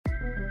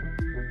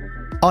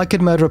I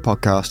Could Murder a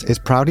Podcast is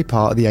proudly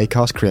part of the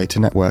Acast Creator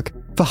Network.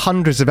 For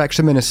hundreds of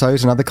extra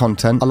minisodes and other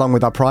content, along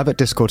with our private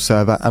Discord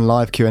server and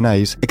live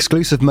Q&As,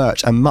 exclusive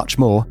merch and much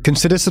more,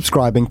 consider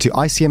subscribing to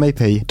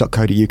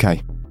icmap.co.uk.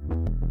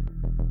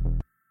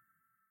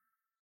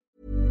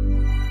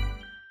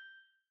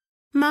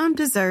 Mom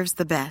deserves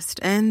the best,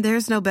 and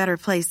there's no better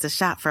place to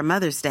shop for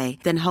Mother's Day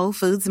than Whole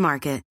Foods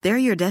Market. They're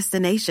your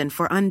destination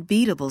for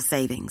unbeatable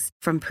savings,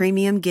 from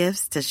premium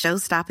gifts to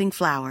show-stopping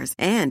flowers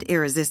and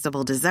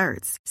irresistible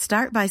desserts.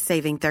 Start by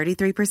saving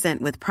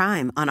 33% with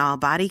Prime on all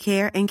body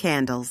care and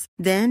candles.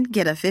 Then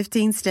get a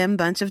 15-stem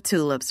bunch of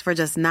tulips for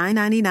just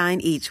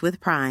 $9.99 each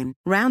with Prime.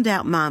 Round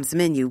out Mom's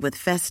menu with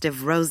festive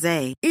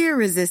rosé,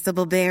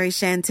 irresistible berry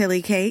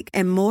chantilly cake,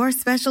 and more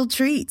special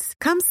treats.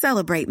 Come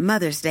celebrate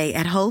Mother's Day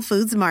at Whole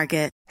Foods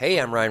Market. Hey,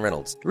 I'm Ryan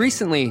Reynolds.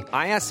 Recently,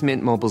 I asked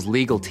Mint Mobile's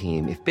legal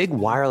team if big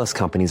wireless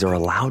companies are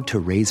allowed to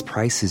raise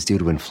prices due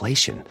to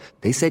inflation.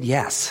 They said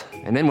yes.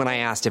 And then when I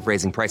asked if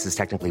raising prices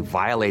technically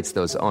violates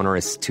those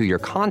onerous 2-year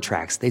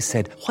contracts, they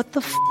said, "What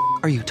the f***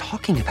 are you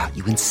talking about,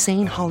 you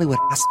insane Hollywood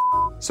ass?"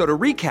 So to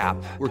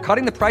recap, we're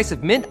cutting the price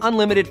of Mint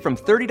Unlimited from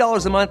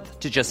 $30 a month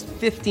to just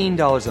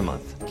 $15 a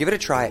month. Give it a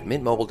try at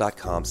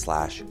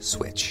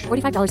mintmobile.com/switch.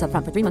 $45 up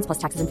front for 3 months plus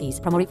taxes and fees.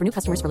 Promo rate for new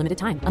customers for limited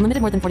time. Unlimited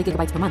more than 40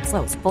 gigabytes per month.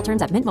 Slows full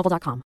terms at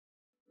mintmobile.com.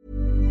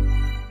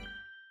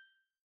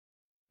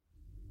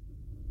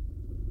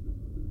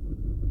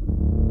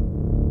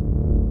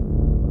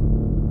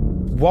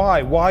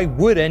 Why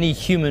would any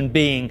human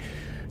being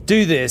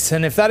do this?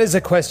 And if that is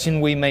a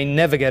question we may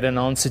never get an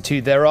answer to,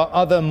 there are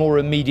other more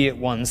immediate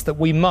ones that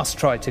we must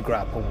try to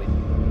grapple with.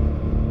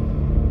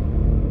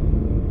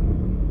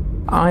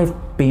 I've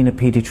been a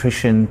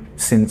paediatrician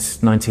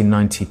since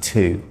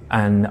 1992,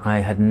 and I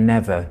had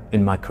never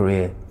in my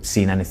career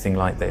seen anything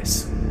like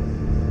this.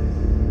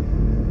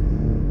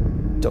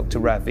 Dr.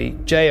 Ravi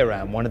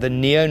Jayaram, one of the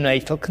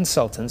neonatal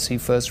consultants who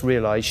first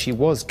realized she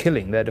was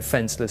killing their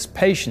defenseless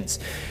patients.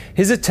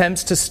 His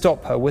attempts to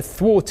stop her were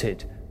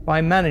thwarted by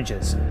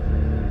managers.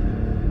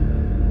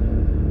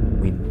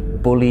 We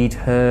bullied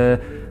her,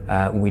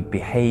 we'd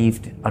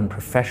behaved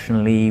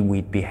unprofessionally,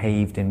 we'd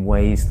behaved in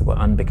ways that were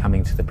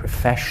unbecoming to the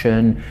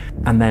profession,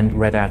 and then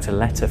read out a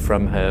letter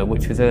from her,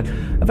 which was a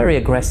very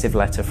aggressive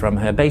letter from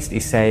her, basically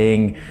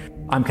saying,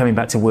 "I'm coming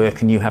back to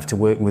work and you have to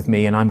work with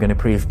me, and I'm going to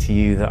prove to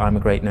you that I'm a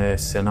great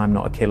nurse and I'm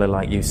not a killer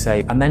like you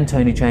say." And then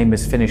Tony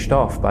Chambers finished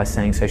off by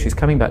saying, so she's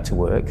coming back to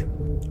work,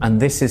 and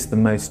this is the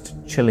most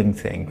chilling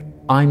thing.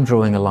 I'm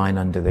drawing a line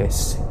under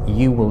this,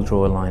 you will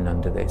draw a line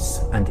under this,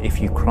 and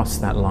if you cross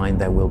that line,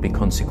 there will be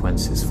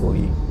consequences for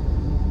you.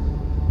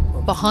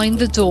 Behind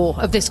the door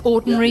of this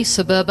ordinary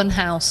suburban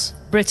house,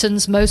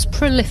 Britain's most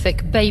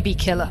prolific baby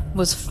killer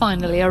was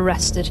finally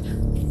arrested,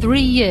 3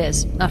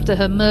 years after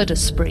her murder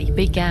spree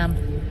began.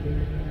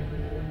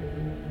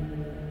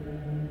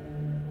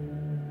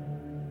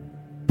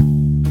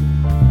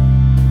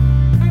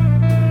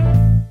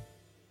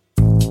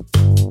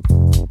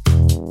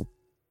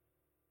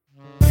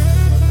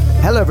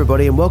 Hello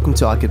everybody and welcome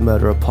to I Could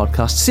Murder a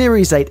Podcast,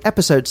 Series 8,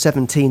 Episode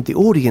 17, The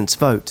Audience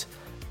Vote.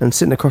 And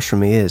sitting across from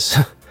me is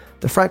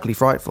the frankly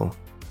frightful,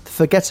 the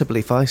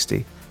forgettably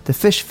feisty, the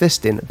fish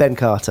fisting Ben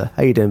Carter.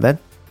 How you doing, Ben?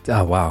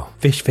 Oh wow,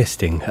 fish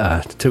fisting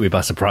took me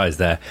by surprise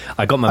there.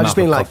 I got my I mouth just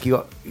mean like coffee. you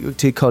got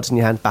 2 cods in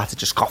your hand, batter,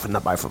 just coughing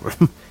up both of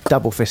them.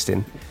 Double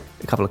fisting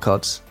a couple of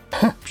cods.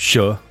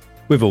 Sure,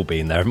 we've all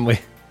been there, haven't we?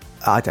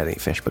 I don't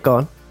eat fish, but go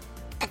on.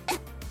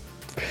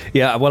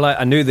 Yeah, well,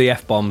 I knew the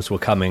F-bombs were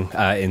coming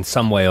in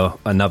some way or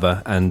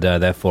another, and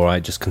therefore I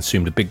just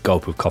consumed a big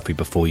gulp of coffee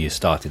before you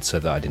started so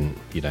that I didn't,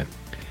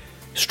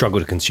 struggle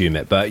to consume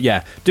it. But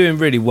yeah, doing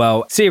really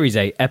well. Series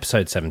 8,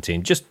 Episode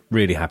 17. Just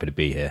really happy to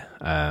be here.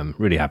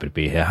 Really happy to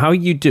be here. How are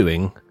you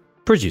doing,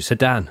 producer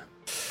Dan?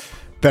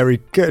 Very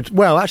good.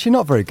 Well, actually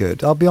not very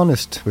good. I'll be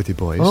honest with you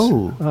boys.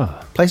 Oh.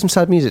 Play some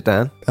sad music,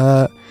 Dan.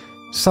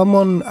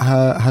 Someone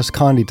has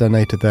kindly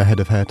donated their head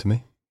of hair to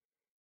me.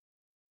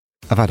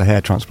 I've had a hair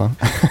transplant.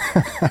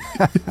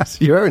 It's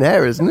your own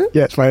hair, isn't it?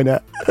 Yeah, it's my own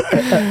hair.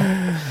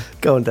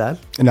 Go on, Dan.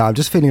 No, I'm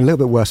just feeling a little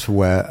bit worse for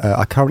wear.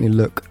 I currently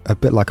look a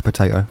bit like a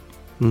potato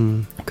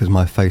because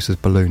my face has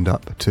ballooned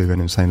up to an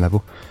insane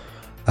level.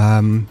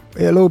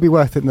 It'll all be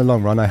worth it in the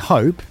long run, I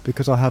hope,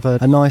 because I have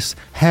a nice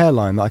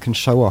hairline that I can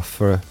show off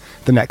for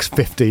the next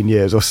 15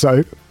 years or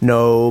so.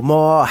 No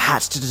more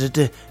hats.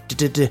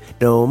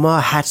 No more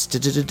hats.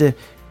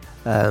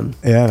 Yeah,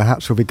 the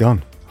hats will be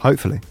gone.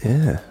 Hopefully.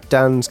 Yeah.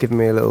 Dan's giving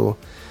me a little,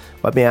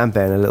 like me and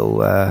Ben, a little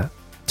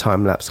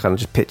time-lapse kind of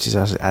just pictures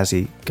as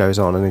he goes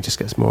on, and he just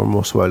gets more and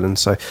more swollen.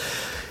 So,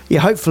 yeah,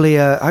 hopefully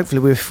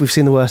we've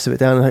seen the worst of it,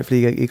 Dan, and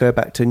hopefully you go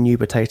back to a new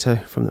potato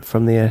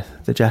from the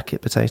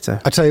jacket potato.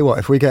 I tell you what,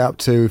 if we get up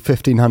to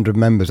 1,500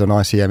 members on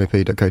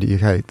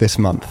icmap.co.uk this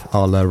month,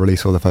 I'll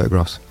release all the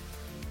photographs.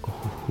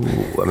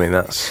 Ooh, I mean,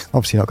 that's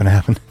obviously not going to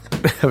happen.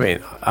 I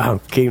mean, I'm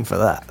keen for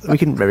that. We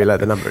can maybe lower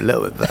the number a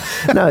little bit,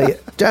 but no, yeah,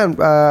 Dan,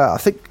 I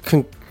think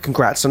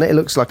congrats on it. It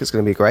looks like it's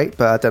going to be great,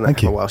 but I don't know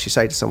how well you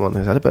say to someone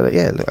who's had it. But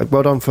yeah,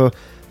 well done for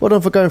well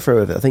done for going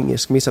through with it. I think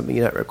it's going to be something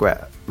you don't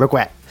regret.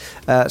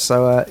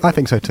 I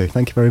think so too.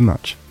 Thank you very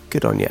much.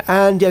 Good on you.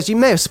 And as you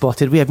may have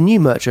spotted, we have new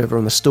merch over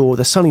on the store,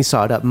 the Sunny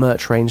Side Up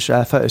merch range.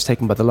 Photos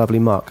taken by the lovely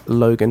Mark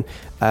Logan.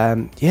 Go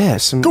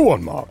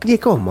on, Mark. Yeah,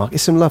 go on, Mark.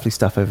 It's some lovely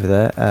stuff over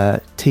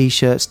there.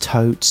 T-shirts,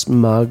 totes,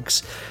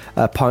 mugs,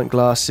 pint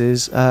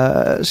glasses,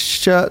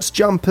 shirts,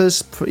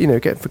 jumpers.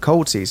 Get for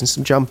cold season,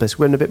 some jumpers.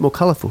 We're a bit more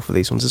colourful for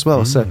these ones as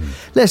well. So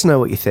let us know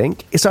what you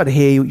think. Excited to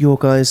hear your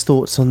guys'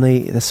 thoughts on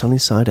the Sunny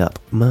Side Up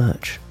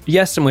merch.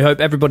 Yes, and we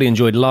hope everybody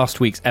enjoyed last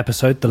week's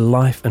episode, The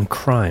Life and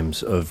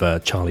Crimes of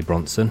Charlie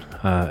Bronson.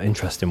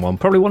 Interesting one.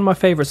 Probably one of my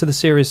favourites of the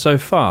series so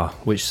far,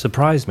 which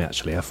surprised me,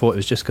 actually. I thought it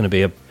was just going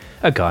to be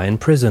a guy in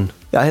prison.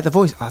 Yeah, I hate the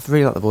voice. I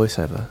really like the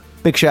voiceover.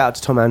 Big shout out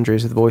to Tom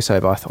Andrews with the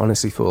voiceover. I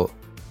honestly thought,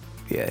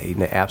 yeah, he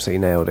absolutely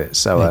nailed it.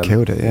 So he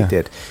killed it, yeah. He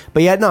did.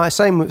 But yeah, no,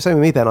 same with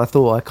me, Ben. I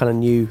thought I kind of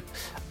knew...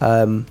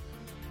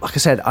 like I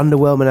said,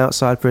 underwhelming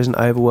outside prison,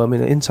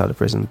 overwhelming inside of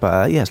prison.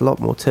 But there's a lot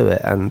more to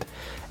it, and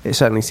it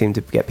certainly seemed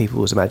to get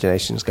people's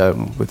imaginations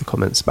going with the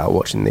comments about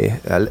watching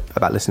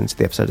about listening to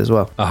the episode as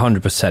well.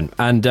 100%.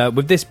 And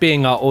with this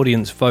being our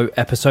audience vote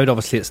episode,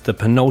 obviously it's the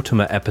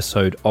penultimate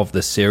episode of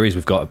the series.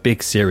 We've got a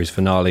big series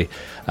finale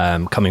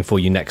coming for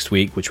you next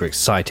week, which we're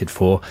excited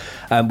for.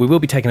 We will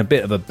be taking a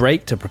bit of a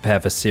break to prepare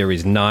for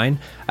Series 9.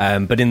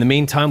 But in the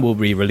meantime, we'll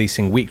be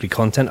releasing weekly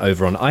content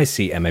over on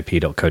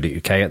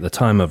icmap.co.uk. At the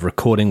time of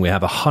recording, we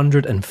have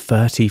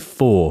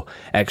 134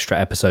 extra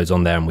episodes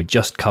on there, and we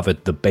just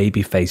covered the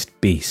baby-faced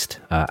beast,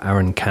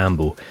 Aaron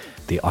Campbell,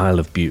 the Isle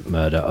of Bute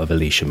murder of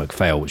Alicia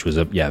MacPhail, which was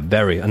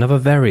another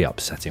very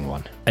upsetting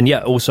one. And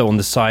also on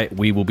the site,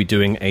 we will be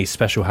doing a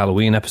special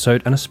Halloween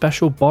episode and a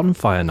special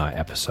bonfire night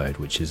episode,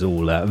 which is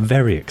all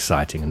very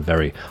exciting and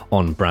very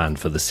on brand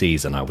for the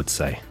season, I would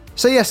say.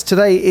 So yes,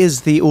 today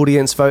is the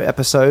audience vote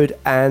episode,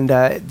 and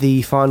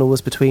the final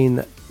was between,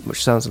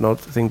 which sounds an odd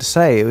thing to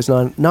say, it was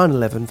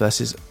 9/11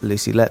 versus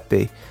Lucy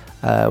Letby,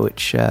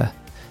 which,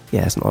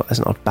 is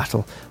an odd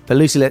battle. But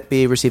Lucy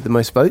Letby received the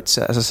most votes.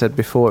 As I said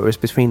before, it was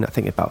between, I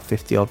think, about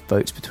 50 odd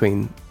votes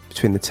between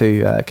the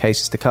two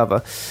cases to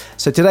cover.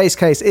 So today's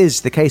case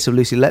is the case of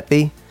Lucy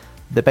Letby,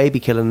 the baby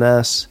killer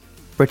nurse,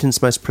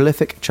 Britain's most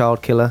prolific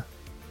child killer,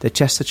 the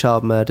Chester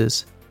child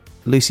murders,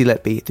 Lucy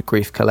Letby, the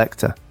grief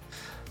collector.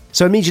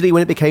 So immediately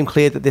when it became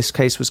clear that this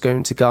case was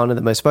going to garner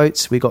the most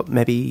votes, we got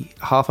maybe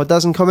half a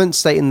dozen comments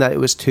stating that it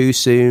was too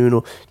soon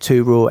or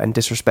too raw and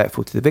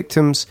disrespectful to the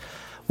victims.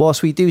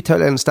 Whilst we do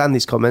totally understand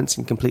these comments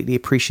and completely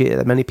appreciate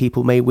that many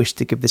people may wish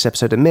to give this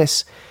episode a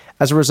miss,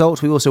 as a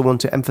result, we also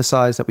want to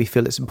emphasise that we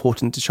feel it's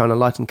important to shine a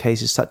light on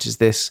cases such as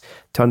this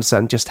to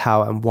understand just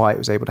how and why it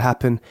was able to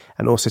happen,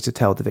 and also to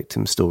tell the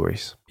victims'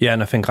 stories. Yeah,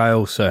 and I think I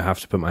also have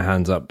to put my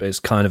hands up. It's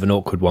kind of an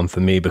awkward one for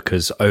me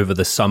because over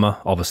the summer,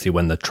 obviously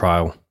when the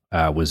trial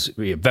was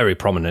very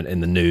prominent in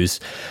the news,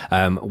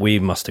 we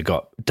must have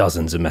got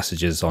dozens of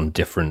messages on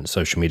different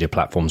social media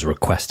platforms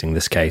requesting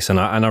this case, and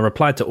I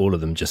replied to all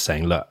of them just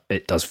saying, look,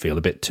 it does feel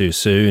a bit too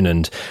soon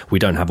and we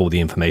don't have all the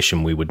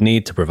information we would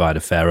need to provide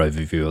a fair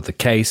overview of the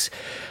case.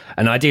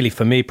 And ideally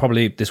for me,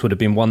 probably this would have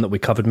been one that we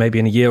covered maybe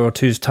in a year or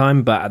two's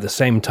time, but at the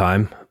same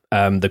time,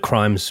 the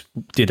crimes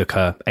did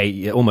occur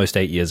almost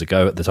 8 years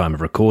ago at the time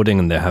of recording,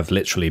 and there have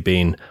literally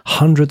been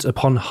hundreds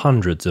upon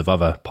hundreds of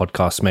other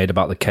podcasts made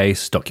about the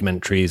case,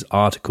 documentaries,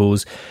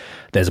 articles.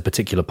 There's a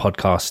particular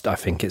podcast, I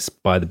think it's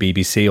by the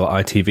BBC or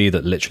ITV,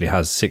 that literally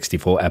has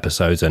 64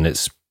 episodes, and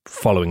it's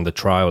following the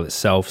trial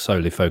itself,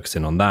 solely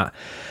focusing on that.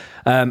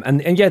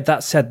 And yeah,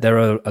 that said, there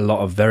are a lot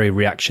of very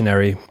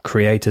reactionary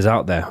creators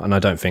out there, and I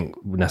don't think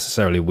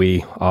necessarily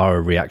we are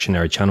a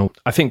reactionary channel.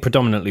 I think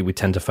predominantly we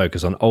tend to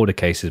focus on older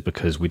cases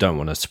because we don't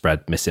want to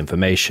spread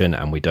misinformation,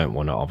 and we don't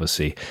want to,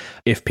 obviously,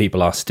 if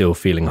people are still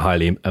feeling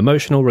highly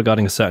emotional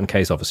regarding a certain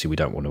case, obviously we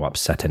don't want to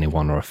upset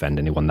anyone or offend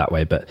anyone that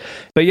way. But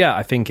yeah,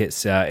 I think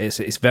it's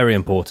very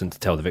important to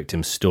tell the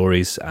victims'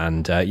 stories,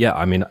 and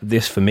I mean,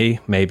 this for me,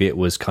 maybe it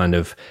was kind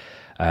of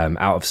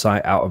out of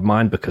sight, out of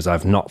mind, because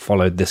I've not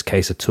followed this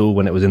case at all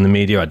when it was in the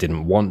media. I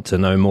didn't want to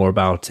know more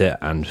about it,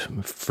 and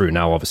through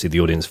now obviously the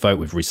audience vote,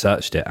 we've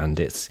researched it, and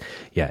it's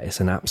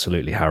an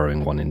absolutely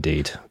harrowing one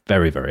indeed.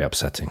 Very, very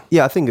upsetting.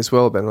 Yeah, I think as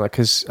well, Ben,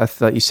 because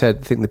like you said,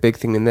 I think the big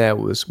thing in there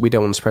was we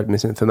don't want to spread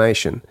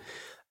misinformation.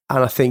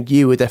 And I think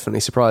you were definitely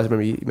surprised. I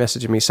remember you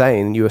messaging me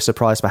saying you were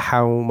surprised by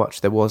how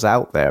much there was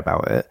out there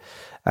about it.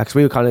 Because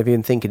we were kind of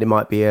even thinking it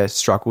might be a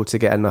struggle to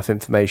get enough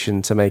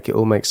information to make it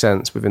all make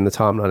sense within the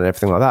timeline and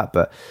everything like that.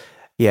 But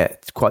yeah,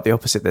 it's quite the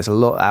opposite. There's a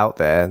lot out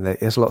there.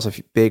 There's lots of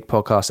big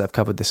podcasts that have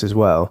covered this as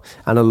well,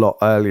 and a lot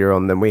earlier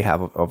on than we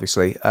have,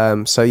 obviously.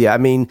 So yeah, I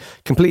mean,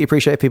 completely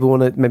appreciate if people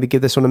want to maybe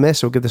give this one a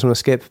miss or give this one a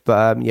skip.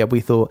 But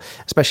we thought,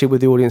 especially with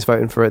the audience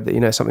voting for it,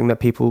 that something that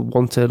people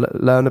want to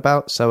learn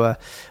about. So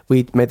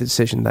we made the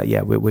decision that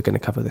we're going to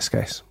cover this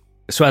case.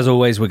 So as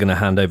always, we're going to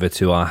hand over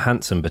to our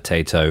handsome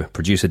potato,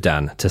 producer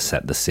Dan, to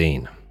set the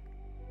scene.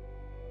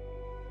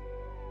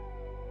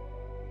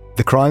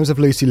 The crimes of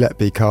Lucy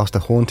Letby cast a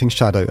haunting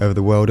shadow over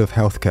the world of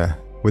healthcare,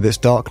 with its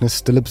darkness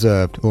still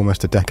observed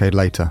almost a decade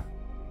later.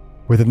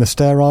 Within the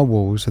sterile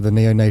walls of the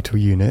neonatal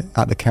unit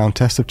at the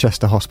Countess of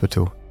Chester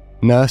Hospital,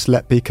 Nurse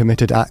Letby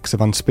committed acts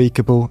of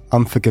unspeakable,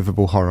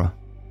 unforgivable horror.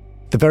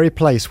 The very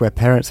place where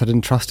parents had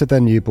entrusted their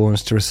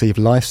newborns to receive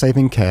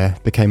life-saving care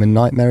became a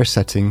nightmarish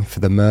setting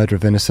for the murder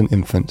of innocent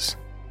infants.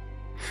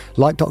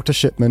 Like Dr.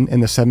 Shipman in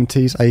the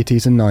 70s,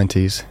 80s and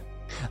 90s,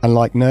 and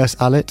like Nurse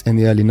Allett in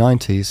the early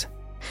 90s,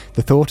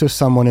 the thought of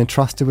someone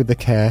entrusted with the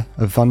care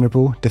of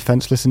vulnerable,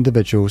 defenceless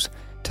individuals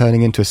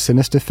turning into a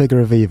sinister figure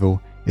of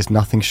evil is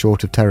nothing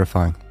short of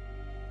terrifying.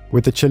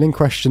 With the chilling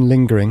question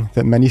lingering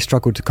that many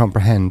struggled to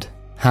comprehend,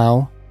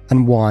 how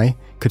and why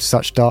could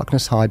such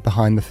darkness hide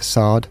behind the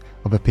facade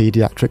of a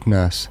paediatric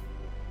nurse?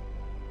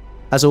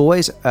 As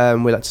always,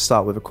 we like to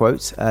start with a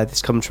quote.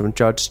 This comes from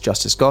Judge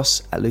Justice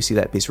Goss at Lucy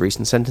Letby's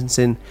recent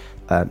sentencing.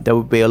 There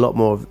will be a lot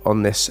more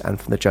on this and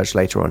from the judge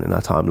later on in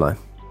our timeline.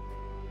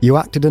 You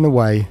acted in a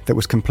way that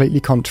was completely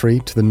contrary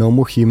to the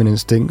normal human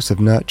instincts of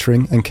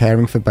nurturing and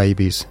caring for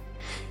babies,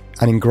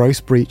 and in gross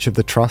breach of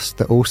the trust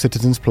that all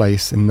citizens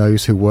place in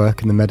those who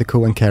work in the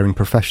medical and caring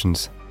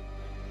professions.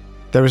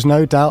 There is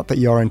no doubt that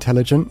you are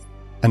intelligent,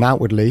 and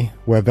outwardly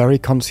were a very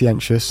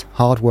conscientious,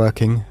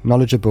 hard-working,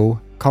 knowledgeable,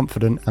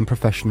 confident and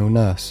professional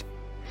nurse,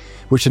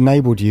 which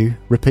enabled you,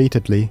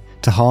 repeatedly,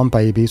 to harm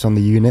babies on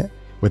the unit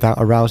without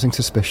arousing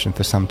suspicion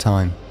for some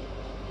time.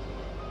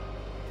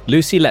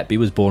 Lucy Letby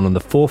was born on the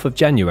 4th of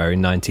January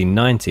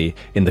 1990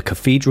 in the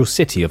cathedral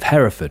city of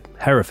Hereford,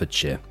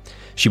 Herefordshire.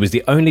 She was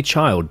the only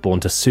child born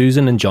to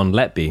Susan and John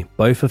Letby,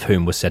 both of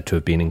whom were said to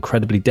have been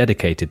incredibly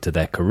dedicated to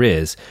their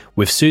careers,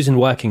 with Susan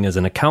working as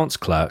an accounts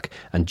clerk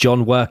and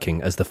John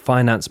working as the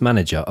finance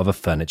manager of a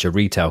furniture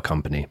retail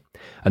company.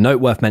 A note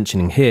worth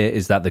mentioning here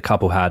is that the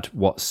couple had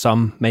what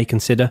some may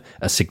consider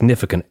a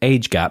significant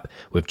age gap,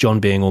 with John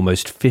being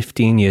almost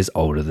 15 years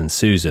older than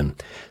Susan.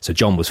 So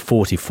John was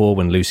 44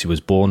 when Lucy was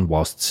born,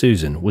 whilst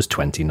Susan was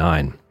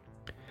 29.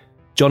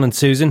 John and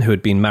Susan, who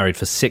had been married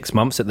for 6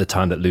 months at the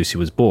time that Lucy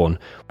was born,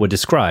 were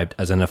described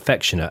as an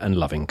affectionate and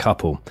loving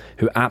couple,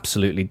 who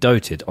absolutely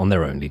doted on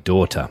their only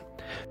daughter.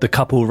 The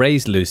couple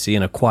raised Lucy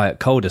in a quiet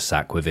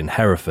cul-de-sac within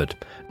Hereford,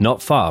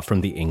 not far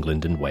from the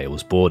England and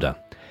Wales border,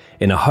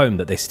 in a home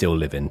that they still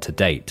live in to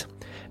date.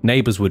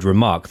 Neighbours would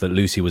remark that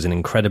Lucy was an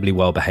incredibly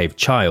well-behaved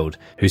child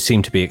who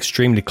seemed to be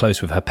extremely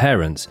close with her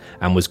parents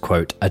and was,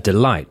 quote, a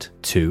delight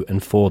to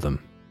and for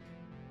them.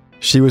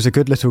 She was a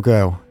good little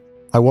girl.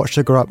 I watched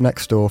her grow up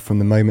next door from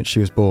the moment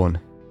she was born.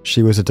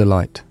 She was a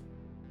delight.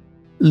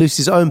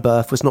 Lucy's own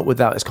birth was not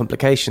without its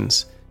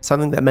complications,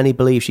 something that many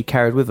believe she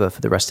carried with her for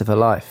the rest of her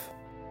life.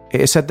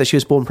 It is said that she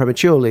was born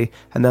prematurely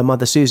and their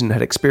mother Susan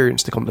had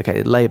experienced a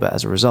complicated labour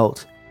as a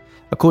result.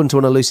 According to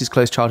one of Lucy's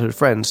close childhood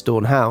friends,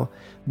 Dawn Howe,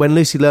 when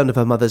Lucy learned of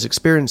her mother's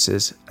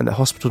experiences and that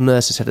hospital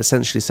nurses had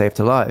essentially saved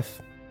her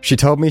life, she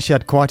told me she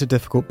had quite a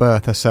difficult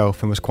birth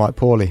herself and was quite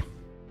poorly,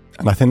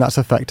 and I think that's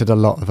affected a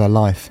lot of her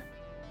life.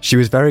 She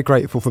was very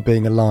grateful for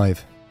being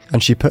alive,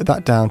 and she put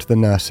that down to the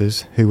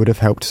nurses who would have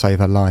helped save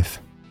her life.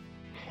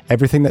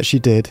 Everything that she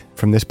did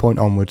from this point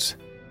onwards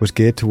was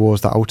geared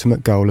towards that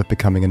ultimate goal of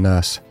becoming a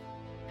nurse.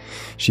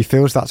 She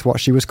feels that's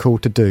what she was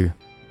called to do,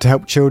 to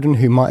help children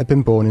who might have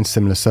been born in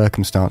similar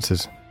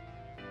circumstances.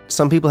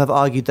 Some people have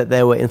argued that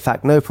there were in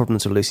fact no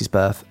problems with Lucy's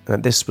birth, and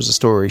that this was a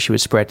story she would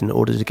spread in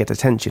order to get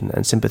attention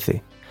and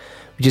sympathy,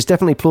 which is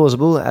definitely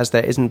plausible as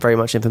there isn't very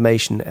much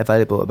information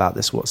available about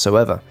this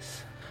whatsoever.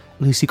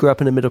 Lucy grew up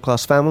in a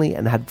middle-class family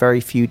and had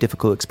very few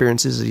difficult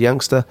experiences as a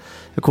youngster,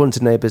 according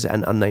to neighbours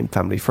and unnamed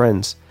family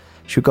friends.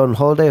 She would go on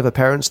holiday with her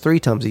parents 3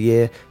 times a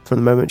year from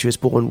the moment she was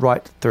born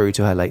right through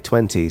to her late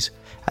 20s,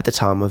 at the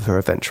time of her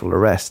eventual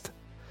arrest.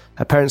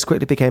 Her parents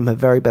quickly became her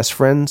very best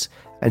friends,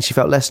 and she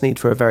felt less need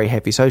for a very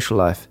heavy social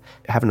life,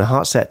 having her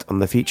heart set on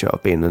the future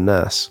of being a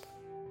nurse.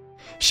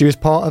 She was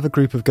part of a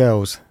group of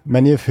girls,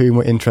 many of whom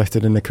were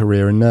interested in a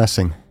career in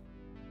nursing.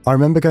 I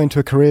remember going to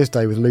a careers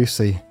day with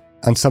Lucy,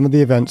 and some of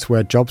the events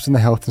where jobs in the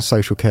health and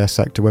social care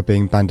sector were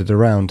being bandied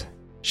around.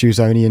 She was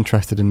only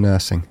interested in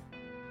nursing.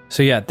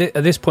 So yeah,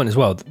 at this point as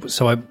well,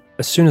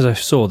 as soon as I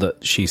saw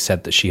that she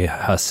said that she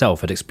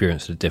herself had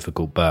experienced a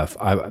difficult birth,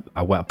 I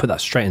put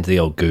that straight into the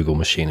old Google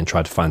machine and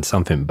tried to find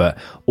something, but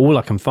all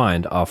I can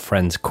find are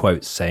friends'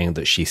 quotes saying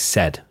that she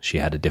said she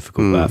had a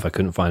difficult birth. I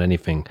couldn't find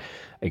anything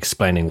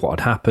explaining what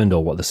had happened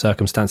or what the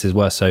circumstances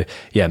were. So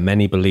yeah,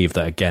 many believe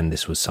that, again,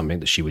 this was something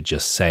that she would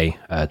just say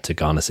to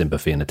garner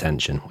sympathy and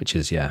attention, which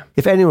is, yeah.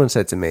 If anyone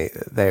said to me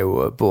they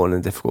were born in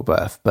a difficult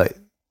birth, but,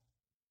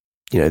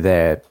 you know,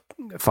 they're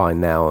fine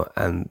now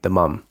and the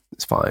mum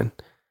is fine,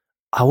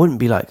 I wouldn't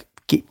be like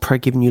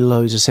giving you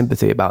loads of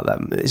sympathy about that.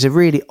 It's a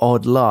really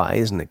odd lie,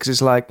 isn't it? Because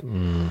it's like,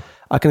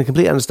 I can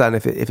completely understand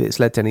if it's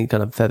led to any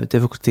kind of further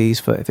difficulties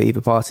for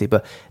either party.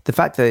 But the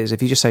fact that is,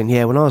 if you're just saying,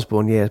 yeah, when I was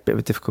born, yeah, a bit of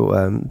a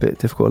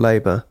difficult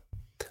labour,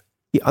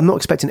 yeah, I'm not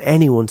expecting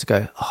anyone to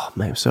go, oh,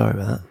 mate, I'm sorry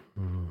about that.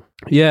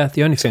 Yeah,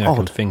 the only thing I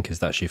can think is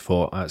that she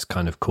thought it's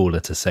kind of cooler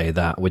to say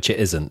that, which it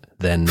isn't,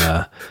 than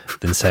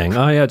saying,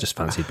 oh yeah, I just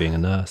fancied being a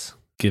nurse.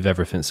 Give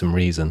everything some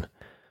reason.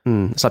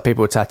 It's like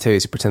people with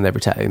tattoos who pretend every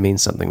tattoo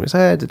means something, which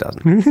it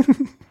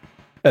doesn't.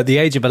 At the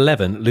age of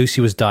 11, Lucy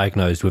was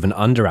diagnosed with an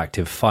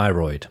underactive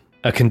thyroid.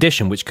 a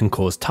condition which can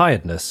cause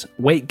tiredness,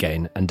 weight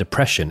gain, and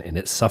depression in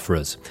its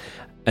sufferers.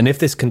 And if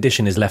this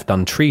condition is left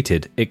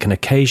untreated, it can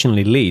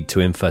occasionally lead to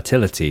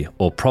infertility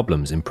or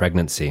problems in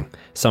pregnancy,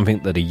 something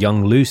that a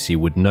young Lucy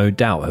would no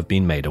doubt have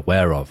been made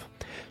aware of.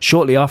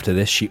 Shortly after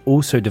this, she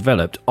also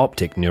developed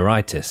optic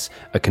neuritis,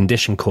 a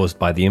condition caused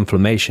by the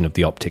inflammation of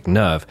the optic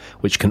nerve,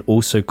 which can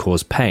also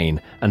cause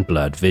pain and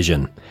blurred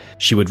vision.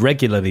 She would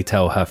regularly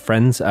tell her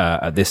friends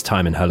at this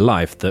time in her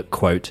life that,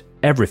 quote,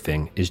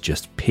 everything is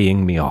just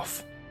peeing me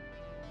off.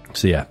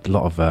 So yeah, a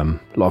lot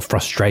of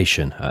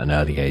frustration at an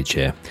early age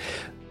here.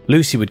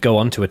 Lucy would go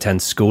on to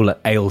attend school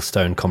at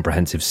Aylstone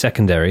Comprehensive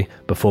Secondary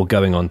before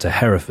going on to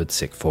Hereford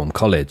Sixth Form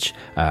College.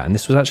 And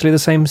this was actually the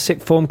same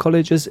sixth form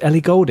college as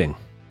Ellie Goulding.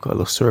 Got a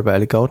little story about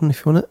Ellie Goulding,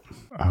 if you want it.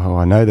 Oh,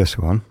 I know this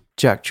one.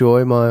 Jack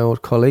Joy, my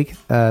old colleague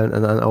and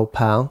an old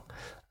pal,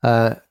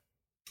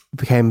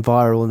 became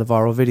viral in a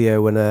viral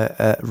video when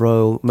a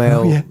Royal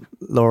Mail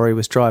lorry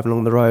was driving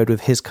along the road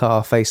with his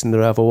car facing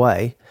the other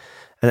way,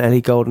 and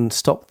Ellie Goulding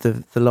stopped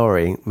the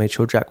lorry, made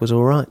sure Jack was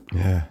all right.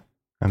 Yeah,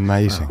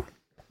 amazing. Wow.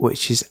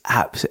 Which is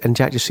and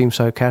Jack just seems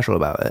so casual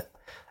about it.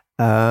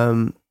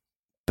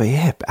 But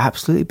yeah,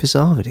 absolutely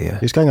bizarre video.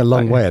 He's going a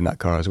long way in that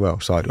car as well,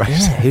 sideways.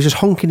 Yeah, he was just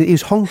honking. He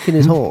was honking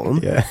his horn.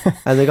 Yeah,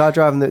 and the guy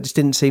driving that just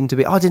didn't seem to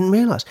be. I didn't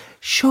realise.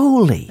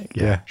 Surely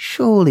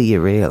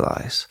you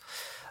realise.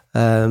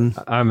 I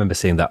remember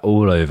seeing that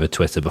all over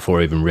Twitter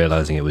before even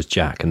realising it was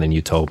Jack, and then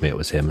you told me it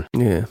was him.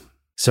 Yeah.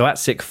 So at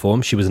sixth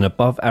form, she was an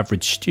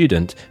above-average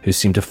student who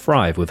seemed to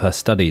thrive with her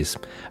studies.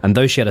 And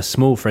though she had a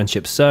small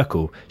friendship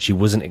circle, she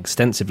wasn't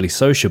extensively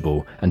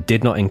sociable and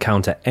did not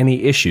encounter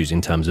any issues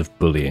in terms of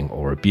bullying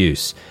or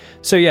abuse.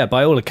 So yeah,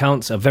 by all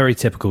accounts, a very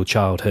typical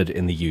childhood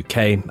in the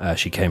UK.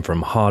 She came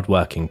from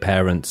hard-working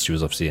parents. She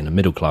was obviously in a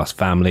middle-class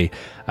family,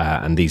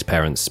 and these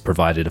parents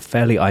provided a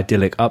fairly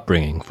idyllic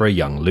upbringing for a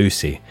young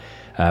Lucy,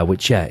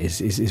 which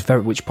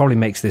which probably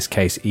makes this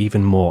case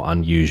even more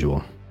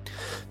unusual.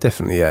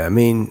 Definitely, yeah. I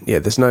mean, yeah,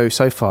 there's no,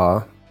 so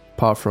far,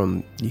 apart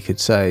from, you could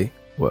say,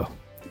 well,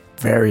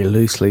 very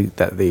loosely,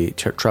 that the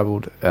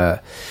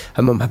her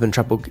mum having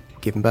trouble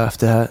giving birth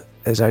to her.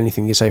 There's only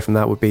thing you say from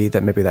that would be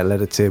that maybe that led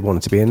her to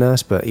wanting to be a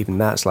nurse, but even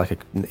that's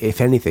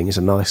if anything, is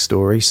a nice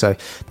story. So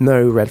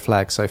no red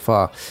flags so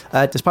far.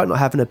 Despite not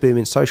having a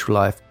booming social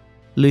life,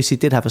 Lucy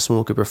did have a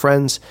small group of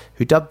friends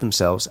who dubbed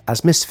themselves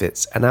as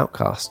misfits and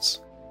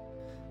outcasts.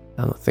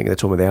 I think they're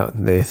talking about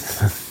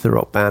the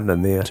rock band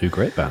and the... Two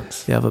great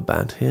bands. The other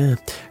band, yeah.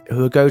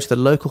 Who would go to the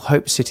local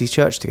Hope City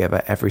church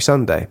together every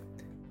Sunday.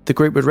 The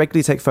group would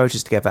regularly take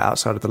photos together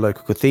outside of the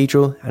local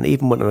cathedral and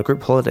even went on a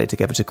group holiday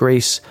together to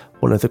Greece.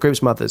 One of the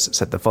group's mothers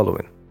said the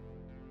following.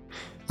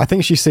 I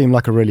think she seemed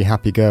like a really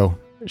happy girl.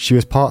 She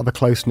was part of a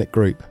close-knit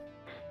group.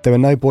 There were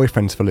no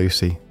boyfriends for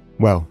Lucy.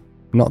 Well,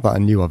 not that I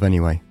knew of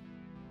anyway.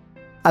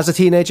 As a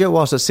teenager,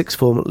 whilst at sixth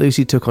form,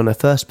 Lucy took on her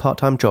first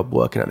part-time job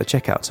working at the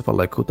checkouts of a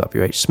local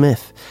WH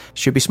Smith.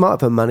 She would be smart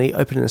with her money,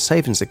 opening a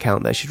savings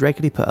account that she'd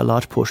regularly put a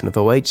large portion of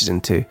her wages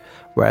into,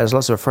 whereas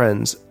lots of her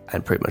friends,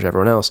 and pretty much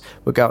everyone else,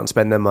 would go out and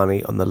spend their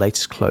money on the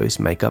latest clothes,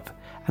 makeup,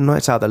 and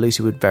nights out that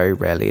Lucy would very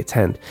rarely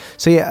attend.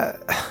 So yeah,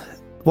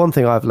 one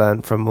thing I've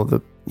learned from all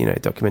the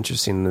documentaries I've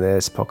seen on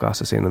this,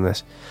 podcasts I've seen on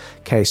this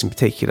case in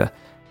particular,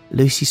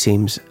 Lucy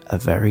seems a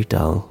very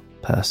dull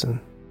person.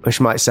 Which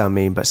might sound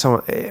mean, but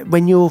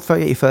when you're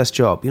at your first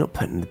job, you're not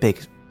putting the big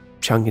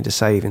chunk into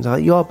savings.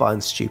 You are buying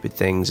stupid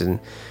things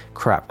and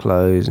crap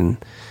clothes and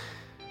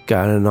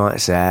going on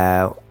nights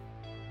out.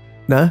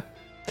 No?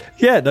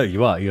 Yeah, no,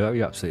 you are.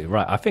 You're absolutely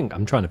right.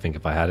 I'm trying to think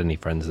if I had any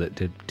friends that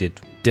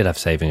did have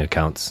saving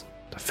accounts.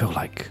 I feel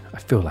like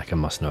I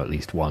must know at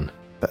least one.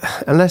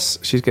 But unless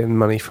she's getting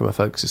money from her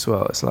folks as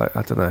well, it's like,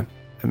 I don't know.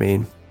 I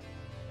mean,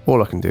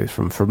 all I can do is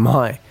from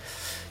my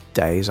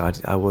days,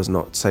 I was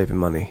not saving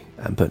money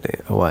and putting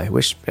it away,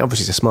 which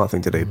obviously is a smart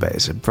thing to do, but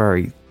it's a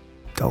very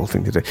dull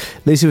thing to do.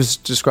 Lucy was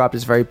described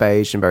as very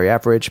beige and very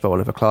average by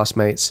one of her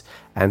classmates,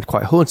 and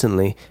quite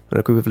hauntingly, when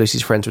a group of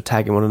Lucy's friends were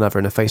tagging one another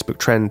in a Facebook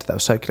trend that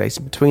was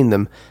circulating between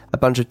them, a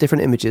bunch of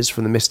different images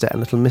from the Mr.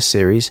 and Little Miss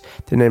series,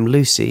 they named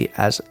Lucy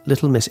as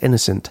Little Miss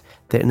Innocent,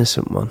 the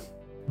innocent one.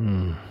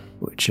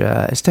 Which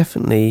is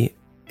definitely,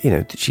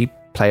 she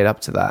played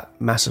up to that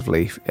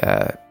massively,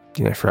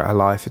 throughout her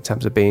life in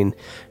terms of being,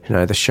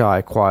 the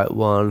shy, quiet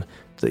one,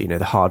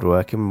 the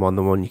hard-working one,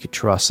 the one you could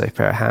trust, safe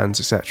pair of hands,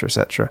 etc.,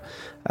 etc.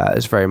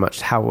 Is very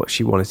much what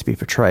she wanted to be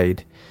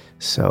portrayed.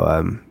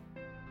 So,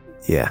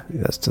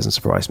 that doesn't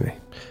surprise me.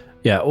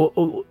 Yeah,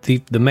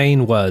 the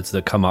main words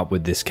that come up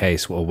with this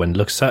case,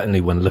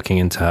 certainly when looking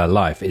into her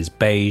life, is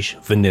beige,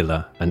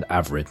 vanilla, and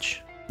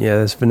average. Yeah,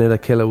 this vanilla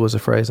killer was a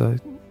phrase I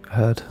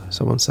heard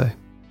someone say.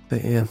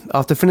 But yeah,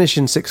 after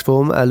finishing sixth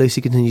form, Lucy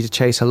continued to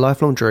chase her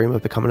lifelong dream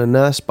of becoming a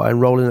nurse by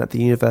enrolling at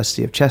the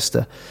University of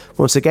Chester.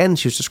 Once again,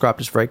 she was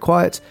described as very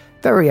quiet,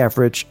 very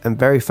average, and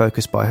very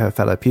focused by her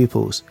fellow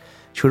pupils.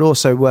 She would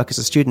also work as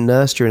a student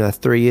nurse during her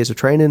 3 years of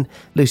training.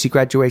 Lucy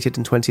graduated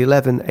in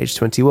 2011, aged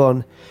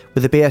 21,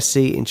 with a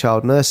BSc in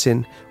child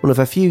nursing, one of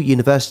her few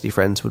university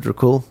friends would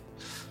recall.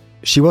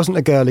 She wasn't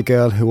a girly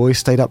girl who always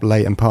stayed up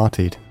late and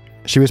partied.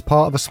 She was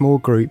part of a small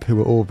group who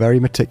were all very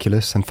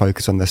meticulous and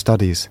focused on their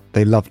studies.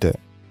 They loved it.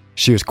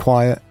 She was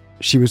quiet,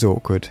 she was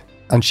awkward,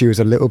 and she was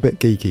a little bit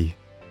geeky.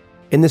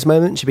 In this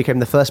moment, she became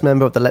the first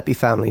member of the Letby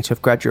family to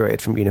have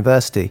graduated from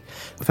university,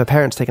 with her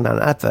parents taking out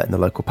an advert in the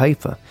local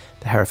paper,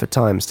 the Hereford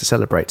Times, to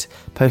celebrate,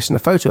 posting a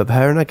photo of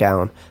her in a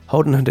gown,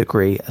 holding her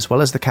degree, as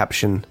well as the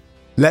caption,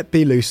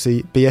 Letby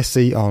Lucy,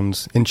 BSc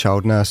Hons in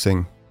Child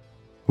Nursing.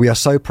 We are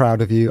so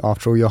proud of you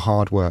after all your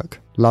hard work.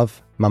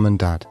 Love, Mum and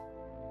Dad.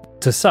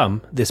 To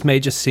some, this may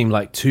just seem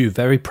like two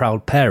very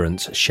proud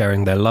parents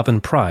sharing their love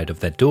and pride of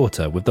their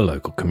daughter with the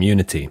local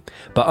community,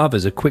 but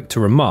others are quick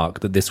to remark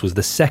that this was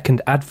the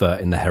second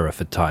advert in the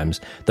Hereford Times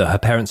that her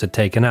parents had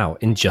taken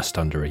out in just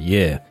under a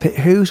year.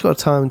 Who's got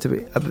time to be...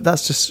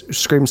 That just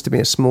screams to me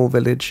a small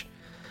village,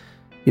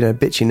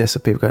 bitchiness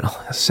of people going,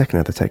 oh, that's the second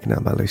ad they're taken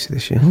out by Lucy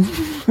this year.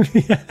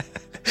 Yeah.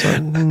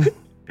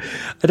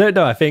 I don't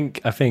know, I think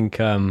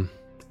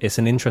it's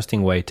an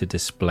interesting way to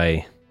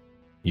display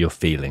your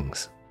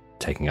feelings.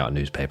 Taking out a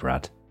newspaper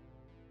ad.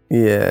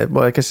 Yeah,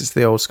 well, I guess it's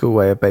the old school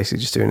way of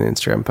basically just doing an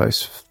Instagram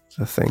post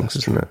for things,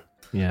 isn't it?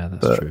 Yeah,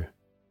 that's true.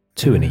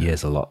 2 in a year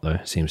is a lot, though.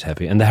 Seems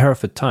heavy. And the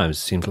Hereford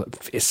Times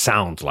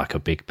sounds like a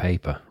big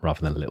paper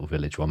rather than a little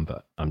village one,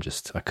 but I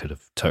could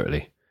have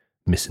totally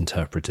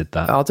misinterpreted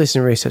that. I'll do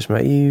some research,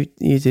 mate.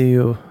 You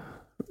do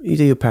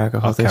your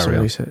paragraph. I'll do some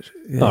research.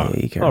 Yeah,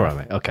 you can. All right,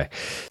 mate. Okay.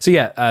 So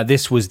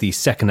this was the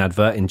second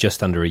advert in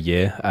just under a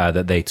year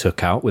that they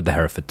took out with the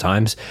Hereford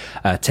Times,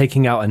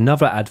 taking out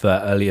another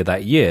advert earlier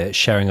that year,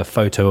 sharing a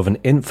photo of an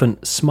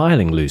infant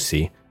smiling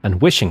Lucy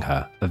and wishing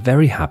her a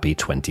very happy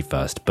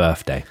 21st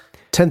birthday.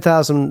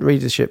 10,000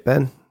 readership,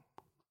 Ben.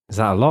 Is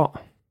that a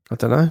lot? I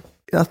don't know.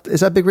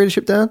 Is that big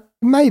readership, Dan?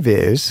 Maybe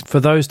it is. For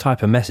those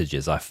type of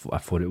messages, I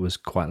thought it was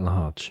quite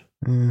large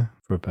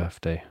for a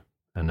birthday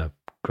and a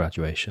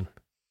graduation.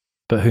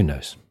 But who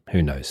knows?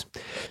 Who knows?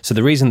 So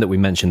the reason that we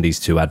mentioned these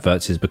two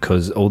adverts is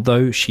because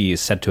although she is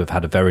said to have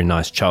had a very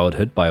nice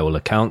childhood by all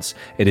accounts,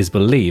 it is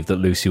believed that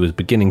Lucy was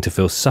beginning to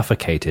feel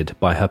suffocated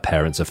by her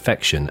parents'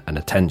 affection and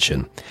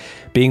attention.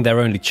 Being their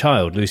only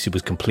child, Lucy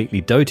was completely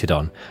doted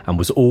on and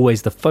was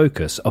always the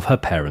focus of her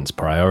parents'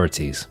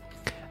 priorities.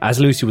 As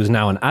Lucy was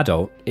now an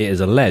adult, it is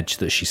alleged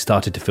that she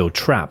started to feel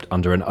trapped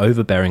under an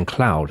overbearing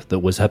cloud that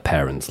was her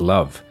parents'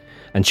 love.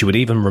 And she would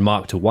even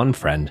remark to one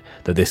friend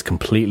that this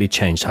completely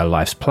changed her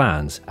life's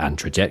plans and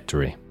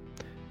trajectory.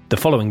 The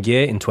following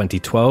year, in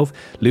 2012,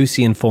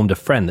 Lucy informed a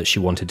friend that she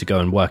wanted to go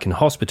and work in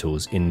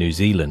hospitals in New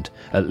Zealand,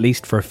 at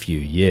least for a few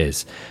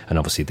years, and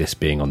obviously this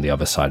being on the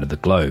other side of the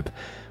globe.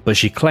 But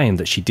she claimed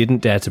that she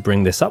didn't dare to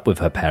bring this up with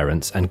her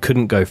parents and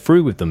couldn't go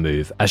through with the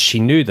move as she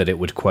knew that it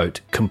would,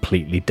 quote,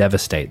 completely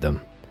devastate them.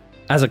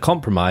 As a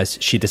compromise,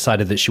 she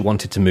decided that she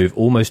wanted to move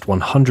almost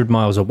 100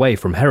 miles away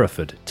from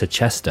Hereford to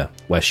Chester,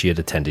 where she had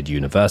attended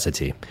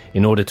university,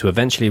 in order to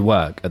eventually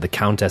work at the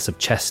Countess of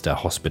Chester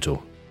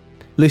Hospital.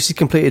 Lucy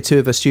completed 2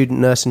 of her student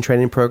nursing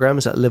training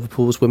programs at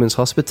Liverpool's Women's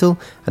Hospital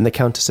and the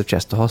Countess of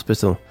Chester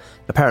Hospital,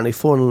 apparently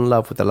falling in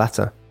love with the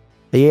latter.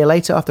 A year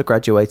later, after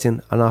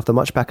graduating, and after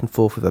much back and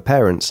forth with her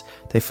parents,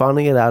 they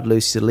finally allowed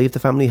Lucy to leave the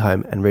family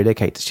home and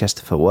relocate to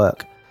Chester for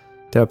work.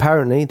 Though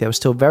apparently they were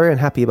still very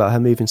unhappy about her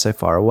moving so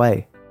far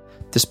away.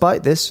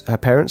 Despite this, her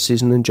parents,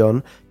 Susan and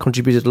John,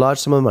 contributed a large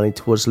sum of money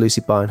towards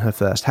Lucy buying her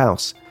first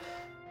house,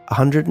 a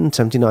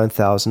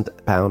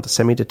 £179,000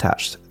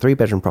 semi-detached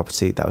 3-bedroom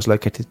property that was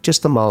located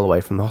just a mile away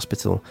from the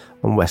hospital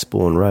on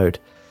Westbourne Road.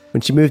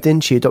 When she moved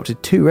in, she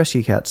adopted 2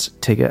 rescue cats,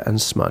 Tigger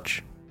and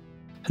Smudge.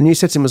 Her new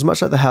setting was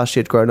much like the house she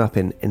had grown up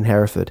in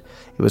Hereford.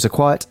 It was a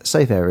quiet,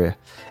 safe area.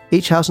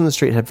 Each house on the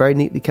street had very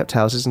neatly kept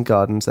houses and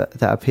gardens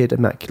that appeared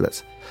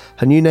immaculate.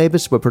 Her new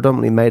neighbours were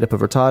predominantly made up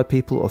of retired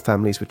people or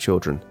families with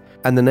children.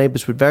 And the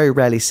neighbours would very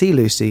rarely see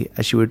Lucy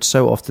as she would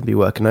so often be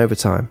working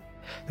overtime.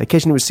 They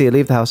occasionally would see her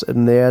leave the house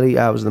in the early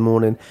hours of the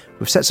morning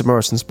with sets of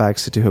Morrison's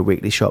bags to do her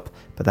weekly shop,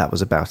 but that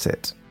was about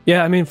it.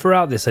 Yeah, I mean,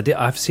 throughout this,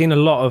 I've seen a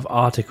lot of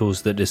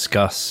articles that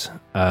discuss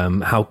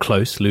how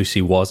close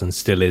Lucy was and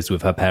still is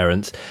with her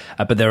parents,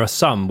 but there are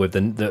some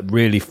that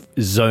really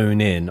zone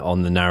in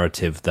on the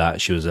narrative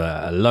that she was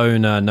a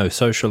loner, no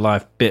social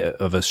life, bit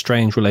of a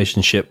strange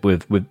relationship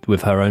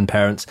with her own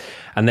parents,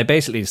 and they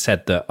basically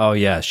said that, oh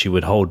yeah, she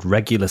would hold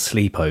regular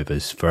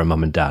sleepovers for her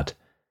mum and dad.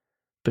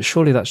 But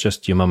surely that's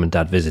just your mum and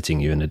dad visiting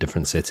you in a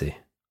different city.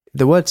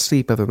 The word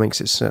sleepover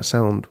makes it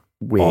sound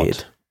weird.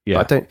 Odd.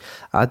 Yeah.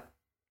 I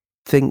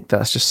think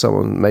that's just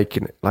someone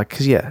making it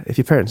because if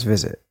your parents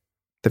visit,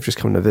 they've just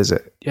come to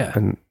visit. Yeah.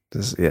 And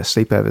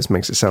sleepovers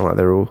makes it sound like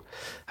they're all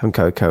having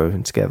cocoa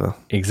and together.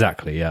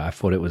 Exactly. Yeah. I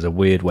thought it was a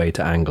weird way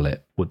to angle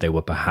it. They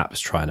were perhaps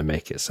trying to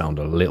make it sound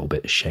a little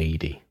bit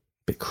shady.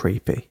 A bit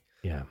creepy.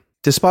 Yeah.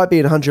 Despite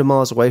being 100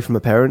 miles away from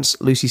her parents,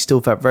 Lucy still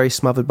felt very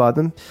smothered by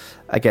them.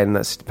 Again,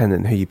 that's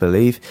dependent on who you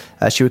believe.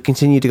 She would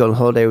continue to go on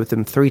holiday with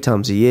them 3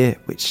 times a year,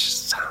 which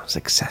sounds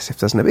excessive,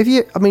 doesn't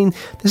it?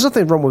 There's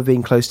nothing wrong with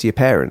being close to your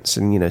parents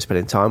and,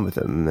 spending time with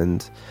them.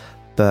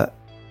 But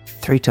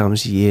 3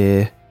 times a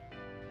year,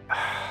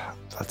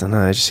 I don't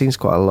know, it just seems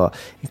quite a lot,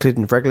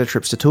 including regular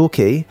trips to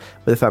Torquay,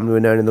 where the family were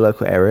known in the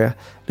local area.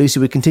 Lucy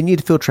would continue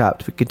to feel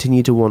trapped, but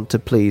continue to want to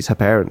please her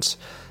parents.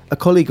 A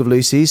colleague of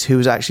Lucy's, who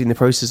was actually in the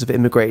process of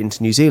immigrating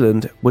to New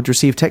Zealand, would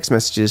receive text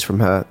messages from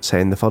her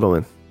saying the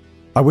following.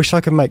 I wish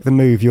I could make the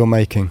move you're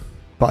making,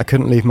 but I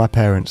couldn't leave my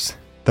parents.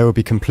 They would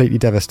be completely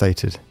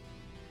devastated.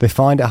 They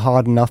find it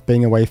hard enough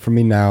being away from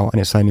me now, and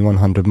it's only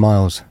 100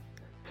 miles.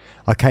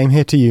 I came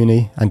here to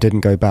uni and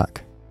didn't go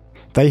back.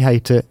 They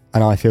hate it,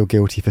 and I feel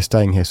guilty for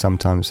staying here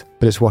sometimes,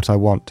 but it's what I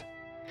want.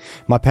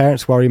 My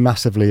parents worry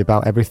massively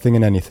about everything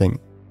and anything.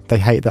 They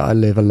hate that I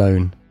live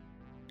alone.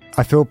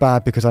 I feel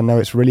bad because I know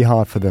it's really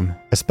hard for them,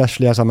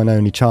 especially as I'm an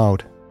only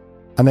child.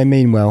 And they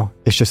mean well,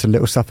 it's just a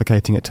little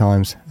suffocating at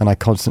times, and I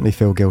constantly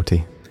feel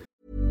guilty.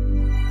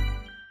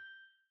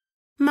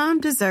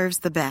 Mom deserves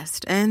the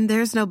best, and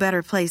there's no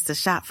better place to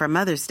shop for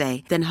Mother's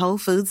Day than Whole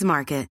Foods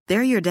Market.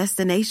 They're your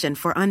destination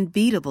for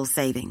unbeatable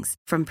savings,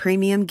 from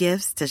premium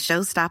gifts to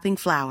show-stopping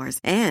flowers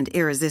and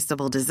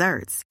irresistible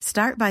desserts.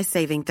 Start by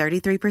saving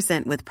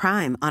 33% with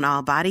Prime on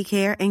all body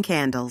care and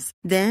candles.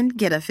 Then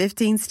get a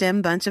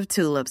 15-stem bunch of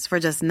tulips for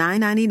just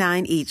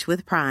 $9.99 each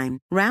with Prime.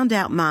 Round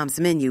out Mom's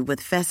menu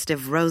with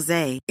festive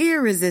rosé,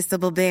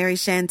 irresistible berry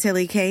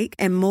chantilly cake,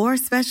 and more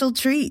special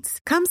treats.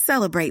 Come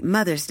celebrate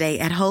Mother's Day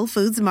at Whole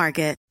Foods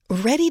Market.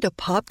 Ready to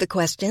pop the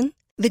question?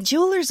 The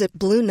jewelers at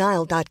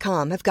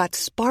BlueNile.com have got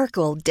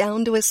sparkle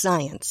down to a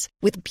science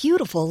with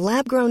beautiful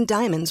lab-grown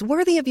diamonds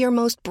worthy of your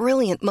most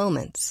brilliant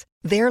moments.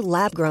 Their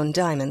lab-grown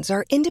diamonds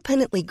are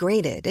independently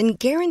graded and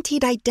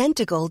guaranteed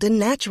identical to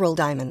natural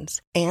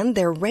diamonds, and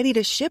they're ready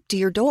to ship to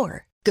your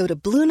door. Go to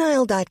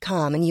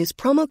BlueNile.com and use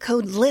promo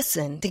code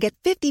LISTEN to get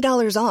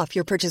 $50 off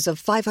your purchase of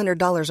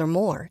 $500 or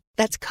more.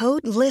 That's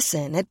code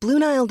LISTEN at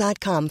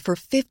BlueNile.com for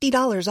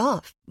 $50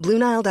 off.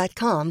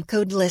 BlueNile.com,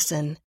 code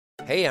LISTEN.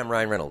 Hey, I'm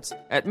Ryan Reynolds.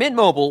 At Mint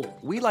Mobile,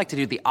 we like to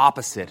do the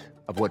opposite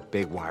of what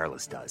Big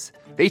Wireless does.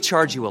 They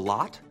charge you a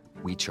lot,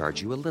 we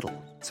charge you a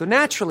little. So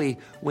naturally,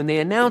 when they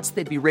announced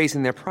they'd be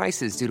raising their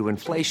prices due to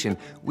inflation,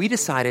 we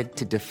decided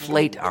to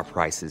deflate our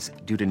prices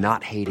due to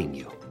not hating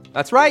you.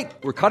 That's right.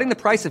 We're cutting the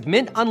price of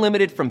Mint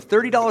Unlimited from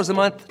 $30 a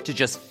month to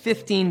just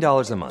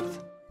 $15 a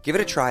month. Give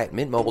it a try at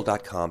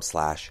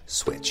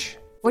mintmobile.com/switch.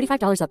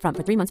 $45 up front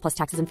for 3 months plus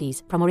taxes and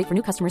fees. Promo rate for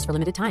new customers for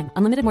limited time.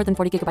 Unlimited more than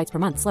 40 gigabytes per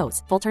month.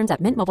 Slows full terms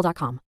at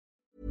mintmobile.com.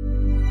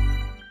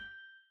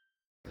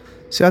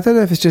 See, I don't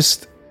know if it's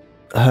just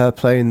her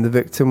playing the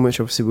victim, which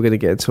obviously we're going to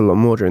get into a lot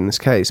more during this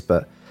case,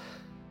 but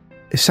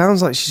it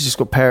sounds like she's just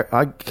got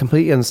I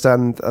completely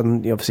understand,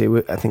 and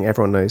obviously I think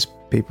everyone knows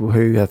people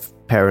who have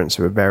parents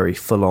who are very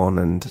full on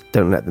and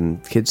don't let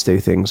them kids do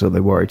things, or they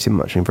worry too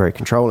much and very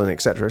controlling,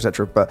 etc.,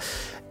 etc. But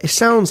it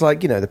sounds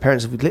like, the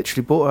parents have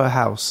literally bought her a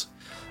house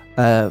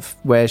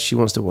where she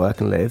wants to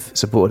work and live,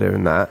 supported her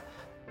in that,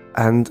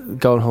 and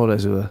go on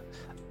holidays with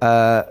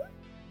her.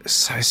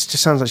 So it just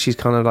sounds like she's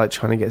kind of like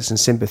trying to get some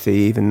sympathy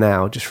even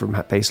now, just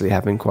from basically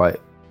having quite,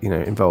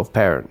 involved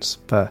parents.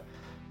 But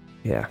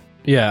yeah.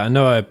 Yeah, I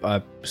know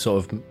I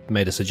sort of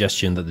made a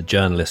suggestion that the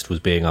journalist was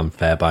being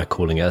unfair by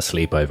calling it a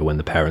sleepover when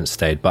the parents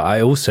stayed, but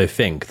I also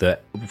think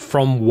that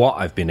from what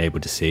I've been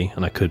able to see,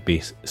 and I could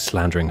be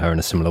slandering her in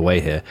a similar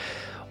way here,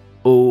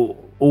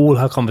 all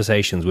her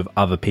conversations with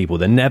other people,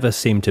 there never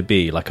seemed to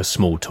be like a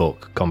small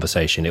talk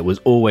conversation. It was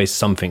always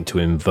something to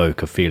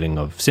invoke a feeling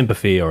of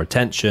sympathy or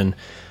attention.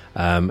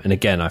 And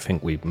again, I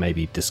think we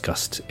maybe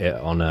discussed it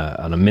on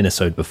a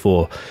minisode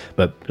before,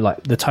 but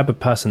like the type of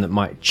person that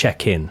might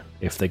check in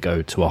if they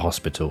go to a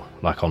hospital,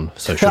 like on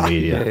social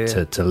media,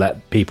 to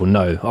let people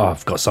know,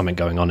 I've got something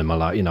going on in my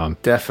life. I'm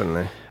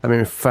definitely. I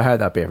mean, for her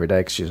that'd be every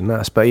day because she's a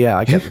nurse. But yeah,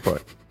 I get the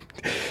point.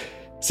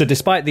 So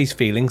despite these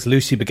feelings,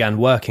 Lucy began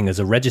working as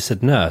a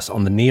registered nurse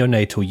on the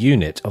neonatal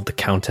unit of the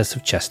Countess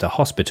of Chester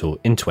Hospital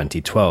in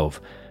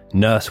 2012.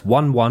 Nurse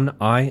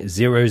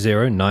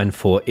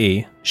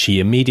 11I0094E, she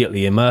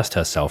immediately immersed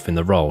herself in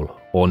the role,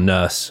 or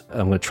nurse,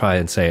 I'm going to try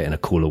and say it in a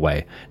cooler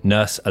way,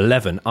 Nurse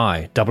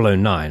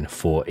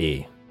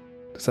 11I0094E.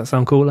 Does that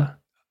sound cooler?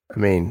 I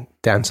mean,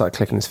 Dan started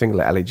clicking his finger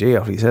like Ali G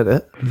after he said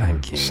it.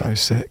 Thank you. So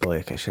sick. Boy,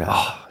 okay, sure.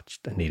 Oh,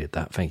 I needed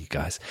that. Thank you,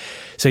 guys.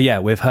 So yeah,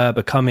 with her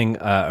becoming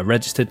a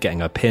registered, getting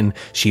her PIN,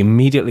 she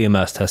immediately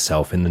immersed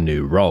herself in the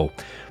new role,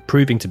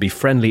 proving to be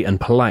friendly and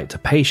polite to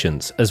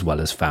patients as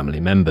well as family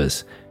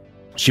members.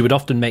 She would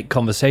often make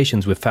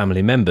conversations with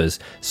family members,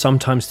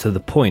 sometimes to the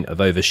point of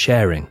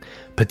oversharing,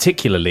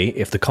 particularly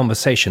if the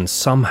conversation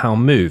somehow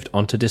moved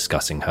onto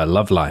discussing her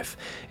love life,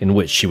 in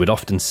which she would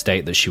often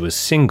state that she was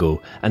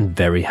single and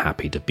very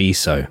happy to be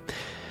so.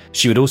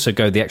 She would also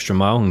go the extra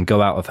mile and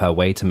go out of her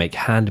way to make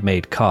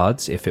handmade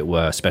cards if it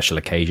were special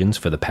occasions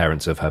for the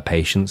parents of her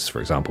patients, for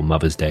example,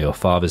 Mother's Day or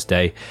Father's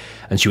Day,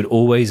 and she would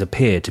always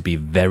appear to be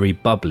very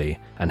bubbly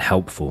and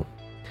helpful.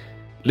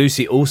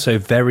 Lucy also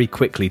very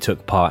quickly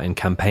took part in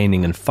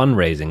campaigning and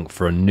fundraising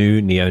for a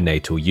new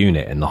neonatal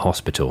unit in the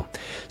hospital.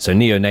 So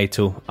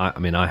neonatal, I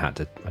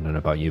don't know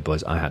about you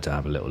boys, I had to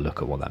have a little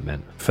look at what that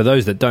meant. For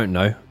those that don't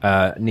know,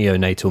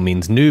 neonatal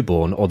means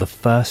newborn or the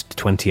first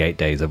 28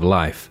 days of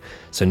life.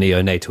 So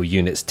neonatal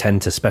units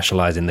tend to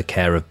specialise in the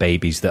care of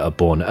babies that are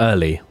born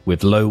early,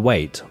 with low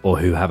weight, or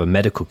who have a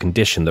medical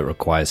condition that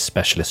requires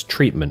specialist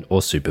treatment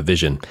or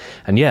supervision.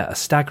 And yeah, a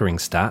staggering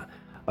stat,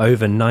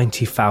 over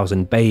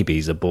 90,000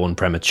 babies are born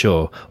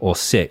premature or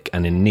sick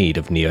and in need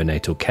of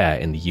neonatal care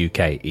in the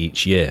UK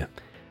each year.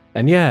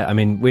 And yeah, I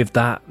mean, with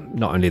that,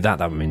 not only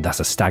that, I mean, that's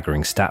a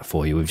staggering stat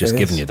for you. We've just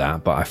given you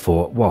that. But I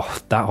thought, well,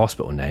 that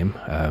hospital name,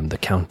 the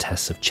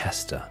Countess of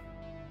Chester,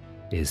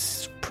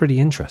 is pretty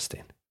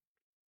interesting.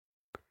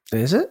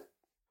 Is it?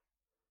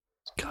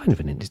 It's kind of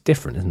it's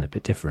different, isn't it? A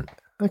bit different.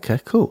 Okay,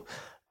 cool.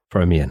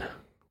 Throw me in,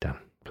 Dan,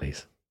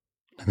 please.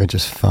 Let me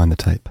just find the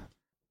tape.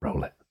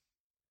 Roll it.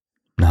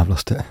 No, I've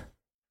lost it.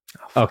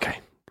 Okay.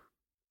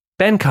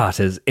 Ben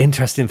Carter's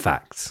interesting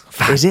facts.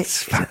 Is it?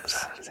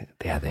 Facts.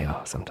 Yeah, they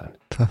are sometimes.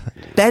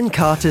 Perfect. Ben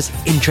Carter's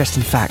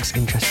interesting facts.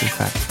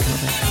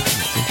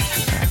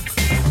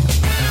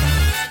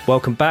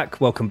 Welcome back.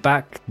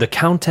 The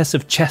Countess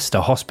of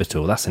Chester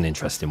Hospital. That's an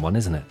interesting one,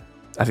 isn't it?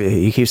 I think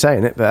you keep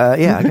saying it, but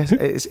yeah, I guess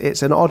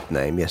it's an odd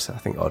name. Yes, I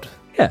think odd.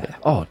 Yeah,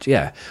 odd,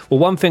 yeah. Well,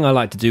 one thing I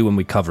like to do when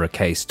we cover a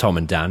case, Tom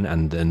and Dan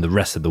and the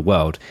rest of the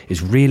world,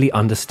 is really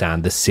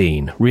understand the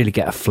scene, really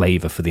get a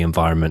flavour for the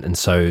environment. And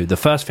so the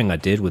first thing I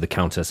did with the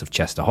Countess of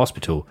Chester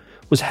Hospital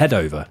was head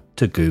over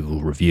to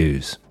Google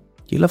Reviews.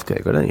 You love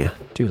Google, don't you?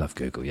 Do love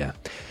Google, yeah.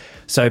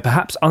 So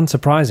perhaps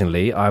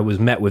unsurprisingly, I was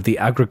met with the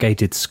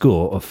aggregated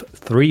score of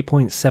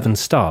 3.7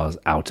 stars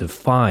out of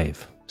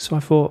 5. So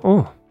I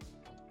thought,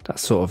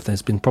 that's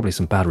there's been probably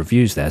some bad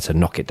reviews there to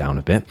knock it down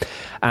a bit.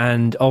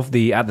 And of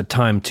the, at the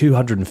time,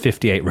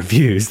 258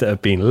 reviews that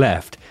have been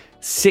left,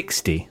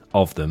 60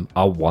 of them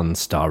are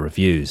 1-star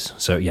reviews.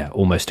 So yeah,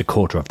 almost a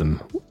quarter of them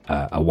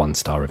are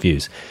 1-star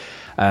reviews.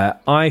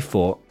 I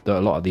thought that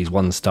a lot of these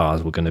 1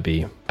 stars were going to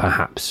be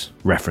perhaps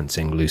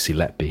referencing Lucy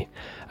Letby.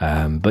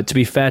 But to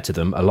be fair to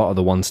them, a lot of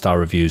the 1-star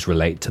reviews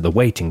relate to the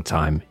waiting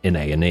time in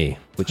A&E,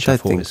 which I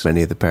think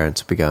many of the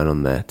parents would be going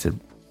on there to...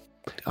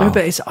 No,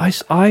 but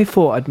I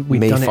thought we'd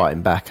done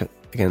fighting back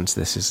against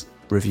this is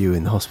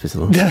reviewing the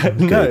hospital.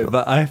 No,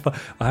 but I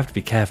have to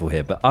be careful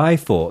here. But I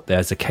thought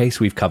there's a case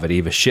we've covered,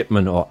 either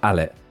Shipman or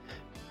Allet,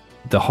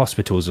 the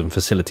hospitals and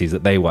facilities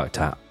that they worked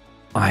at.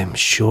 I'm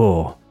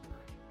sure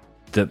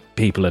that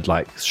people had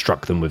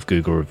struck them with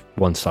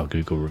 1-star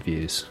Google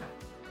reviews.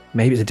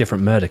 Maybe it's a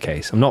different murder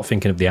case. I'm not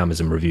thinking of the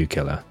Amazon review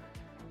killer.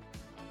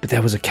 But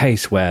there was a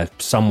case where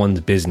someone's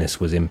business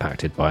was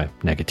impacted by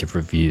negative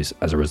reviews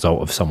as a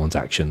result of someone's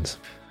actions.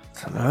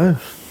 I don't know.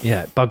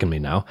 Yeah, bugging me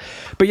now.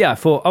 But yeah, I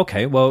thought,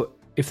 okay, well,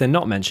 if they're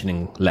not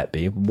mentioning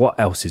Letby, what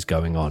else is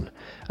going on?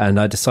 And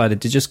I decided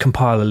to just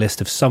compile a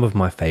list of some of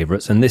my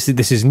favourites. And this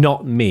is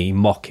not me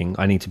mocking.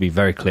 I need to be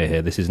very clear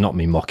here. This is not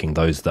me mocking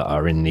those that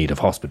are in need of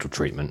hospital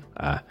treatment.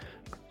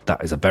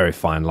 That is a very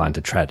fine line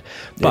to tread.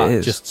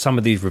 But just some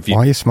of these reviews...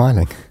 Why are you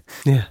smiling?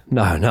 Yeah.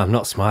 No, I'm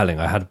not smiling.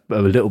 I had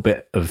a little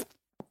bit of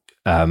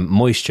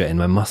moisture in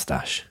my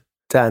mustache.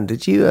 Dan,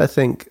 did you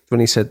think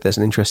when he said there's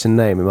an interesting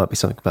name, it might be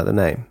something about the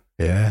name?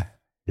 Yeah.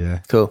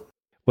 Cool.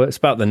 Well, it's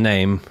about the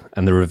name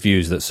and the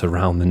reviews that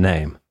surround the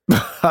name.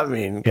 I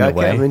mean,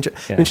 okay, I'm interested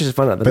to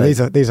find out the name.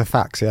 But these are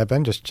facts, yeah,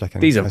 Ben, just checking.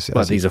 These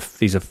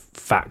are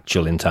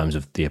factual in terms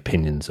of the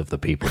opinions of the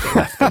people that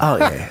left them. Oh,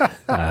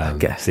 yeah.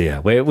 Guess. So yeah,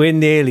 we're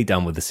nearly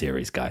done with the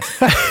series, guys.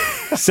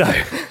 So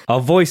I'll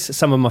voice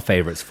some of my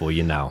favourites for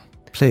you now.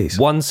 Please.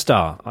 1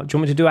 star. Do you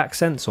want me to do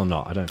accents or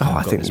not? I don't.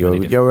 I think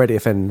you're already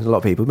offending a lot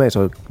of people. May as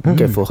well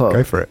go full hog.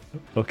 Go for it.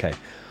 Okay.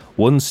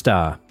 1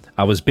 star.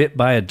 I was bit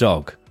by a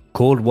dog.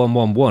 Called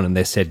 111 and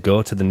they said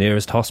go to the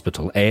nearest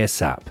hospital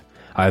ASAP.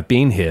 I have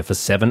been here for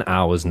 7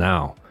 hours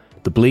now.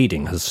 The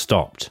bleeding has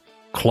stopped.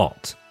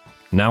 Clot.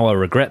 Now I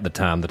regret the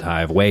time that I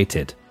have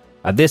waited.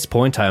 At this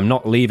point, I am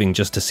not leaving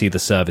just to see the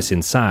service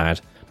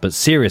inside. But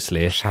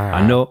seriously,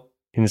 I know...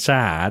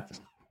 Inside...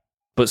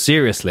 But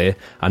seriously,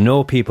 I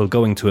know people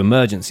going to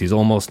emergencies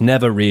almost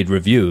never read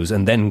reviews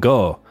and then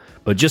go.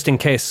 But just in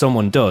case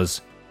someone does,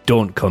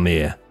 don't come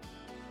here.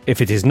 If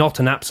it is not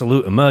an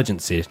absolute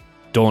emergency,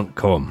 don't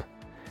come.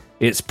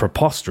 It's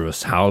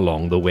preposterous how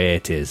long the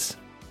wait is.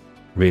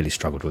 Really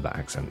struggled with that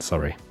accent,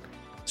 sorry.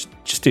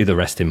 Just do the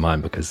rest in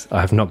mind because I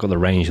have not got the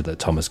range that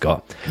Tom has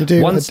got.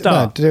 1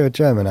 star. No, do a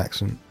German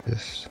accent.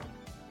 Yes.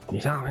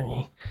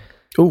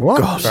 Oh,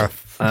 God.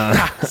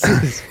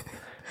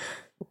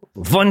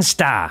 1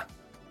 star.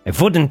 I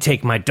wouldn't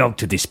take my dog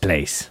to this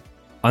place.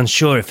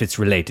 Unsure if it's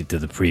related to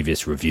the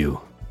previous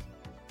review.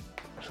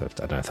 So I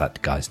don't know if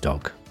that guy's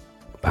dog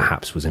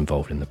perhaps was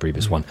involved in the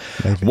previous one.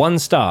 Maybe. 1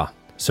 star.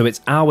 So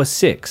it's hour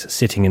 6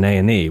 sitting in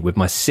A&E with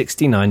my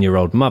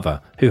 69-year-old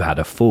mother who had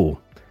a fall.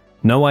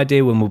 No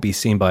idea when we'll be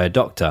seen by a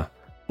doctor.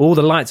 All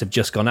the lights have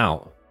just gone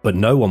out, but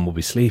no one will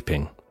be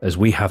sleeping as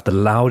we have the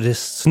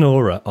loudest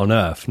snorer on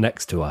earth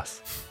next to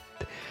us.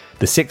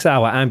 The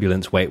 6-hour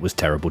ambulance wait was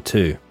terrible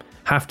too.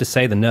 Have to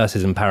say the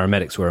nurses and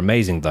paramedics were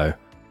amazing though.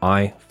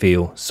 I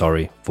feel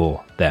sorry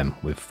for them,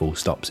 with full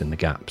stops in the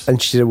gaps.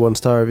 And she did a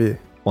 1-star review.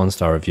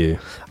 1-star review.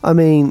 I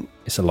mean,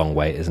 it's a long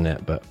wait, isn't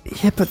it? But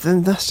yeah, but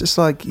then that's just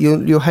like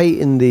you're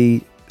hating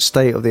the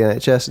state of the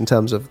NHS in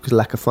terms of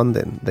lack of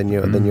funding. Then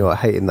you're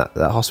hating that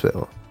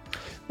hospital.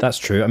 That's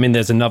true. I mean,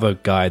 there's another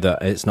guy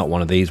that, it's not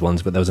one of these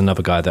ones, but there was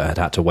another guy that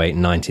had to wait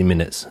 90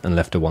 minutes and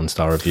left a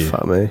 1-star review.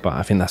 Fuck me. But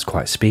I think that's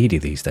quite speedy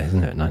these days,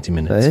 isn't it? 90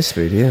 minutes. That is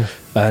speedy,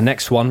 yeah.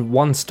 Next one,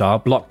 1-star,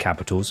 block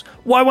capitals.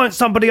 Why won't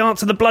somebody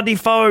answer the bloody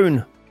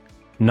phone?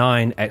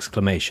 9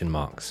 exclamation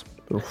marks.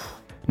 Oof.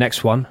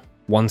 Next one,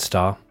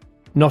 1-star.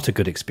 Not a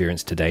good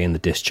experience today in the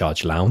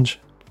discharge lounge.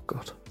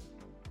 God.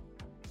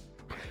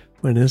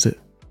 When is it?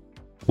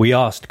 We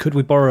asked, could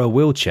we borrow a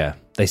wheelchair?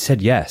 They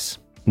said yes.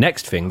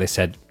 Next thing, they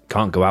said,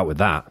 can't go out with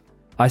that.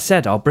 I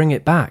said, I'll bring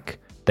it back.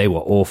 They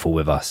were awful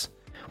with us.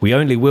 We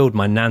only wheeled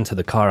my nan to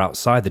the car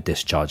outside the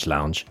discharge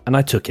lounge, and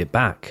I took it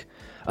back.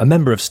 A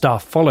member of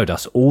staff followed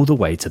us all the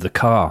way to the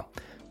car.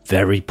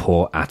 Very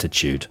poor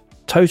attitude.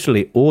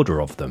 Totally order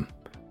of them.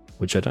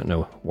 Which I don't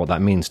know what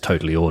that means,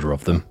 totally order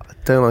of them. I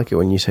don't like it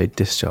when you say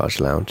discharge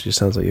lounge. It just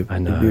sounds like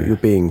you're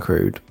being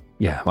crude.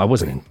 Yeah, I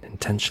wasn't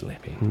intentionally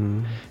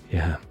being.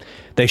 Yeah.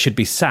 They should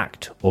be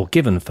sacked or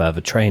given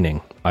further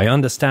training. I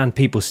understand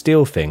people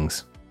steal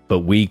things, but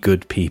we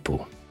good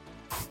people.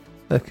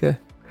 Okay.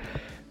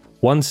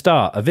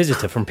 1-star, a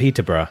visitor from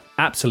Peterborough.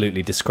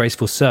 Absolutely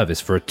disgraceful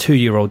service for a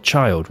 2-year-old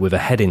child with a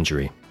head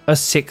injury. A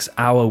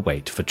 6-hour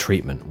wait for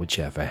treatment, which,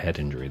 yeah, for a head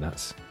injury,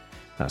 that's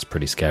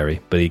pretty scary.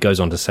 But he goes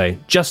on to say,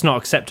 just not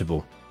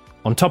acceptable.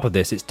 On top of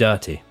this, it's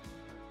dirty.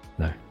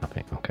 No,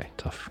 nothing. Okay,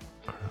 tough.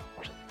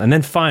 And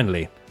then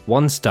finally,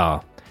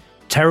 1-star.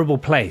 Terrible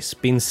place.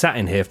 Been sat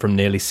in here from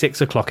nearly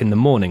 6 o'clock in the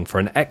morning for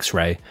an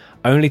x-ray,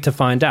 only to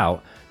find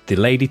out the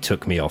lady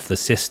took me off the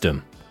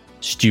system.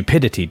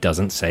 Stupidity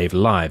doesn't save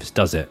lives,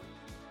 does it?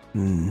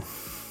 I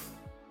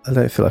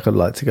don't feel like I'd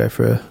like to go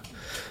for a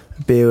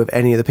beer with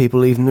any of the people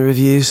leaving the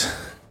reviews.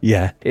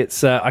 Yeah,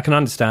 it's. I can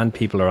understand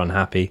people are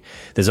unhappy.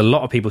 There's a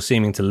lot of people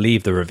seeming to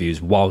leave the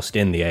reviews whilst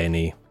in the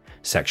A&E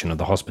section of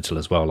the hospital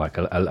as well, like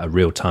a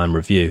real-time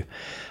review.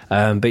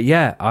 But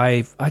yeah,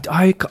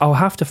 I'll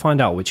have to find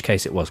out which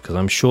case it was, because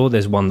I'm sure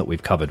there's one that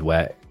we've covered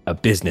where a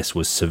business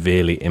was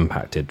severely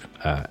impacted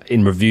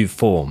in review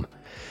form.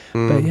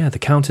 But yeah, the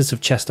Countess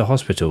of Chester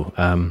Hospital,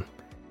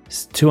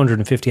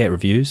 258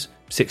 reviews,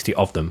 60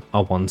 of them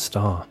are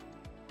 1-star.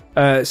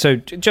 So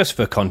just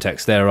for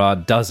context, there are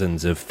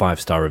dozens of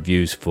 5-star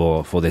reviews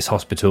for this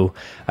hospital.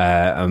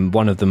 And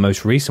one of the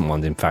most recent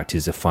ones, in fact,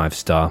 is a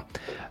 5-star.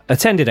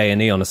 Attended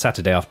A&E on a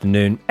Saturday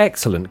afternoon,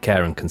 excellent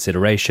care and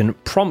consideration,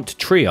 prompt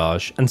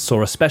triage, and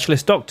saw a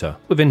specialist doctor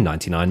within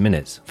 99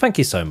 minutes. Thank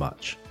you so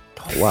much.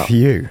 Oh, wow.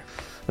 Phew.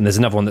 And there's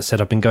another one that said,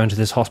 I've been going to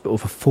this hospital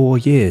for 4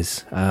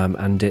 years,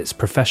 and it's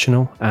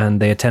professional, and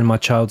they attend my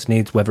child's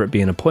needs, whether it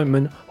be an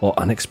appointment or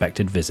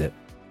unexpected visit.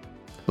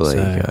 Well,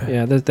 there you go.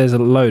 Yeah, there's a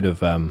load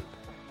of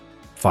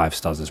 5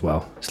 stars as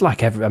well. It's like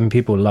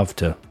people love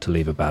to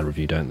leave a bad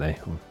review, don't they?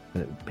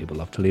 People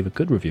love to leave a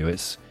good review.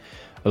 It's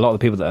a lot of the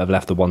people that have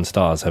left the 1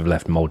 stars have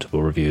left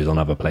multiple reviews on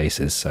other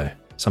places. So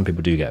some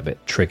people do get a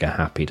bit trigger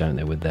happy, don't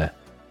they, with their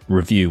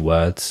review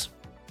words?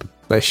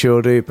 They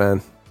sure do,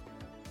 Ben.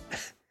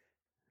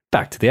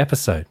 Back to the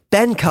episode.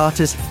 Ben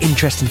Carter's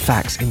interesting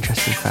facts.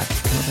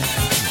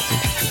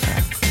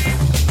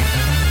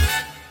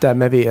 Dad,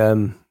 maybe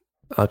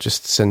I'll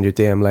just send you a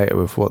DM later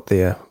with what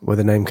where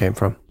the name came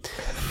from.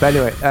 But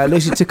anyway,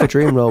 Lucy took her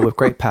dream role with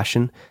great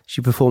passion.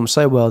 She performed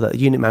so well that the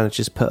unit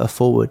managers put her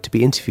forward to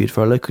be interviewed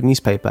for a local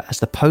newspaper as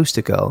the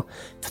poster girl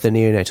for the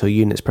neonatal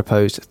unit's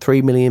proposed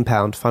 £3 million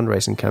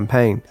fundraising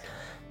campaign.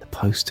 The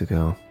poster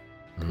girl.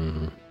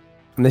 And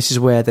this is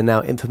where the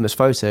now infamous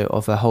photo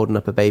of her holding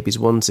up a baby's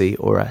onesie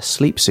or a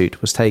sleep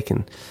suit was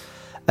taken.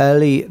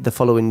 Early the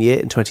following year,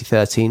 in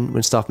 2013,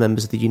 when staff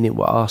members of the unit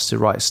were asked to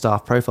write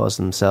staff profiles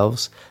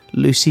themselves,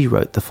 Lucy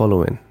wrote the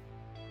following.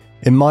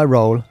 In my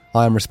role,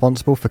 I am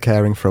responsible for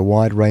caring for a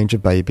wide range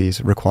of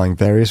babies requiring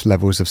various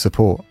levels of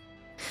support.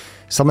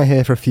 Some are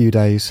here for a few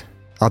days,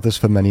 others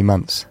for many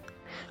months.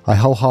 I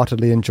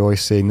wholeheartedly enjoy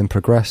seeing them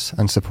progress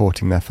and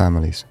supporting their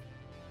families.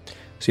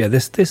 So yeah,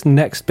 this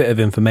next bit of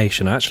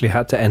information, I actually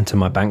had to enter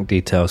my bank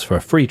details for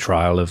a free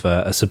trial of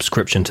a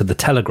subscription to The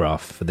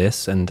Telegraph for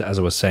this. And as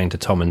I was saying to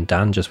Tom and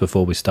Dan just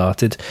before we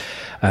started,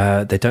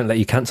 they don't let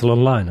you cancel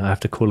online. I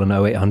have to call an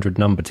 0800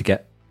 number to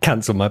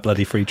cancel my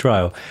bloody free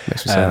trial.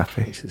 Makes me so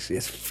happy.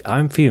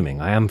 I'm fuming.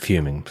 I am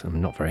fuming.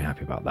 I'm not very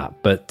happy about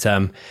that. But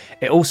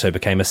it also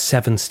became a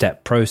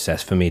 7-step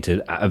process for me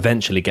to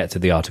eventually get to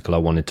the article I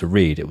wanted to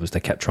read. They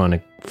kept trying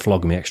to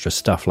flog me extra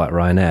stuff like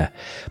Ryanair.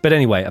 But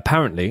anyway,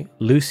 apparently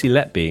Lucy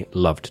Letby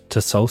loved to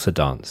salsa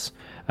dance.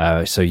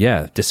 So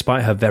yeah,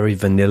 despite her very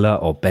vanilla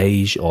or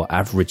beige or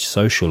average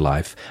social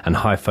life and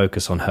high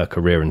focus on her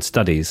career and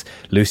studies,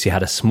 Lucy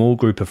had a small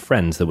group of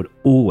friends that would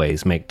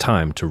always make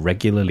time to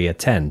regularly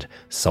attend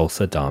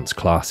salsa dance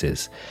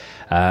classes.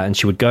 And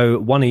she would go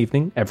one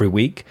evening every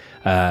week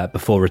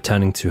before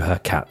returning to her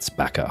cats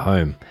back at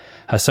home.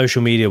 Her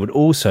social media would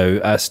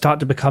also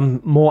start to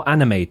become more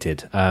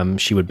animated.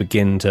 She would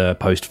begin to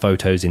post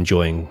photos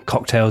enjoying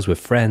cocktails with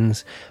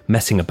friends,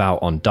 messing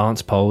about on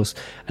dance poles,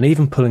 and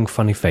even pulling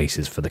funny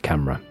faces for the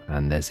camera.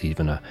 And there's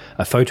even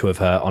a photo of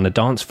her on a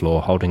dance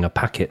floor holding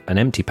an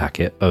empty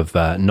packet of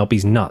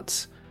Nobby's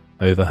nuts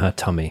over her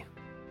tummy,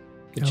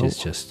 which is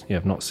just,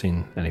 I've not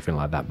seen anything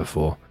like that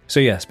before. So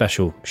yeah,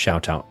 special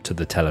shout out to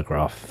The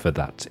Telegraph for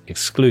that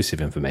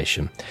exclusive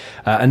information.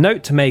 A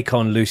note to make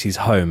on Lucy's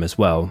home as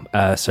well.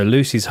 So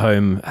Lucy's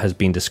home has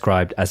been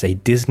described as a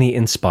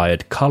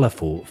Disney-inspired,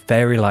 colourful,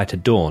 fairy light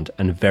adorned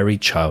and very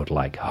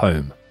childlike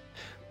home.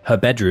 Her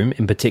bedroom,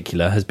 in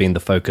particular, has been the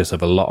focus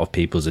of a lot of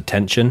people's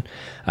attention.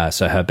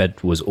 So her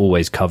bed was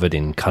always covered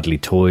in cuddly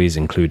toys,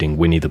 including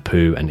Winnie the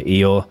Pooh and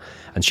Eeyore,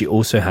 and she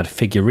also had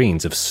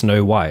figurines of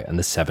Snow White and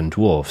the Seven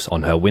Dwarfs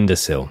on her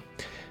windowsill.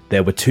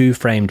 There were 2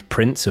 framed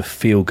prints of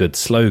feel-good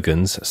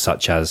slogans,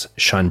 such as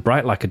 "Shine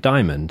bright like a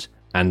diamond"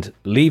 and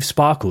 "Leave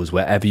sparkles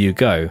wherever you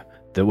go,"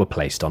 that were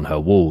placed on her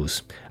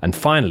walls. And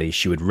finally,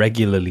 she would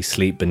regularly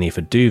sleep beneath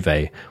a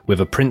duvet with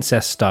a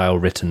princess-style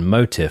written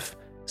motif,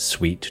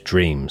 "Sweet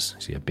Dreams."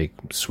 See a big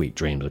 "Sweet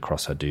Dreams"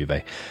 across her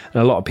duvet.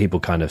 And a lot of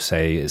people kind of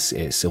say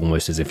it's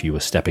almost as if you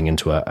were stepping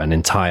into an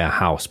entire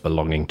house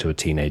belonging to a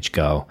teenage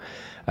girl.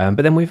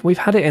 But then we've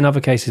had it in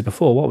other cases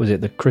before. What was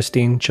it? The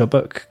Christine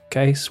Chubbuck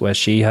case, where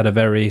she had a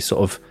very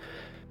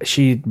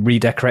she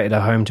redecorated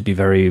her home to be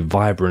very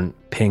vibrant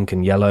pink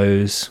and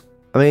yellows.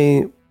 I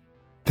mean,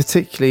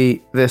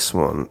 particularly this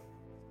one,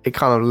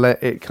 it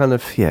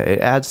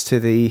adds to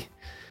the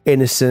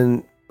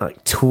innocent,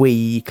 like,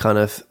 twee kind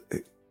of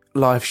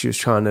life she was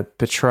trying to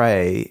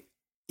portray.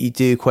 You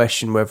do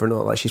question whether or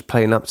not, like, she's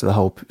playing up to the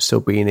whole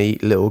still being a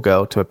little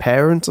girl to a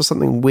parent or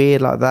something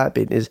weird like that.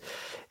 But is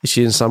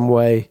she in some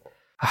way?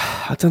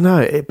 I don't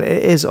know. But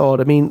it is odd.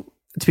 I mean,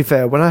 to be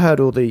fair, when I heard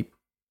all the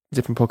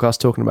different podcasts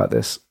talking about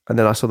this, and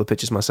then I saw the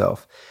pictures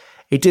myself,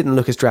 it didn't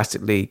look as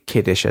drastically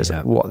kiddish as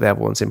what the other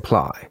ones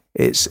imply.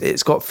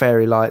 It's got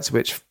fairy lights,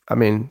 which, I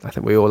mean, I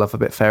think we all love a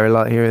bit fairy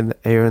light here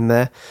and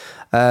there.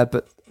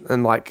 But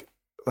like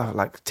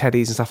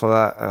teddies and stuff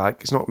like that. Like,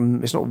 it's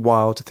not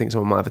wild to think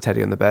someone might have a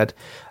teddy on the bed.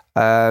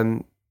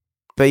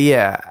 But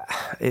yeah,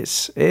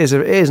 it is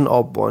an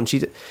odd one.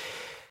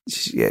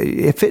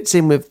 It fits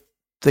in with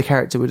the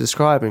character we're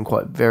describing,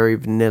 quite very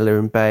vanilla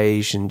and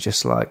beige, and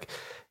just like,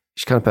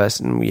 she's kind of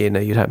person,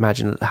 you'd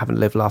imagine having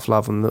 "Live, Laugh,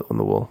 Love" on the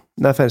wall.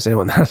 No offense to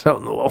anyone that's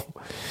on the wall,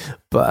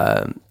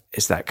 but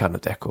it's that kind of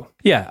decor.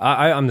 Yeah,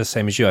 I'm the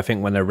same as you. I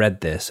think when I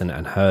read this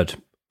and heard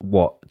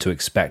what to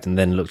expect, and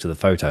then looked at the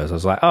photos, I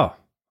was like, I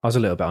was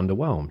a little bit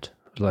underwhelmed.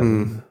 I was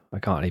like, I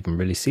can't even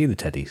really see the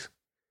teddies.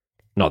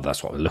 Not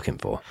that's what we're looking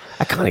for.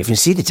 I can't even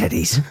see the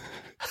teddies.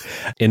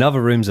 In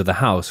other rooms of the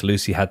house,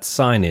 Lucy had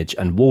signage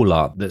and wall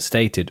art that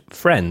stated,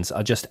 "Friends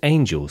are just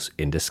angels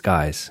in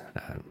disguise."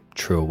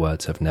 Truer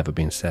words have never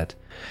been said.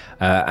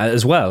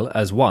 As well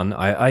as one,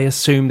 I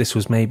assume this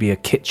was maybe a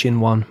kitchen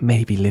one,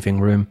 maybe living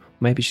room,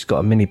 maybe she's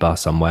got a minibar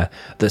somewhere,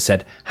 that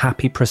said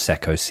 "Happy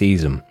Prosecco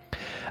Season."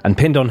 And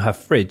pinned on her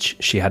fridge,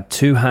 she had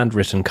 2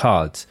 handwritten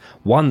cards,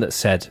 one that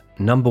said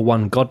 "Number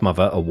 1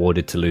 Godmother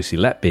awarded to Lucy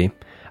Letby,"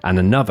 and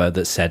another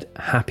that said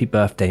 "Happy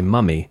Birthday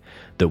Mummy,"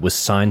 that was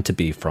signed to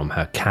be from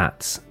her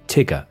cats,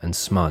 Tigger and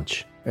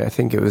Smudge. I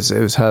think it was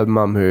her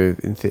mum who,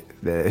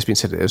 it's been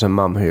said that it was her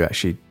mum who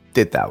actually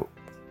did that,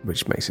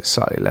 which makes it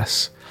slightly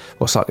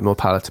more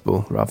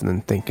palatable, rather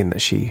than thinking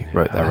that she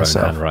wrote that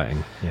herself. Her own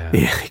handwriting,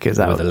 yeah, because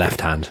that with the left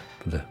hand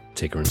for the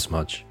Tigger and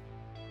Smudge.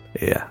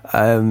 Yeah,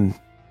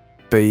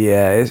 but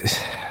yeah,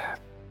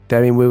 I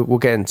mean, we'll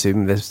get into.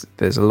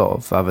 There's a lot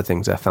of other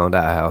things I found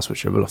at her house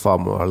which are far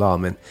more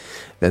alarming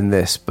than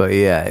this. But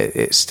yeah,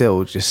 it's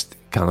still just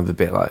kind of a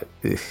bit like,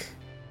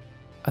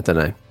 I don't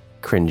know,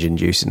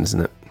 cringe-inducing,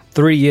 isn't it?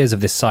 3 years of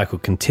this cycle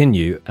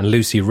continue, and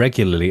Lucy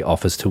regularly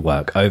offers to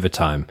work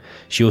overtime.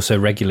 She also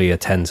regularly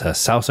attends her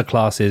salsa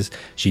classes,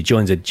 she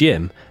joins a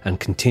gym, and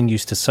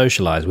continues to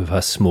socialise with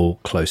her small,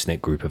 close-knit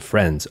group of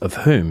friends, of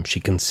whom she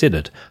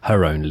considered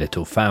her own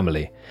little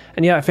family.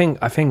 And yeah,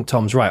 I think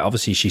Tom's right.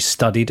 Obviously, she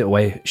studied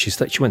away. She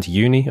went to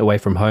uni away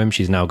from home.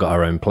 She's now got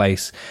her own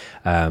place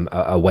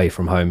away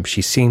from home.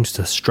 She seems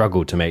to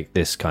struggle to make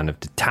this kind of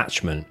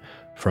detachment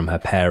from her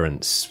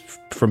parents.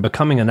 From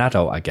becoming an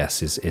adult, I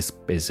guess,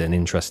 is an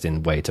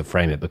interesting way to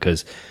frame it,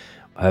 because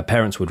her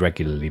parents would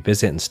regularly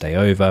visit and stay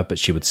over, but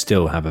she would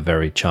still have a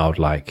very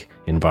childlike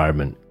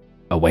environment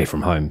away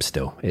from home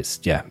still. It's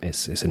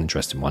an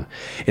interesting one.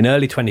 In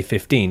early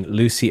 2015,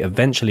 Lucy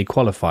eventually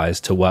qualifies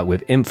to work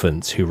with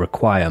infants who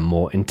require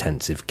more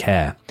intensive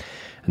care.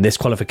 And this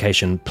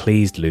qualification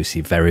pleased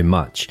Lucy very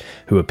much,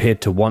 who appeared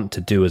to want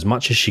to do as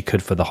much as she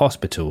could for the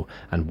hospital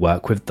and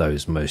work with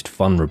those most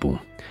vulnerable.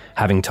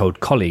 Having told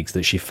colleagues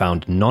that she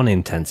found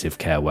non-intensive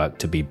care work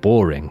to be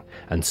boring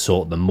and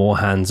sought the more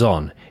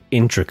hands-on,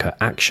 intricate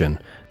action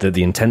that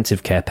the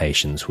intensive care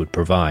patients would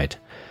provide.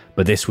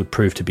 But this would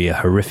prove to be a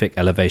horrific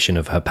elevation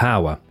of her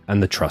power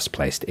and the trust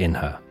placed in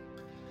her.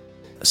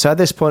 So at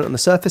this point, on the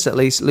surface at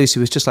least, Lucy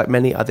was just like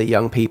many other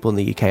young people in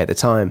the UK at the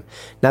time,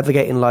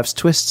 navigating life's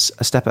twists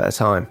a step at a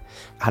time.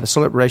 Had a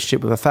solid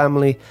relationship with her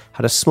family,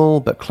 had a small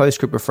but close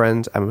group of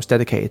friends, and was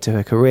dedicated to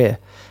her career.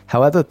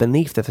 However,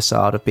 beneath the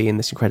facade of being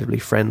this incredibly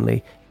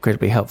friendly,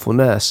 incredibly helpful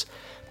nurse,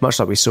 much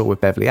like we saw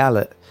with Beverly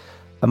Allett,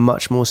 a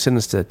much more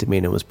sinister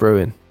demeanour was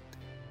brewing.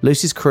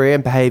 Lucy's career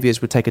and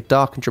behaviours would take a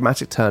dark and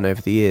dramatic turn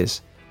over the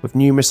years, with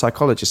numerous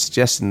psychologists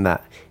suggesting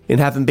that, in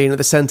having been at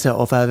the centre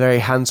of her very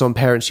hands-on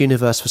parents'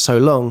 universe for so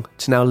long,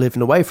 to now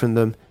living away from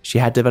them, she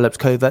had developed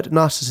covert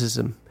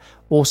narcissism,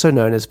 also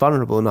known as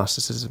vulnerable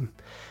narcissism.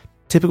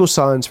 Typical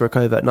signs for a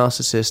covert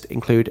narcissist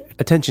include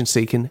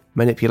attention-seeking,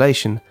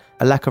 manipulation,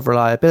 a lack of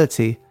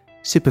reliability,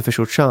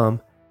 superficial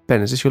charm.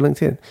 Ben, is this your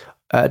LinkedIn?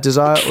 A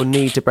desire or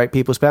need to break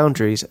people's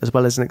boundaries, as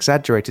well as an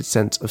exaggerated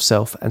sense of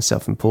self and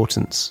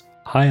self-importance.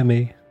 Hi,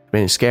 me. I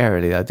mean,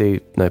 scarily, I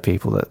do know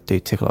people that do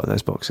tick a lot of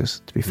those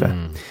boxes, to be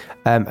fair.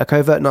 A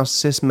covert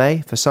narcissist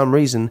may, for some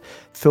reason,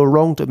 feel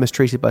wronged or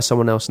mistreated by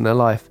someone else in their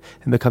life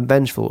and become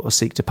vengeful or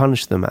seek to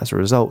punish them as a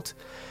result.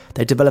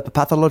 They develop a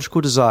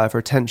pathological desire for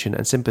attention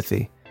and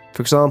sympathy.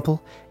 For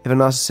example, if a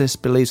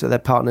narcissist believes that their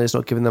partner is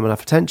not giving them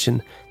enough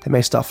attention, they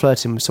may start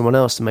flirting with someone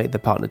else to make their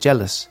partner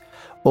jealous.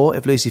 Or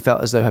if Lucy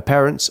felt as though her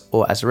parents,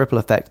 or as a ripple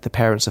effect, the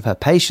parents of her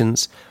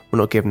patients, were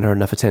not giving her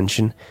enough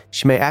attention,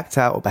 she may act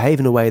out or behave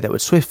in a way that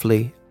would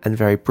swiftly and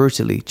very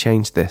brutally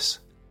change this.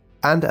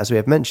 And as we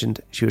have mentioned,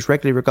 she was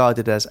regularly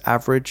regarded as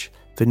average,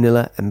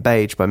 vanilla and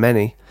beige by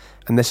many,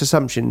 and this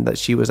assumption that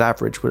she was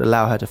average would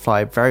allow her to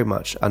fly very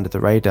much under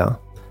the radar.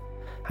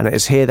 And it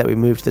is here that we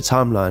move to the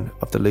timeline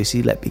of the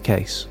Lucy Letby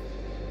case.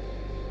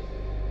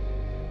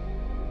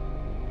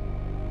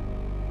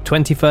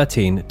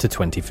 2013 to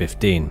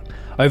 2015.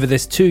 Over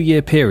this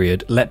 2-year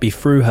period, Letby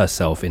threw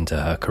herself into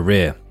her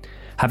career.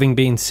 Having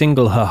been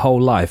single her whole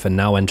life and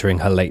now entering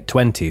her late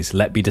 20s,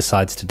 Letby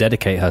decides to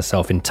dedicate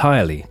herself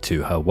entirely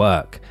to her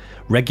work,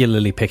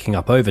 regularly picking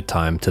up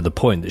overtime to the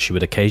point that she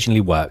would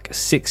occasionally work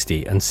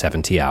 60 and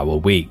 70-hour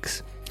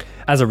weeks.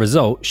 As a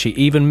result, she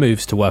even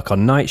moves to work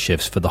on night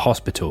shifts for the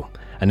hospital,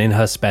 and in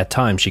her spare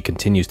time she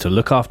continues to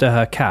look after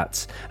her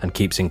cats and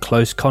keeps in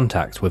close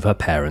contact with her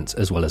parents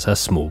as well as her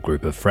small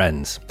group of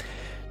friends.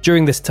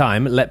 During this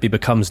time, Letby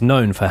becomes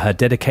known for her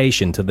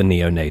dedication to the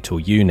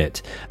neonatal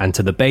unit and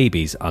to the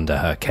babies under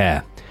her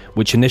care,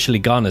 which initially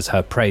garners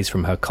her praise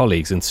from her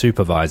colleagues and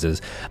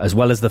supervisors, as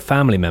well as the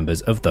family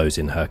members of those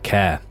in her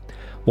care.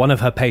 One of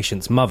her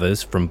patients'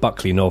 mothers from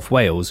Buckley, North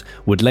Wales,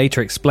 would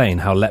later explain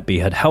how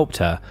Letby had helped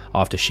her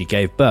after she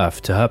gave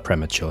birth to her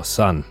premature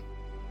son.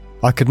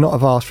 I could not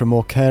have asked for a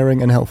more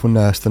caring and helpful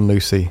nurse than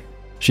Lucy.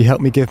 She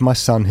helped me give my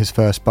son his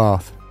first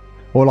bath.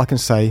 All I can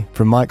say,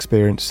 from my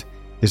experience,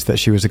 is that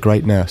she was a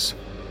great nurse.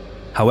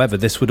 However,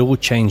 this would all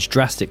change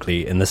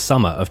drastically in the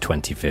summer of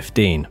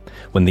 2015,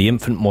 when the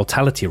infant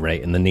mortality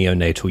rate in the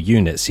neonatal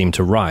unit seemed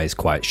to rise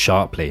quite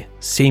sharply,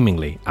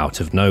 seemingly out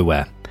of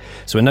nowhere.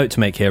 So a note to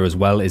make here as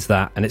well is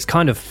that, and it's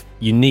kind of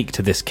unique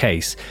to this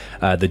case,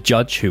 the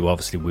judge, who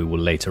obviously we will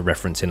later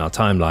reference in our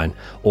timeline,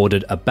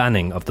 ordered a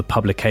banning of the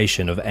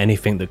publication of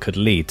anything that could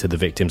lead to the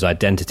victims'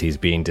 identities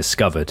being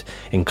discovered,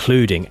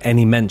 including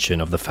any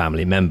mention of the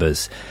family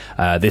members.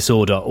 This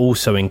order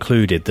also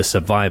included the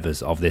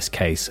survivors of this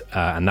case,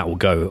 and that will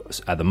go,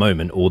 at the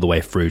moment, all the way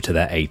through to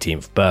their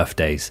 18th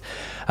birthdays,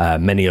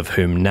 many of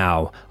whom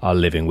now are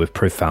living with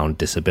profound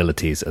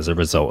disabilities as a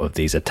result of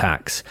these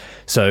attacks.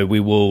 So we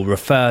will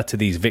refer to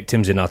these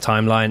victims in our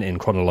timeline in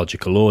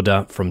chronological order,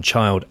 from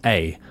child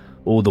A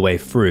all the way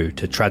through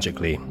to,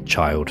 tragically,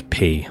 child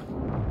P.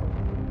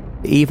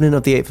 The evening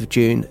of the 8th of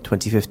June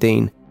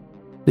 2015,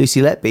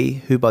 Lucy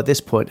Letby, who by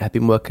this point had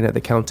been working at the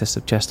Countess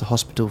of Chester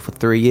Hospital for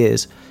 3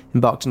 years,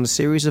 embarked on a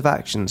series of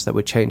actions that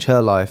would change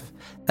her life,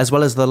 as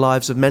well as the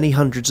lives of many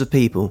hundreds of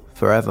people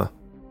forever.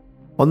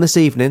 On this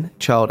evening,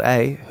 child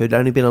A, who had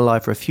only been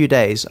alive for a few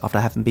days after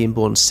having been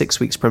born 6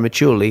 weeks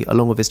prematurely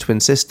along with his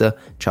twin sister,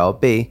 child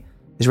B,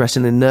 is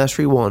resting in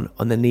Nursery 1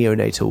 on the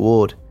neonatal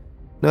ward.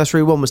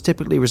 Nursery 1 was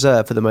typically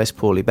reserved for the most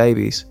poorly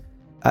babies.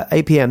 At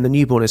 8 PM, the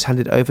newborn is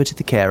handed over to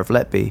the care of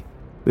Letby,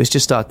 who is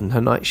just starting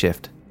her night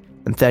shift,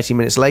 and 30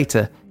 minutes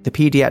later, the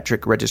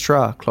paediatric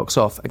registrar clocks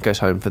off and goes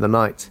home for the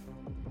night.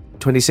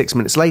 26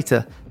 minutes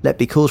later,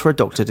 Letby calls for a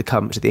doctor to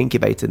come to the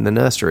incubator in the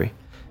nursery,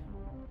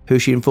 who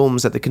she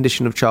informs that the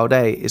condition of child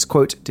A is,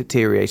 quote,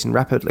 deteriorating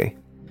rapidly.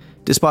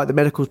 Despite the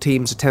medical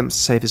team's attempts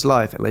to save his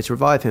life and later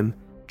revive him,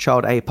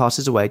 child A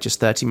passes away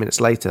just 30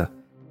 minutes later,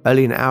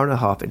 only an hour and a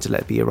half into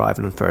Letby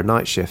arriving for a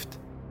night shift.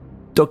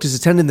 Doctors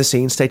attending the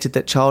scene stated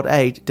that child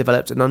A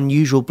developed an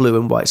unusual blue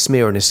and white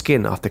smear on his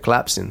skin after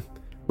collapsing,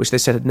 which they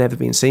said had never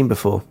been seen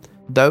before,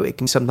 though it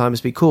can sometimes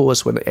be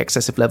caused when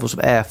excessive levels of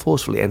air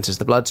forcefully enters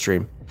the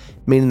bloodstream,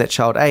 meaning that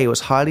child A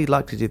was highly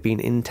likely to have been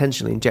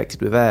intentionally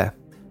injected with air.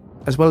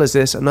 As well as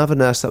this, another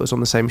nurse that was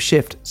on the same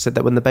shift said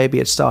that when the baby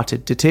had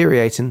started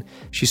deteriorating,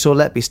 she saw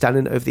Letby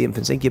standing over the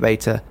infant's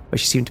incubator, where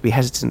she seemed to be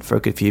hesitant for a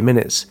good few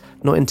minutes,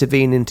 not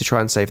intervening to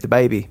try and save the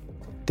baby.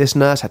 This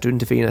nurse had to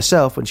intervene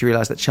herself when she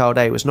realised that child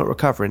A was not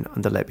recovering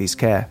under Letby's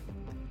care.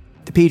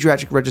 The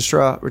paediatric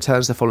registrar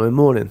returns the following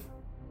morning.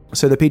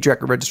 So the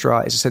paediatric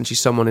registrar is essentially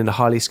someone in a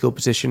highly skilled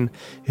position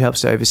who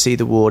helps to oversee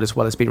the ward as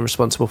well as being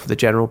responsible for the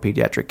general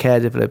paediatric care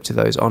delivered to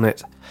those on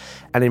it.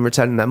 And in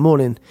returning that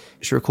morning,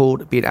 she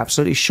recalled being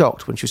absolutely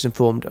shocked when she was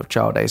informed of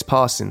child A's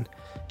passing.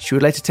 She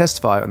would later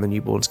testify on the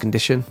newborn's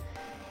condition.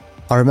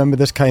 I remember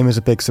this came as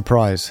a big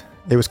surprise.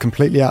 It was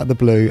completely out of the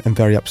blue and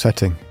very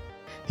upsetting.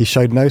 He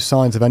showed no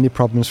signs of any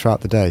problems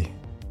throughout the day.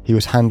 He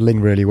was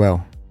handling really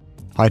well.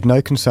 I had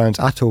no concerns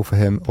at all for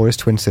him or his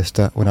twin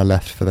sister when I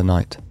left for the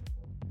night.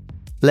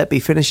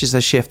 Letby finishes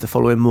her shift the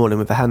following morning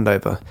with a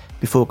handover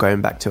before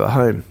going back to her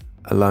home,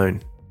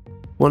 alone.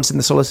 Once in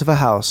the solace of her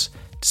house,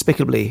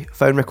 despicably,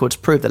 phone records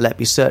prove that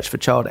Letby searched for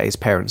child A's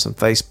parents on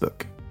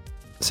Facebook.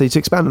 So to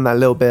expand on that a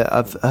little bit,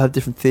 I've heard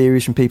different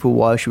theories from people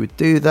why she would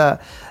do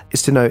that.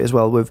 Is to note as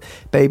well, with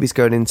babies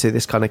going into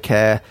this kind of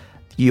care,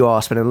 you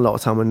are spending a lot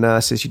of time with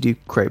nurses, you do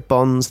create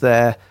bonds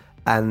there,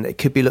 and it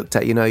could be looked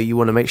at, you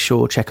want to make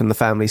sure, check on the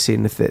family,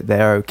 seeing if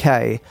they're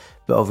okay,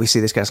 but obviously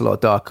this gets a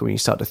lot darker when you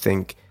start to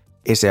think,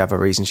 is there other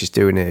reason she's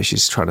doing it?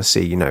 She's trying to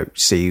see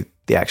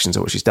the actions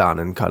of what she's done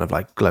and kind of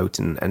like gloat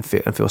and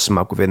feel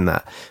smug within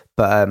that.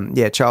 But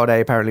child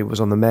A apparently was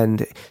on the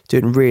mend,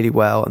 doing really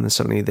well, and then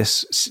suddenly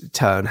this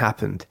turn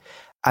happened.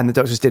 And the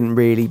doctors didn't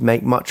really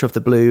make much of the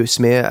blue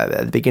smear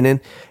at the beginning.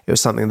 It was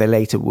something they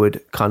later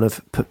would kind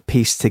of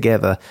piece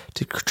together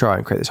to try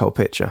and create this whole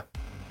picture.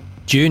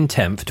 June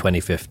 10th,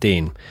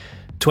 2015.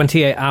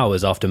 28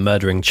 hours after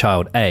murdering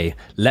child A,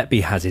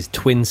 Letby has his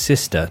twin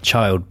sister,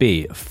 child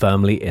B,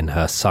 firmly in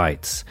her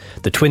sights.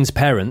 The twins'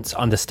 parents,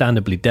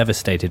 understandably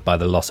devastated by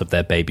the loss of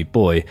their baby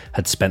boy,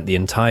 had spent the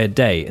entire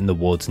day in the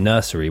ward's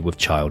nursery with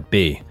child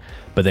B,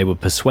 but they were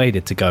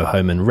persuaded to go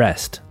home and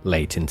rest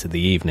late into the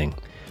evening.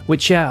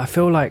 Which, I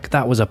feel like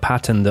that was a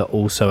pattern that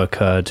also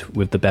occurred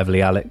with the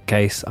Beverly Alec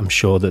case. I'm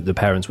sure that the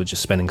parents were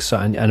just spending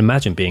and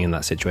imagine being in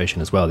that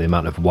situation as well, the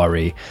amount of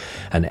worry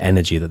and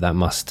energy that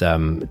must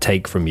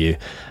take from you,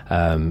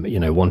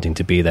 wanting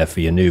to be there for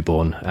your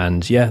newborn.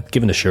 And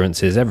given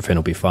assurances, everything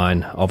will be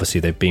fine.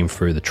 Obviously, they've been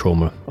through the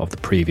trauma of the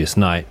previous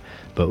night,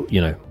 but,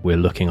 we're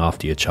looking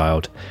after your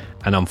child.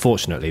 And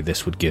unfortunately,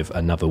 this would give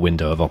another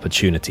window of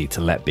opportunity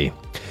to Letby.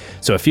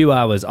 So a few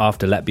hours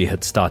after Letby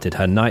had started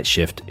her night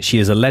shift, she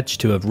is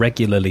alleged to have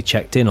regularly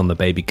checked in on the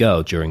baby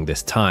girl during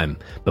this time,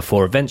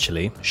 before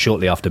eventually,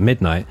 shortly after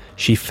midnight,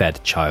 she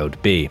fed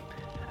child B.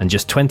 And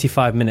just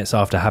 25 minutes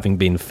after having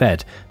been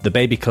fed, the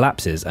baby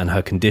collapses and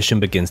her condition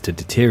begins to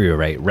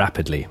deteriorate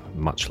rapidly,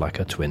 much like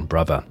her twin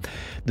brother.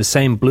 The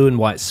same blue and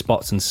white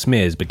spots and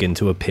smears begin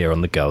to appear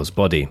on the girl's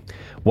body,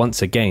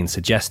 once again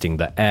suggesting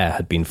that air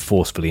had been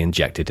forcefully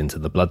injected into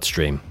the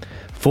bloodstream.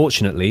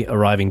 Fortunately,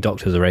 arriving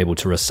doctors are able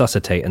to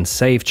resuscitate and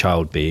save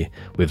child B,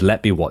 with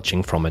Letby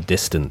watching from a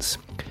distance.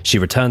 She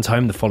returns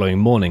home the following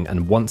morning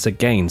and once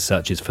again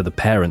searches for the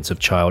parents of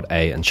child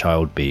A and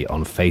child B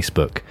on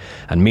Facebook.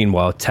 And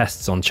meanwhile,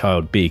 tests on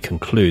child B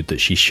conclude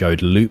that she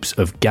showed loops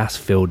of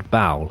gas-filled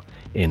bowel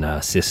in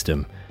her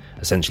system,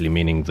 essentially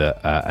meaning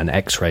that an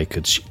X-ray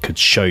could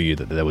show you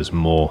that there was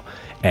more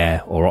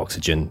air or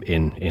oxygen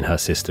in her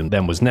system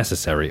than was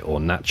necessary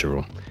or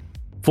natural.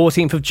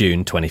 14th of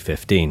June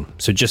 2015,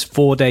 so just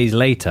 4 days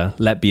later,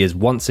 Letby is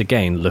once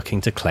again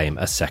looking to claim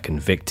a second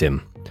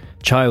victim.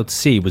 Child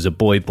C was a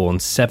boy born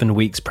 7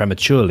 weeks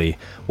prematurely,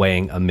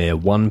 weighing a mere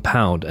 1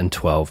 pound and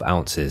 12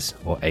 ounces,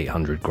 or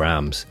 800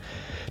 grams.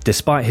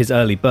 Despite his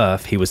early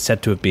birth, he was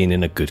said to have been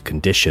in a good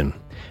condition,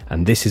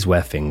 and this is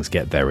where things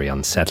get very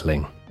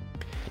unsettling.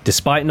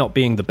 Despite not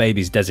being the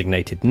baby's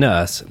designated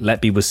nurse,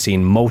 Letby was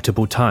seen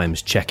multiple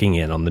times checking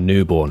in on the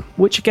newborn.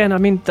 Which again, I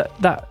mean,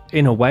 that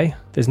in a way,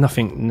 there's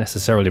nothing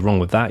necessarily wrong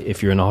with that.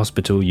 If you're in a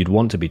hospital, you'd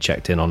want to be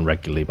checked in on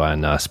regularly by a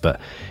nurse.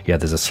 But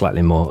there's a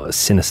slightly more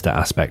sinister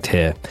aspect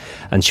here.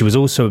 And she was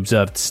also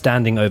observed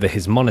standing over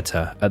his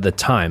monitor at the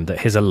time that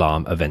his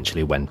alarm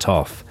eventually went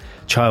off.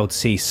 Child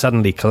C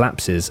suddenly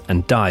collapses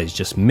and dies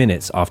just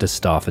minutes after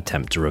staff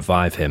attempt to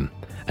revive him.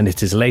 And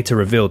it is later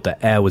revealed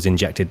that air was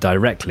injected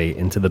directly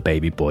into the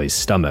baby boy's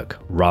stomach,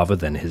 rather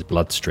than his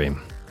bloodstream.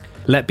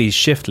 Letby's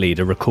shift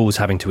leader recalls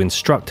having to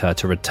instruct her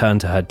to return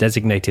to her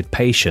designated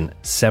patient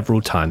several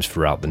times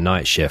throughout the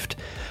night shift,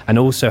 and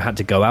also had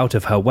to go out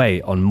of her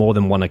way on more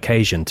than one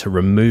occasion to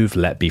remove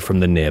Letby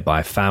from the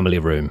nearby family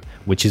room,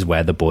 which is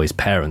where the boy's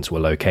parents were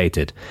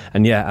located.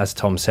 And as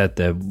Tom said,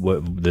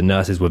 the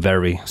nurses were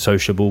very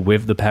sociable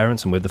with the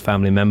parents and with the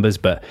family members,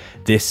 but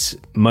this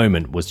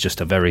moment was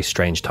just a very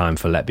strange time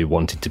for Letby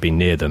wanting to be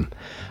near them.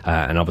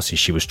 And obviously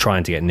she was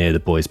trying to get near the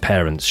boy's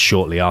parents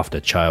shortly after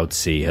child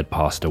C had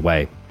passed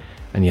away.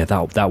 And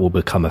that will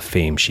become a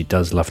theme. She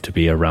does love to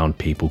be around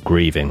people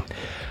grieving.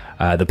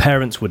 The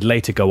parents would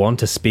later go on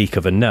to speak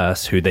of a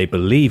nurse who they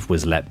believe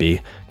was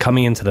Letby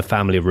coming into the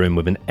family room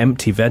with an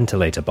empty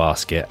ventilator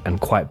basket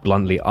and quite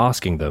bluntly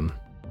asking them,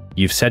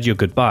 "You've said your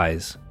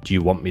goodbyes, do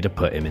you want me to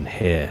put him in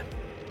here?"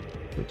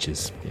 Which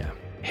is,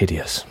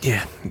 hideous.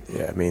 Yeah,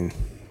 I mean,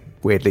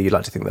 weirdly you'd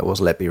like to think that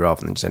was Letby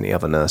rather than just any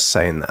other nurse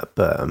saying that,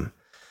 but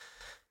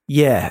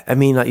Yeah, I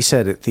mean, like you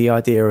said, the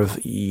idea of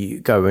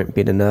you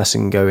being a nurse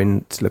and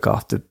going to look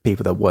after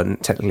people that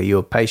weren't technically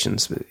your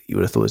patients, but you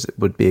would have thought it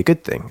would be a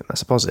good thing. And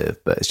that's a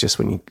positive. But it's just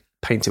when you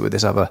paint it with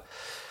this other,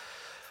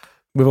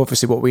 with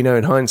obviously what we know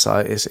in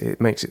hindsight, is it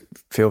makes it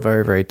feel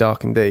very, very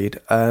dark indeed.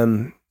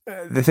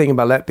 The thing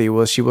about Letby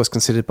was she was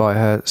considered by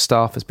her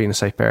staff as being a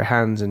safe pair of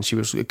hands, and she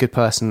was a good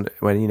person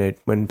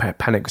when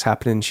panic was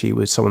happening. She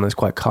was someone that was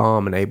quite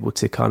calm and able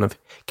to kind of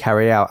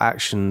carry out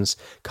actions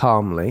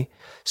calmly.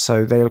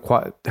 So they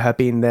were her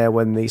being there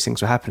when these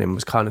things were happening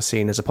was kind of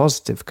seen as a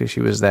positive because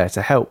she was there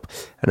to help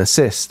and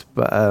assist.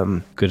 But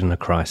good in a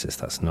crisis,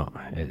 it's not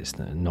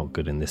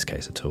good in this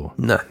case at all.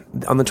 No.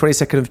 On the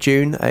 22nd of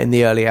June, in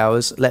the early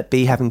hours,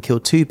 Letby, having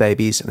killed 2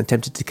 babies and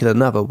attempted to kill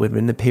another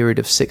within a period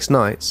of 6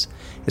 nights,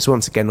 is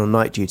once again on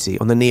night duty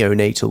on the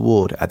neonatal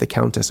ward at the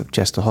Countess of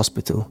Chester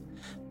Hospital,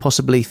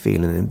 possibly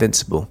feeling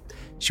invincible.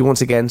 She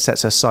once again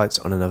sets her sights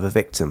on another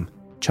victim,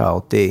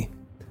 Child D,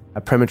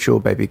 a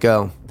premature baby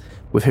girl,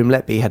 with whom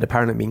Letby had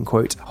apparently been,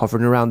 quote,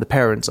 hovering around the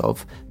parents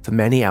of for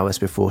many hours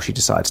before she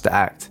decides to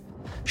act.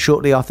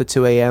 Shortly after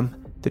 2 a.m,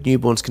 the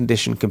newborn's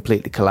condition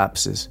completely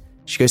collapses.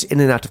 She goes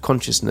in and out of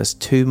consciousness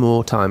 2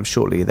 more times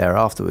shortly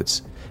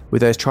thereafterwards,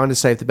 with those trying to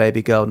save the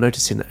baby girl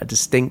noticing a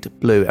distinct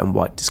blue and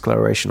white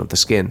discoloration of the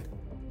skin.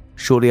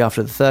 Shortly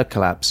after the 3rd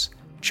collapse,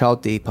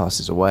 Child D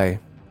passes away,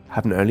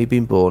 having only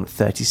been born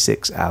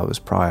 36 hours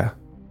prior.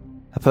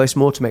 A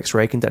post-mortem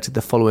X-ray conducted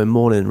the following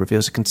morning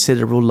reveals a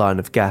considerable line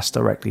of gas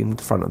directly in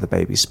front of the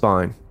baby's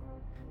spine,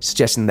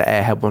 suggesting that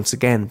air had once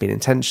again been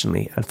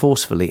intentionally and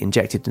forcefully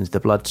injected into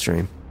the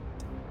bloodstream.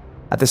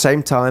 At the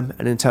same time,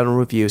 an internal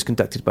review is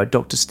conducted by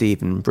Dr.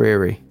 Stephen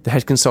Breary, the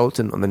head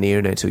consultant on the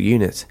neonatal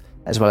unit,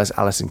 as well as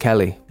Alison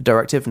Kelly, the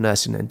Director of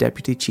Nursing and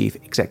Deputy Chief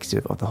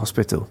Executive of the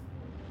hospital.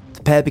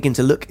 The pair begin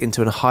to look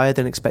into a higher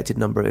than expected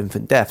number of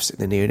infant deaths in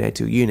the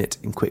neonatal unit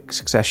in quick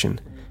succession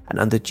and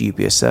under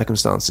dubious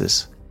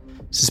circumstances.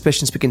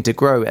 Suspicions begin to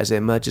grow as it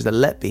emerges that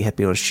Letby had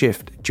been on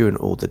shift during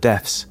all the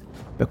deaths,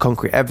 but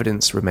concrete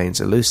evidence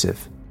remains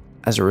elusive.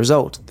 As a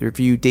result, the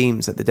review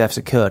deems that the deaths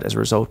occurred as a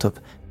result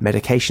of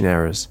medication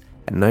errors,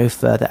 and no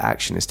further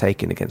action is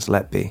taken against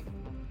Letby.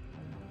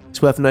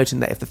 It's worth noting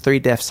that if the 3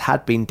 deaths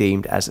had been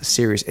deemed as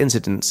serious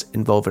incidents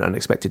involving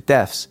unexpected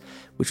deaths,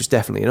 which was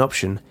definitely an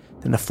option,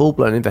 then a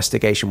full-blown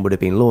investigation would have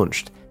been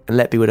launched, and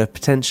Letby would have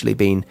potentially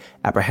been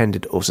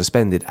apprehended or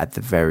suspended at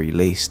the very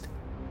least.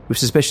 With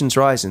suspicions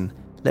rising,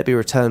 Letby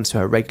returns to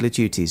her regular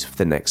duties for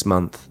the next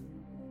month.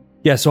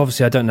 Yeah, so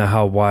obviously I don't know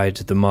how wide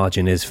the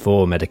margin is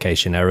for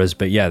medication errors,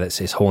 but yeah,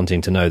 it's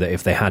haunting to know that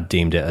if they had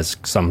deemed it as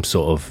some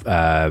sort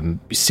of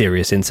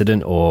serious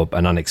incident or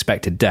an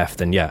unexpected death,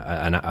 then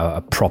yeah,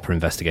 a proper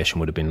investigation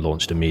would have been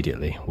launched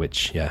immediately,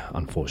 which, yeah,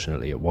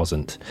 unfortunately it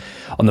wasn't.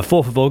 On the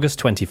 4th of August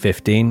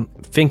 2015,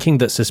 thinking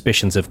that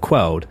suspicions have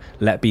quelled,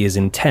 Letby is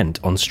intent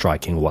on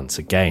striking once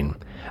again,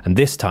 and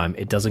this time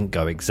it doesn't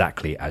go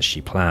exactly as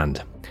she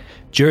planned.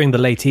 During the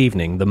late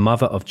evening, the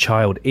mother of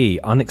Child E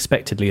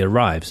unexpectedly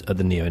arrives at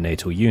the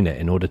neonatal unit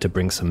in order to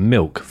bring some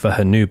milk for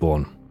her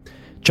newborn.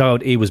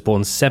 Child E was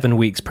born 7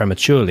 weeks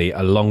prematurely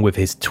along with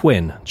his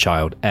twin,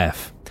 Child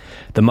F.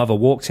 The mother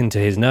walks into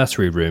his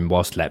nursery room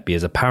whilst Letby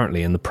is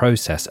apparently in the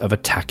process of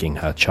attacking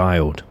her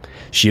child.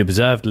 She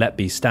observed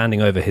Letby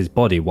standing over his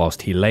body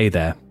whilst he lay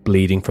there,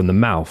 bleeding from the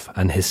mouth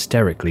and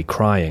hysterically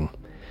crying.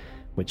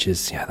 Which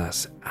is, yeah,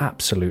 that's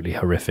absolutely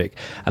horrific.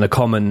 And a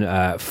common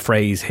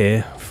phrase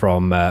here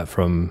from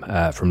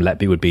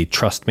Letby would be,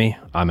 "Trust me,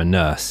 I'm a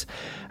nurse."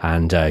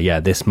 And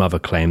this mother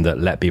claimed that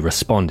Letby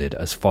responded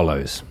as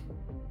follows.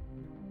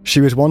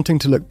 She was wanting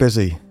to look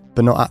busy,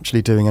 but not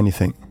actually doing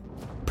anything,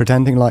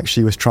 pretending like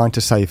she was trying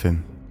to save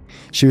him.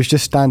 She was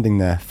just standing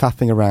there,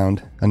 faffing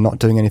around and not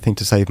doing anything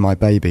to save my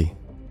baby.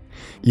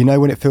 You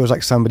know when it feels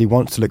like somebody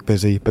wants to look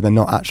busy, but they're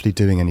not actually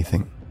doing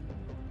anything.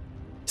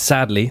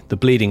 Sadly, the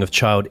bleeding of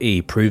Child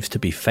E proves to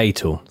be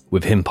fatal,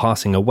 with him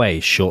passing away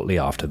shortly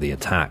after the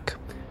attack.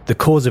 The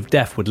cause of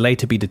death would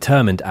later be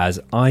determined as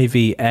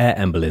IV air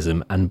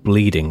embolism and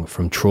bleeding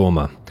from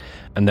trauma.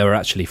 And there were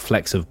actually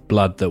flecks of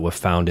blood that were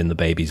found in the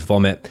baby's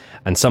vomit,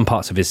 and some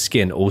parts of his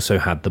skin also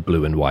had the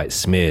blue and white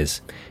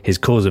smears. His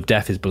cause of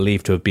death is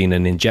believed to have been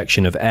an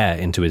injection of air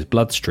into his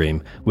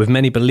bloodstream, with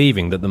many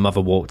believing that the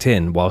mother walked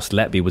in whilst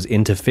Letby was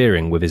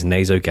interfering with his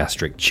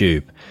nasogastric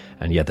tube.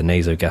 And yeah, the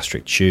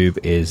nasogastric tube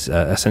is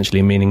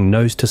essentially meaning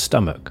nose to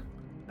stomach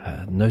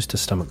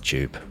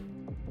tube,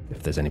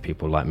 if there's any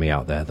people like me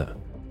out there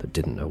that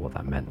didn't know what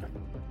that meant.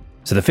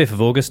 So the 5th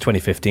of August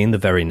 2015, the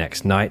very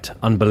next night,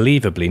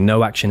 unbelievably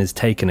no action is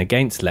taken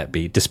against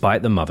Letby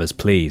despite the mother's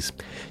pleas.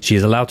 She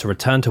is allowed to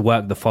return to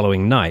work the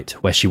following night,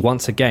 where she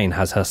once again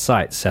has her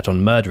sights set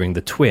on murdering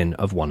the twin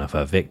of one of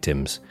her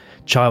victims.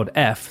 Child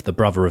F, the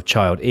brother of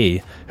Child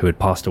E, who had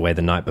passed away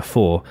the night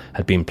before,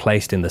 had been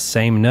placed in the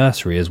same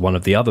nursery as one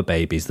of the other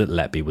babies that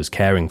Letby was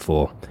caring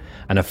for.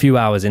 And a few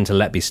hours into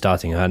Letby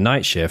starting her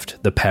night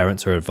shift, the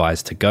parents are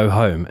advised to go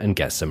home and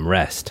get some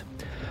rest.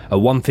 At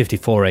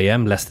 1:54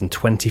 a.m., less than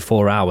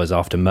 24 hours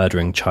after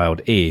murdering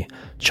child E,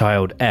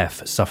 child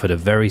F suffered a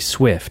very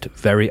swift,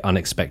 very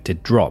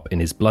unexpected drop in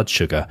his blood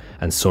sugar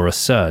and saw a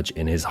surge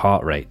in his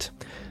heart rate.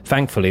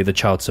 Thankfully, the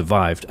child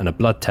survived, and a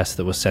blood test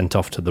that was sent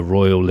off to the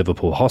Royal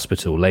Liverpool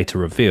Hospital later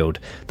revealed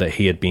that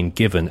he had been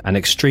given an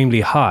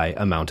extremely high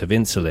amount of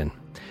insulin,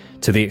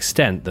 to the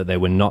extent that they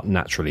were not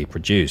naturally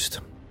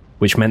produced,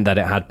 which meant that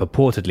it had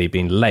purportedly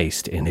been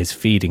laced in his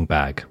feeding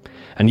bag.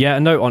 And yeah, a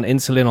note on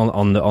insulin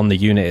on the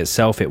unit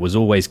itself: it was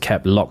always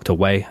kept locked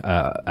away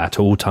at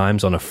all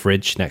times on a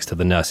fridge next to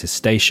the nurse's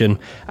station,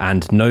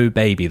 and no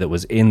baby that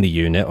was in the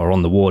unit or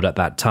on the ward at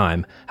that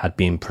time had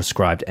been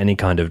prescribed any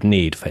kind of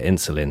need for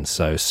insulin.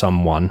 So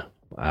someone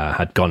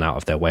had gone out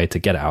of their way to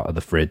get it out of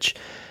the fridge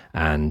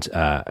and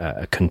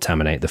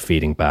contaminate the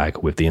feeding bag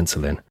with the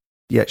insulin.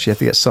 You actually have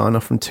to get sign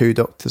off from 2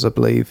 doctors, I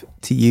believe,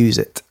 to use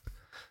it.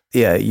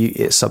 Yeah,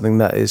 it's something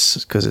that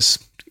is, because it's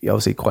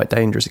obviously quite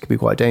dangerous. It could be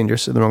quite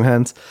dangerous in the wrong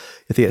hands.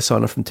 If you get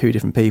sign off from 2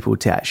 different people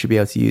to actually be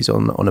able to use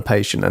on a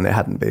patient, and it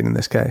hadn't been in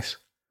this case.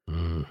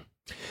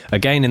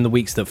 Again, in the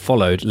weeks that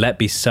followed,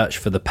 Letby searched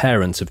for the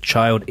parents of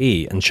child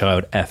E and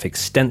child F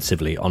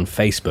extensively on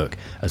Facebook,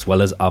 as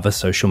well as other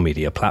social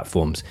media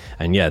platforms.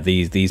 And yeah,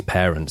 these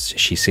parents,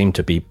 she seemed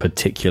to be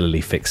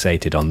particularly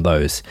fixated on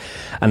those.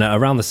 And at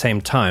around the same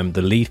time,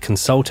 the lead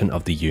consultant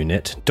of the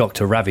unit,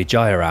 Dr. Ravi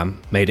Jayaram,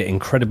 made it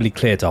incredibly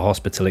clear to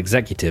hospital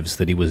executives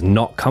that he was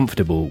not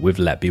comfortable with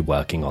Letby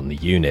working on the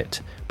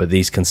unit. But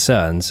these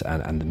concerns,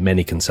 and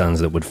many concerns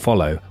that would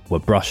follow, were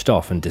brushed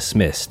off and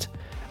dismissed.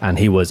 And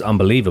he was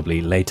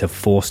unbelievably later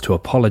forced to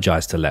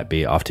apologise to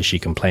Letby after she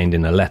complained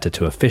in a letter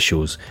to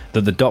officials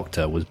that the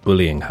doctor was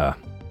bullying her.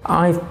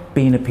 I've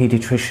been a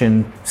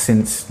paediatrician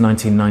since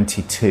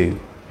 1992,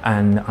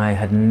 and I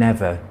had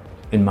never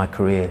in my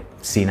career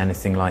seen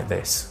anything like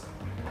this.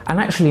 And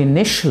actually,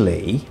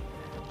 initially,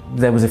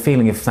 there was a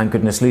feeling of thank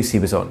goodness Lucy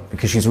was on,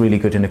 because she's really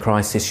good in a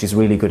crisis, she's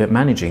really good at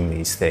managing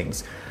these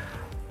things.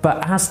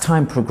 But as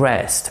time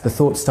progressed, the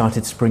thoughts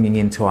started springing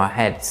into our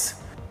heads.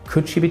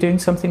 Could she be doing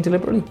something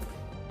deliberately?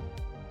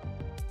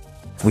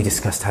 We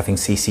discussed having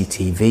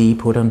CCTV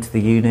put onto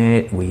the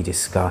unit. We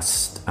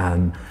discussed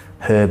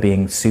her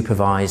being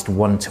supervised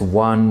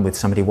one-to-one with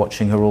somebody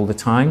watching her all the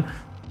time.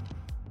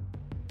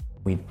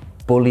 We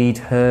bullied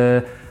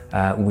her.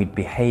 We'd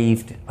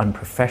behaved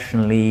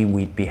unprofessionally.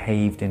 We'd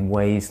behaved in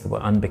ways that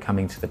were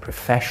unbecoming to the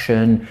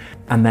profession,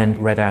 and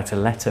then read out a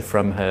letter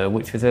from her,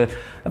 which was a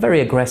very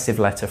aggressive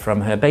letter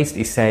from her,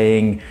 basically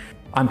saying,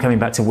 I'm coming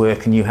back to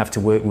work and you have to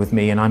work with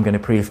me, and I'm going to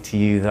prove to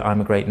you that I'm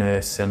a great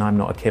nurse and I'm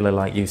not a killer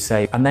like you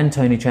say. And then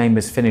Tony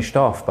Chambers finished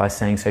off by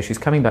saying, so she's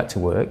coming back to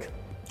work,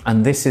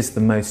 and this is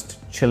the most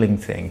chilling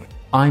thing.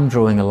 I'm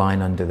drawing a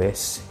line under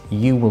this,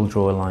 you will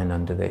draw a line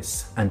under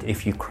this, and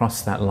if you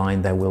cross that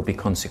line, there will be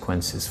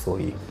consequences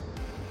for you.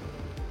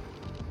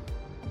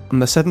 On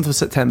the 7th of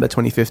September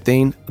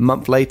 2015, a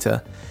month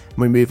later,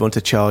 we move on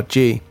to child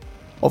G.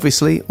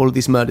 Obviously, all of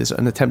these murders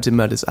and attempted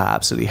murders are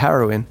absolutely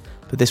harrowing,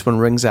 but this one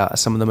rings out as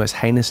some of the most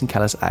heinous and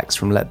callous acts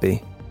from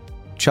Letby.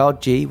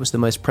 Child G was the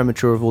most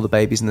premature of all the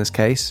babies in this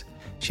case.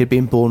 She had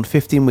been born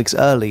 15 weeks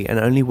early and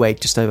only weighed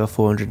just over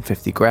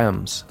 450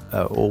 grams,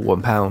 or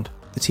 1 pound.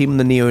 The team in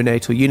the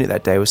neonatal unit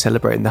that day was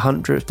celebrating the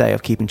 100th day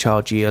of keeping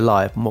child G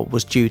alive on what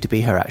was due to be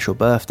her actual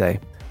birthday.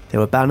 There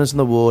were banners on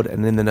the ward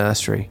and in the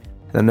nursery,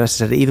 and the nurses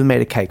had even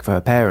made a cake for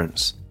her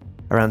parents.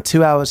 Around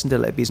 2 hours into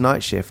Letby's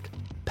night shift,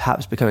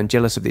 perhaps becoming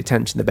jealous of the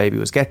attention the baby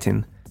was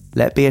getting,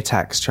 Letby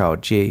attacks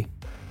child G,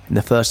 in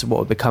the first of what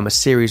would become a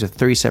series of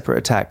 3 separate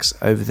attacks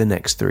over the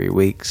next 3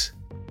 weeks.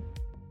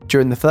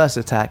 During the first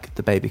attack,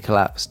 the baby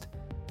collapsed,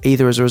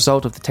 either as a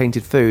result of the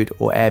tainted food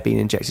or air being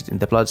injected into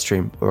the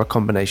bloodstream, or a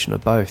combination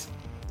of both.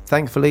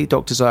 Thankfully,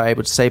 doctors are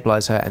able to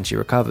stabilise her and she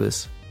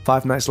recovers.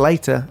 5 nights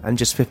later, and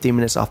just 15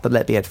 minutes after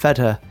Letby had fed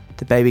her,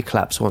 the baby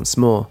collapsed once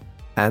more,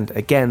 and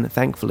again,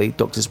 thankfully,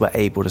 doctors were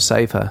able to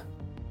save her.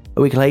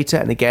 A week later,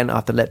 and again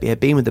after Letby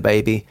had been with the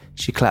baby,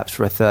 she collapsed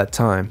for a 3rd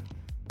time.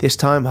 This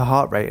time, her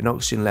heart rate and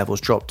oxygen levels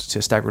dropped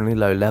to staggeringly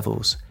low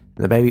levels,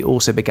 and the baby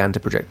also began to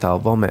projectile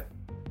vomit.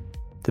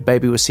 The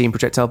baby was seen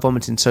projectile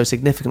vomiting so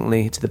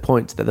significantly to the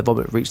point that the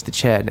vomit reached the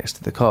chair next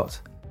to the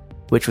cot,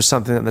 which was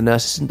something that the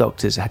nurses and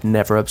doctors had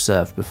never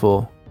observed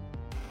before.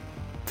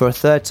 For a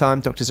 3rd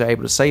time, doctors are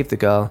able to save the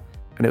girl,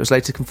 and it was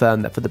later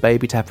confirmed that for the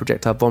baby to have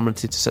projectile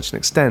vomited to such an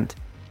extent,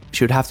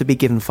 she would have to be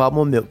given far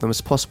more milk than was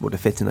possible to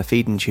fit in a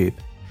feeding tube,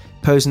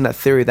 posing that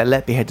theory that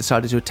Letby had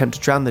decided to attempt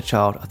to drown the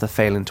child after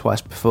failing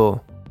twice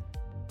before.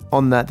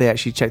 On that, they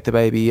actually checked the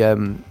baby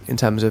in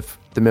terms of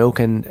the milk,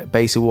 and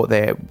basically what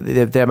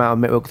the amount of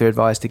milk they're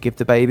advised to give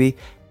the baby,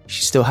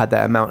 she still had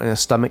that amount in her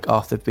stomach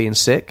after being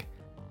sick.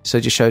 So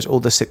it just shows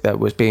all the sick that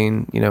was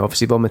being,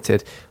 obviously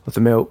vomited of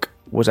the milk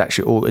was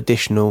actually all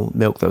additional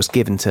milk that was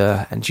given to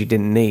her and she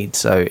didn't need.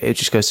 So it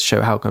just goes to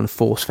show how kind of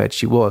force-fed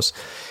she was.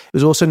 It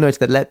was also noted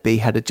that Letby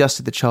had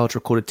adjusted the child's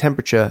recorded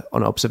temperature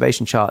on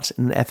observation charts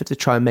in an effort to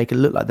try and make it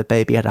look like the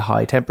baby had a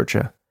high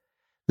temperature.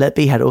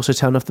 Letby had also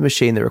turned off the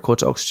machine that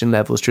records oxygen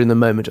levels during the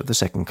moment of the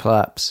second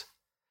collapse.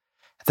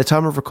 At the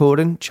time of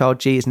recording, child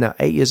G is now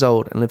 8 years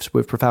old and lives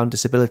with profound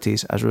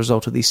disabilities as a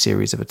result of these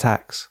series of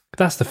attacks.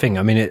 That's the thing.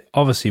 I mean, it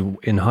obviously,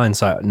 in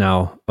hindsight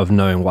now of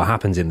knowing what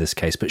happens in this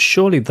case, but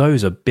surely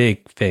those are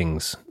big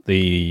things.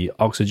 The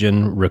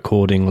oxygen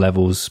recording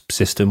levels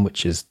system,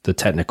 which is the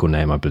technical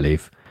name, I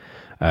believe,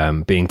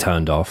 being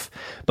turned off,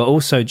 but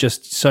also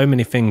just so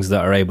many things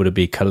that are able to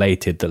be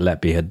collated that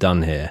Letby had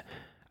done here.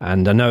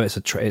 And I know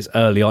it's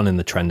early on in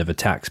the trend of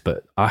attacks,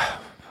 but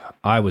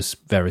I was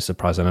very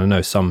surprised, and I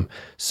know some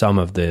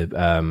of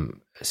the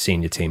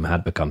senior team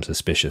had become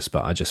suspicious,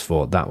 but I just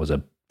thought that was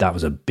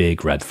a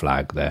big red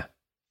flag there.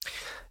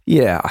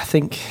 Yeah,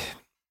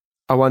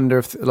 I wonder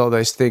if a lot of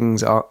those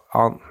things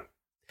aren't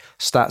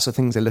stats or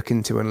things they look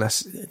into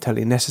unless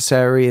totally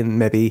necessary. And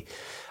maybe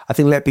I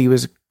think Letby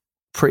was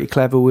pretty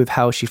clever with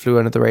how she flew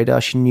under the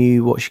radar. She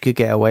knew what she could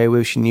get away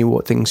with. She knew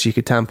what things she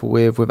could tamper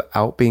with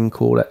without being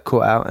caught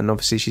out. And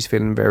obviously she's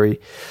feeling very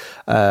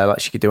like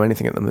she could do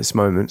anything at this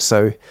moment.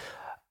 So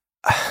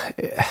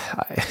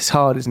it's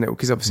hard, isn't it?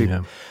 Because obviously,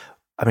 yeah.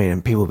 I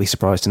mean, people will be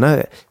surprised to know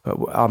it, but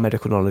our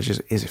medical knowledge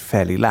is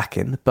fairly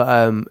lacking.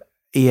 But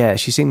yeah,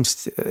 she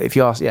seems, if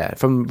you ask, yeah,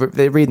 from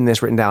reading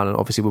this written down, and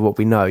obviously with what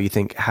we know, you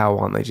think, how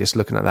aren't they just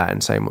looking at that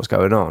and saying what's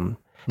going on?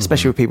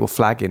 Especially with people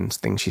flagging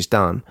things she's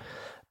done.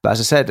 But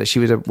as I said, she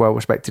was a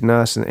well-respected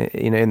nurse, and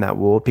in that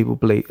ward, people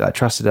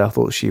trusted her,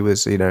 thought she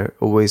was,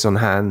 always on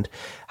hand,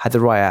 had the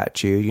right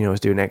attitude, was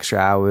doing extra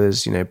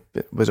hours,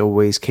 was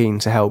always keen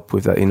to help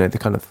with, the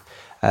kind of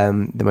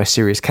the most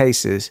serious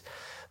cases.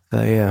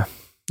 Yeah.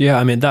 Yeah,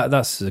 I mean,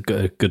 that's a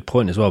good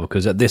point as well,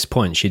 because at this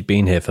point she'd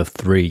been here for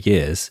 3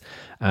 years,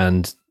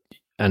 and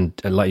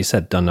like you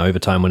said, done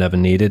overtime whenever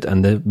needed.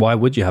 And why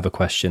would you have a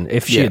question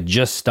if she had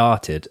just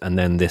started and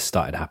then this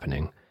started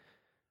happening?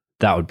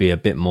 That would be a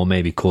bit more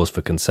maybe cause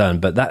for concern.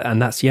 But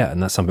that's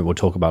something we'll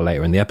talk about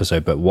later in the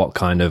episode. But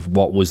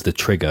what was the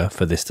trigger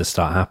for this to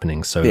start happening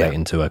not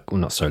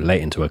so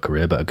late into her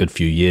career, but a good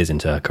few years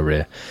into her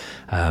career?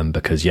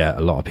 Because a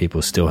lot of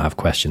people still have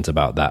questions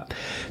about that.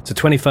 So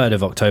 23rd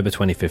of October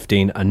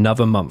 2015,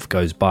 another month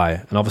goes by,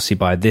 and obviously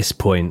by this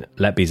point,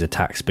 Letby's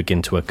attacks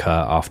begin to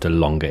occur after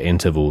longer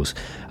intervals,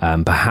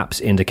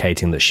 perhaps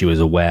indicating that she was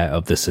aware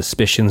of the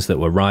suspicions that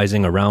were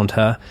rising around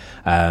her.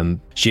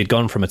 She had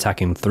gone from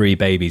attacking 3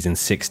 babies in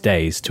 6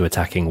 days to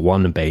attacking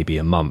 1 baby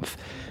a month.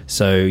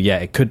 So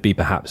it could be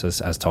perhaps,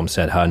 as Tom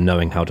said, her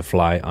knowing how to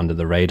fly under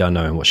the radar,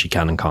 knowing what she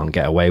can and can't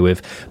get away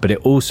with. But it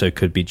also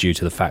could be due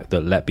to the fact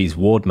that Letby's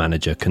ward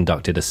manager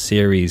conducted a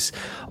series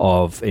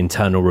of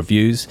internal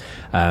reviews,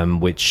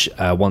 which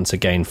once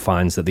again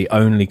finds that the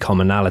only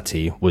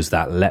commonality was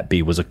that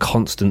Letby was a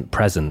constant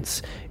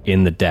presence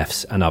in the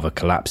deaths and other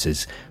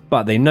collapses.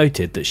 But they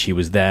noted that she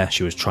was there,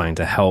 she was trying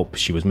to help,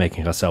 she was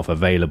making herself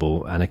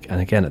available. And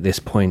again, at this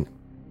point,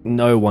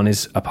 no one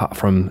is, apart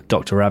from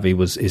Dr. Ravi,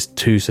 is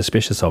too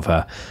suspicious of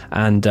her.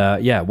 And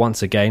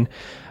once again,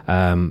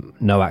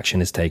 no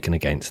action is taken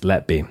against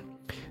Letby.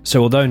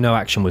 So although no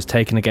action was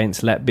taken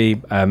against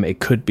Letby, it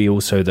could be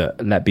also that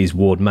Letby's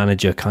ward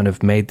manager kind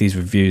of made these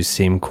reviews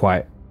seem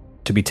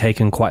to be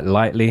taken quite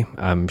lightly.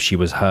 She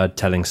was heard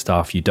telling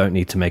staff, you don't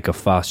need to make a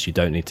fuss, you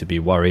don't need to be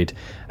worried.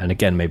 And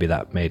again, maybe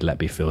that made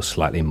Letby feel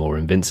slightly more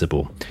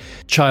invincible.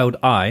 Child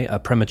I, a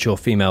premature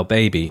female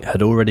baby,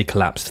 had already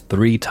collapsed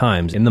 3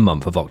 times in the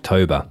month of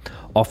October,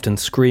 often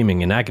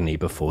screaming in agony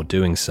before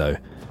doing so.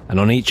 And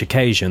on each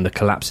occasion, the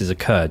collapses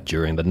occurred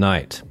during the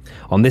night.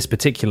 On this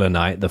particular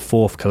night, the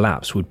 4th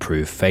collapse would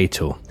prove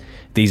fatal.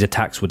 These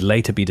attacks would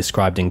later be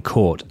described in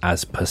court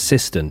as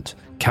persistent,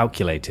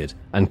 calculated,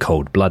 and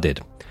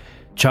cold-blooded.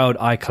 Child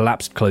I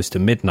collapsed close to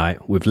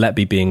midnight, with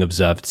Letby being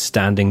observed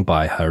standing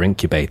by her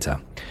incubator.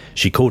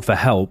 She called for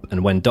help,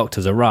 and when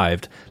doctors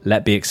arrived,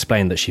 Letby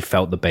explained that she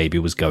felt the baby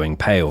was going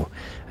pale.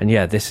 And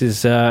this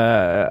is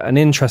an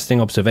interesting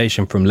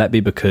observation from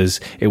Letby,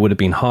 because it would have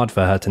been hard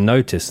for her to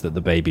notice that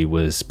the baby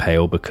was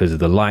pale, because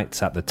the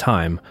lights at the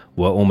time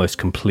were almost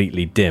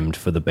completely dimmed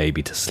for the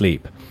baby to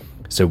sleep.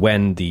 So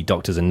when the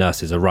doctors and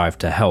nurses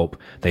arrived to help,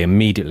 they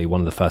immediately,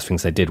 one of the first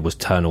things they did was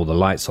turn all the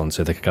lights on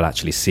so they could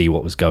actually see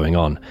what was going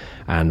on.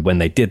 And when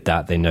they did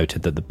that, they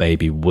noted that the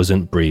baby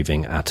wasn't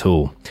breathing at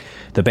all.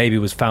 The baby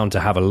was found to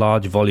have a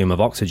large volume of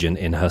oxygen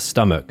in her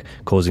stomach,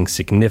 causing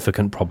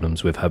significant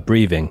problems with her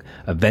breathing,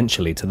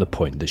 eventually to the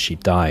point that she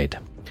died.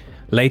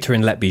 Later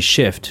in Letby's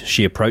shift,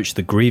 she approached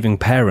the grieving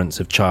parents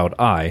of child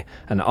I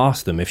and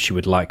asked them if she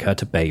would like her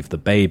to bathe the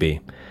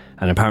baby.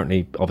 And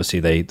apparently, obviously,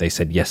 they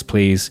said, yes,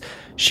 please.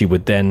 She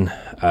would then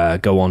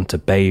go on to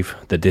bathe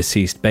the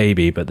deceased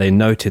baby, but they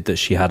noted that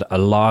she had a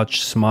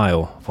large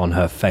smile on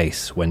her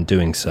face when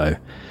doing so,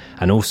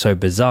 and also,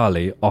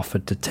 bizarrely,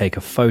 offered to take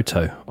a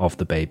photo of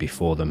the baby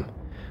for them.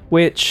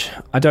 Which,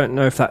 I don't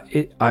know if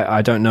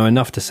I don't know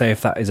enough to say if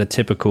that is a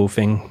typical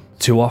thing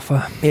to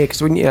offer. Yeah,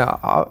 because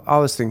I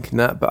was thinking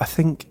that, but I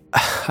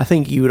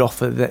think you would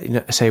offer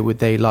that, say, would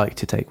they like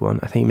to take one?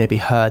 I think maybe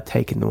her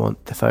taking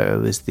the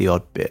photo is the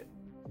odd bit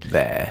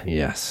there.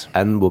 Yes.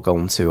 And we'll go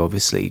on to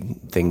obviously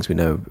things we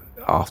know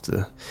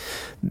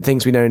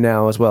things we know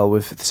now as well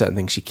with certain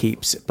things she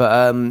keeps. But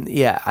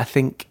I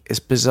think it's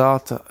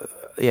bizarre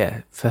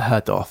for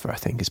her to offer, I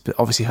think, is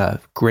obviously her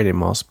grinning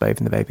whilst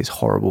bathing the baby is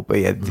horrible. But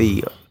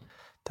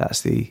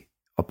that's the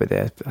up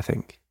there, I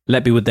think.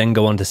 Letby would then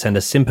go on to send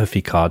a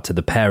sympathy card to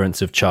the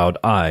parents of child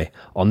I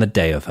on the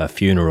day of her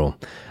funeral,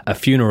 a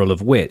funeral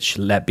of which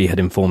Letby had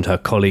informed her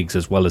colleagues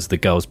as well as the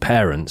girl's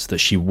parents that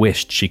she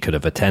wished she could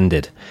have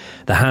attended.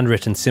 The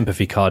handwritten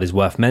sympathy card is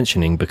worth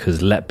mentioning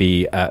because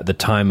Letby, at the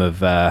time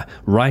of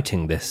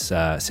writing this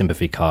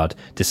sympathy card,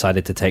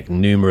 decided to take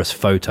numerous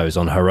photos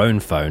on her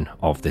own phone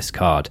of this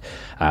card,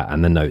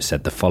 and the note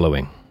said the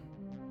following.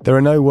 There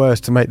are no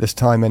words to make this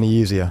time any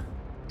easier.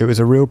 It was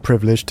a real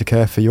privilege to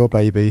care for your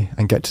baby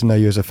and get to know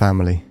you as a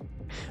family.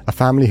 A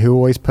family who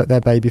always put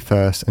their baby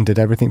first and did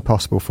everything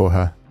possible for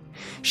her.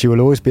 She will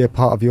always be a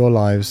part of your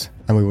lives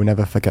and we will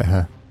never forget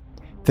her.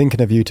 Thinking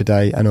of you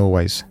today and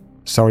always.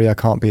 Sorry I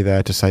can't be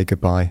there to say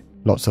goodbye.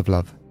 Lots of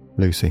love.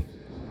 Lucy.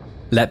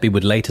 Letby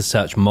would later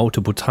search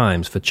multiple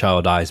times for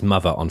Child I's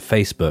mother on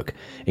Facebook,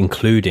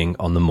 including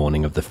on the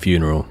morning of the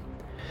funeral.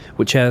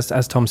 Which, as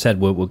Tom said,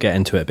 we'll get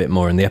into it a bit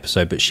more in the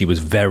episode, but she was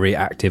very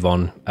active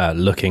on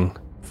looking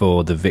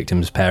for the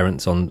victims'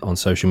 parents on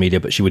social media,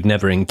 but she would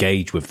never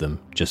engage with them,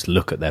 just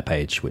look at their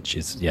page, which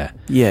is,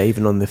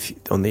 even on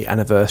the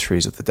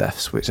anniversaries of the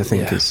deaths, which I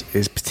think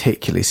is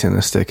particularly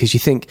sinister, because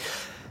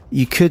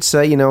you could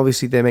say,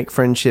 obviously they make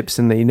friendships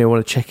and they,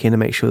 want to check in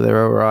and make sure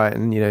they're all right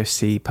and,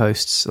 see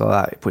posts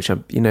like that, which,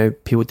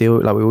 people deal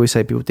with, like we always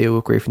say, people deal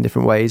with grief in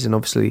different ways, and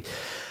obviously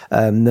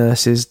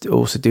nurses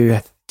also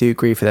do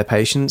grieve for their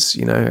patients,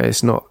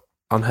 it's not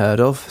unheard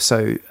of,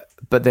 so...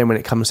 But then when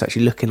it comes to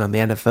actually looking on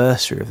the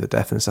anniversary of the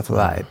death and stuff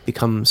like that, it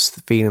becomes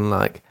feeling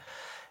like,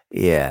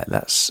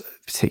 that's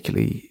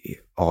particularly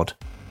odd.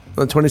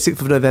 On the 26th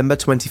of November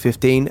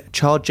 2015,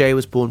 child J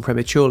was born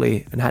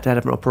prematurely and had to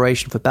have an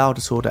operation for bowel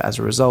disorder as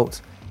a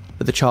result.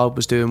 But the child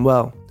was doing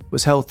well,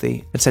 was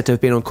healthy, and said to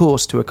have been on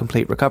course to a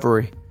complete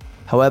recovery.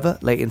 However,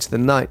 late into the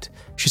night,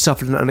 she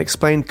suffered an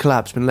unexplained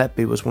collapse when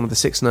Letby was one of the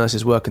 6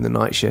 nurses working the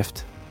night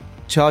shift.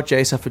 Child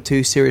J suffered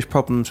 2 serious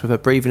problems with her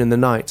breathing in the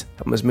night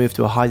and was moved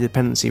to a high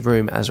dependency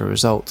room as a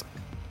result.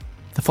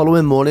 The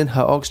following morning,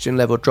 her oxygen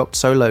level dropped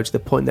so low to the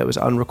point that it was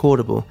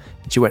unrecordable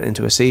and she went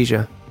into a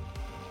seizure.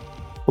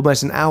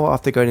 Almost an hour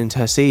after going into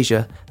her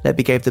seizure,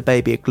 Letby gave the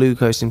baby a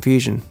glucose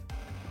infusion.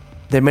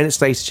 Then minutes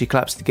later she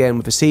collapsed again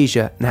with a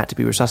seizure and had to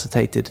be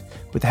resuscitated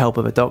with the help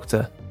of a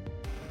doctor.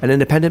 An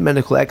independent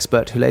medical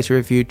expert who later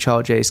reviewed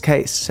Child J's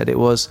case said it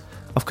was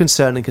of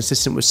concern and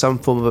consistent with some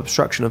form of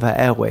obstruction of her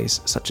airways,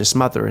 such as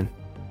smothering.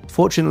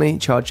 Fortunately,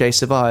 Child J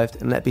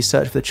survived and Letby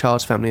searched for the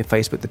child's family on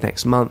Facebook the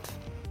next month.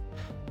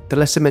 The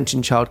lesser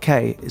mentioned Child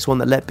K is one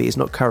that Letby is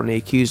not currently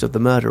accused of the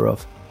murder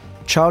of.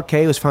 Child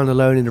K was found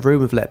alone in a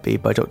room with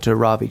Letby by Dr.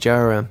 Ravi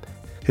Jayaram,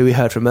 who we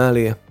heard from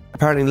earlier.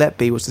 Apparently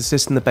Letby was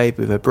assisting the baby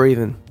with her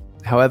breathing.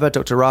 However,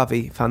 Dr.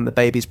 Ravi found the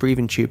baby's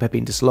breathing tube had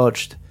been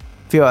dislodged.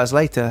 A few hours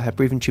later, her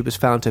breathing tube was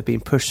found to have been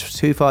pushed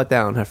too far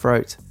down her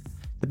throat.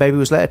 The baby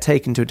was later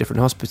taken to a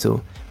different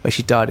hospital, where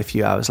she died a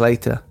few hours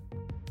later.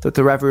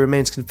 Dr. Ravi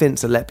remains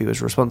convinced that Letby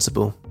was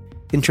responsible.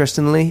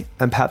 Interestingly,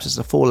 and perhaps as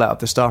a fallout of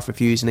the staff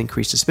reviews and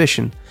increased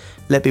suspicion,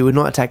 Letby would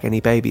not attack any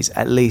babies,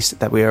 at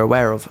least that we are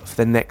aware of, for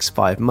the next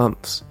 5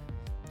 months.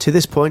 To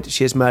this point,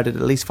 she has murdered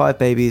at least 5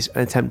 babies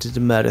and attempted to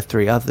murder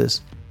 3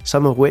 others,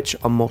 some of which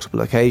on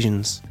multiple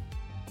occasions.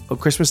 On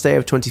Christmas Day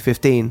of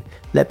 2015,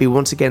 Letby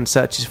once again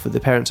searches for the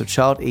parents of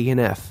child E and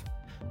F,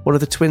 one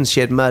of the twins she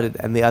had murdered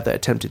and the other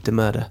attempted to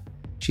murder.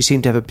 She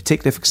seemed to have a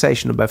particular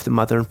fixation on both the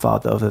mother and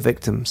father of her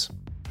victims.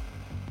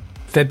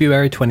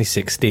 February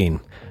 2016.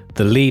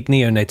 The lead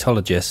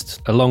neonatologist,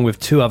 along with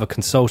 2 other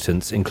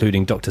consultants,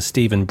 including Dr.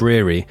 Stephen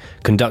Breary,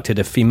 conducted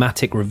a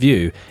thematic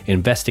review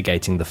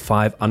investigating the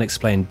 5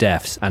 unexplained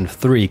deaths and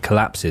 3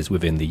 collapses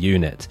within the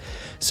unit.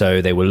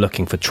 So they were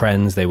looking for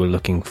trends, they were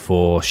looking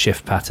for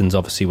shift patterns,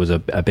 obviously was a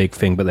big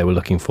thing, but they were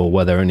looking for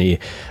were there any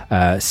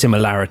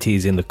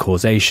similarities in the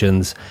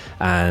causations,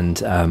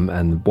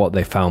 and what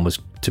they found was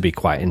to be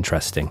quite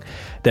interesting.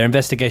 Their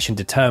investigation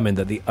determined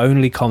that the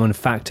only common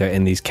factor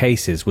in these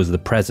cases was the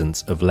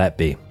presence of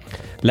Letby.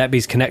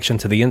 Letby's connection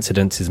to the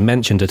incidents is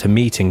mentioned at a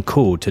meeting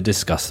called to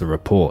discuss the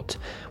report,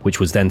 which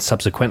was then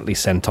subsequently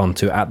sent on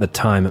to, at the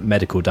time,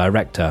 medical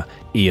director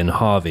Ian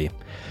Harvey.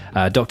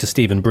 Dr.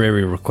 Stephen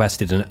Breary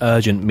requested an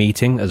urgent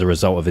meeting as a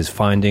result of his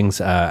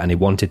findings, and he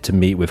wanted to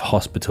meet with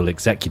hospital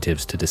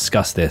executives to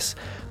discuss this,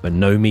 but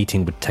no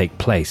meeting would take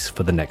place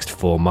for the next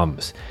 4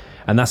 months.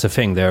 And that's the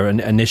thing, they're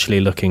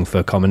initially looking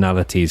for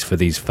commonalities for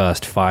these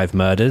first 5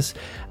 murders,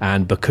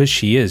 and because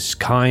she is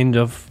kind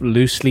of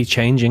loosely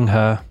changing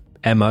her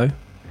MO,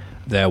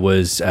 there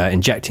was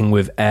injecting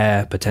with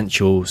air,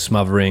 potential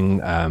smothering,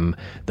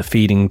 the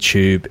feeding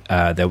tube.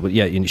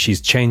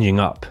 She's changing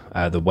up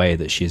the way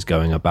that she's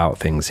going about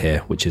things here,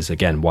 which is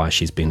again why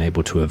she's been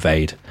able to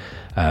evade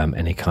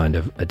any kind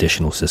of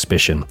additional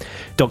suspicion.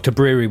 Dr.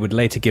 Breary would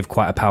later give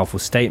quite a powerful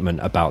statement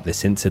about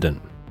this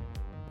incident.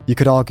 You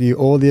could argue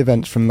all the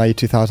events from May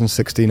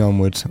 2016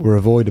 onwards were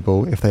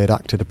avoidable if they had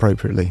acted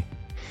appropriately.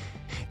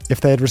 If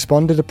they had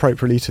responded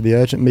appropriately to the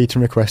urgent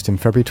meeting request in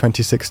February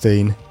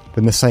 2016,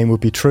 then the same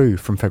would be true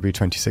from February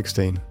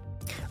 2016.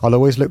 I'll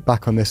always look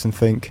back on this and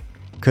think,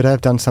 could I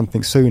have done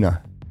something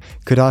sooner?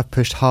 Could I have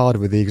pushed hard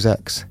with the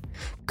execs?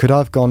 Could I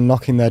have gone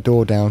knocking their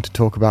door down to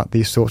talk about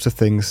these sorts of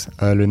things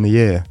earlier in the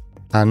year?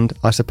 And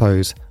I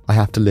suppose I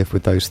have to live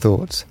with those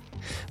thoughts.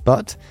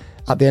 But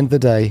at the end of the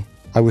day,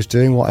 I was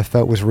doing what I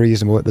felt was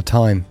reasonable at the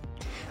time.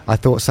 I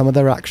thought some of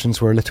their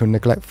actions were a little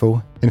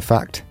neglectful, in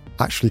fact,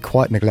 actually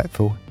quite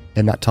neglectful,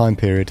 in that time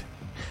period.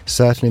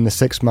 Certainly in the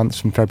 6 months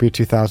from February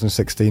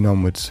 2016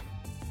 onwards.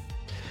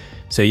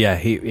 So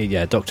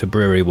Dr.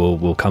 Brewery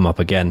will come up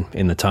again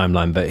in the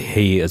timeline, but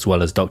he, as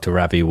well as Dr.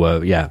 Ravi, were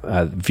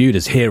viewed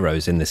as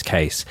heroes in this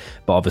case,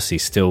 but obviously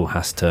still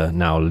has to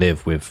now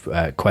live with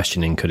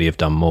questioning, could he have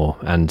done more?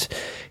 And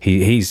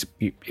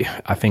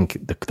I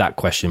think that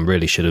question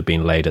really should have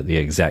been laid at the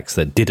execs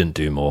that didn't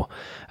do more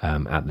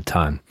at the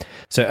time.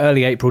 So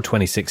early April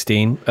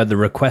 2016, at the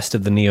request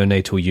of the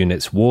neonatal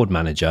unit's ward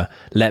manager,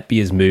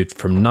 Letby is moved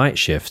from night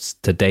shifts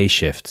to day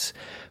shifts.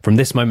 From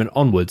this moment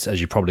onwards,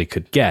 as you probably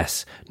could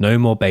guess, no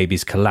more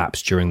babies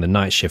collapsed during the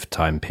night shift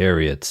time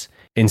periods.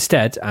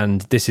 Instead,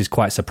 and this is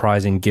quite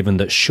surprising given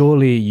that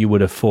surely you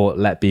would have thought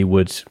Letby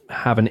would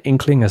have an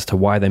inkling as to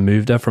why they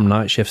moved her from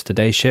night shifts to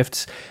day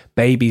shifts,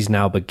 babies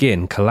now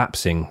begin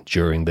collapsing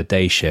during the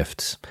day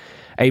shifts.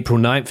 April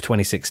 9th,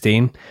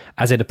 2016,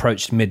 as it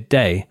approached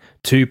midday,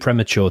 2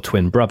 premature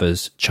twin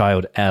brothers,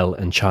 child L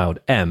and child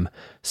M,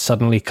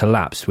 suddenly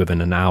collapsed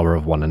within an hour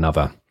of one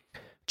another.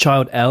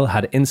 Child L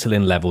had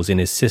insulin levels in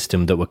his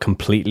system that were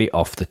completely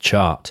off the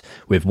chart,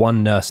 with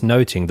one nurse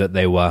noting that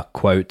they were,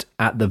 quote,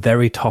 at the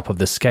very top of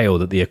the scale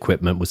that the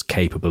equipment was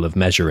capable of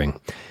measuring.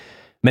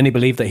 Many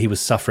believe that he was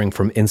suffering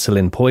from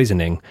insulin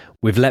poisoning,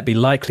 with Letby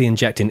likely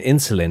injecting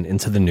insulin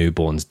into the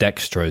newborn's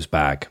dextrose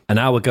bag. An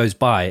hour goes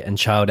by and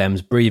child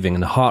M's breathing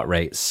and heart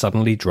rate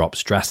suddenly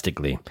drops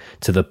drastically,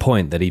 to the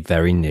point that he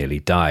very nearly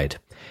died.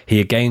 He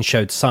again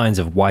showed signs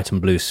of white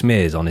and blue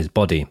smears on his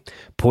body,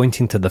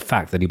 pointing to the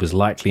fact that he was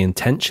likely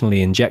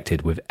intentionally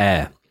injected with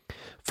air.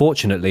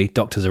 Fortunately,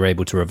 doctors are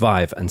able to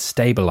revive and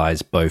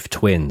stabilise both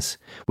twins,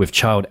 with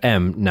child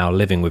M now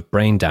living with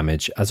brain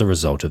damage as a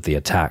result of the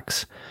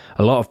attacks.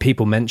 A lot of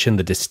people mention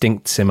the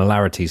distinct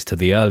similarities to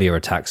the earlier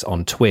attacks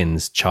on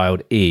twins,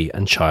 child E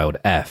and child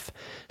F,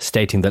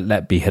 stating that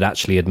Letby had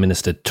actually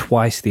administered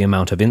twice the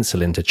amount of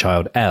insulin to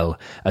child L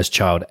as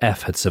child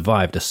F had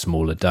survived a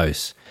smaller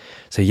dose.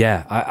 So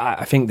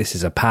I think this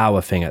is a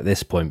power thing at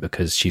this point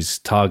because she's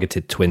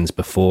targeted twins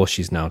before,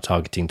 she's now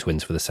targeting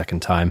twins for the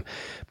second time,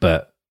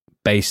 but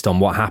based on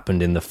what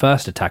happened in the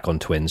first attack on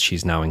twins,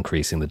 she's now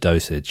increasing the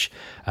dosage,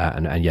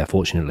 and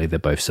fortunately they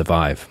both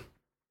survive.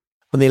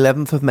 On the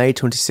 11th of May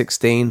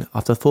 2016,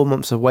 after 4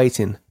 months of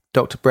waiting,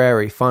 Dr.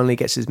 Brewery finally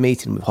gets his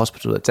meeting with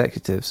hospital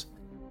executives,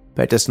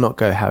 but it does not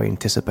go how he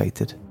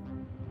anticipated.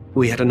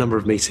 We had a number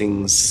of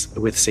meetings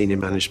with senior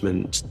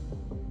management.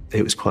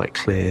 It was quite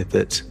clear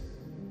that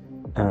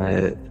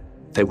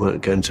they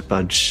weren't going to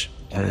budge,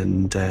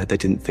 and they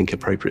didn't think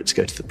appropriate to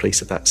go to the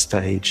police at that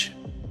stage.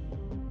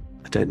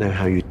 I don't know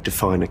how you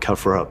define a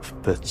cover-up,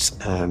 but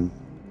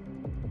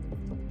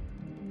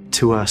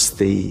to us,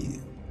 the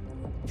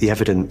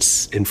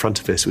evidence in front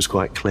of us was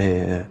quite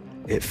clear.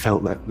 It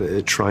felt like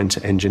they're trying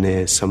to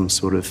engineer some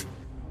sort of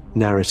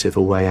narrative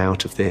or way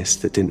out of this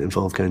that didn't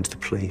involve going to the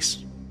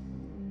police.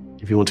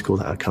 If you want to call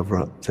that a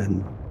cover-up,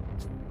 then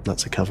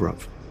that's a cover-up.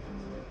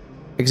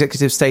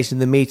 Executives stated in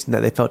the meeting that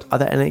they felt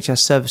other NHS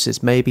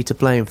services may be to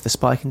blame for the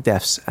spike in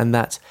deaths and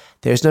that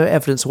there is no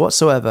evidence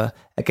whatsoever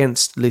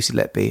against Lucy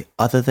Letby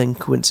other than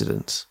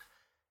coincidence.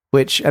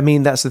 Which, I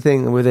mean, that's the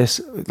thing with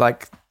this,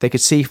 like, they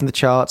could see from the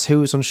charts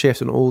who was on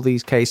shift in all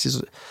these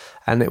cases,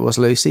 and it was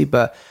Lucy,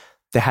 but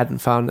they hadn't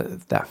found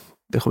that,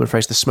 the common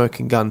phrase, the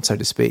smoking gun, so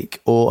to speak,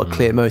 or a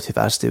clear motive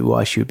as to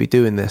why she would be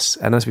doing this.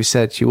 And as we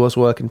said, she was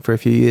working for a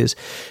few years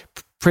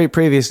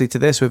previously to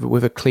this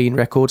with a clean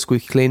record,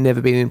 squeaky clean,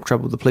 never been in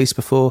trouble with the police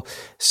before.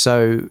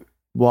 So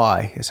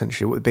why,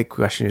 essentially, what the big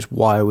question is,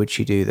 why would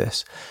she do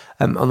this?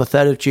 On the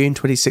 3rd of June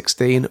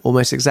 2016,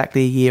 almost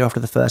exactly a year after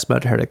the first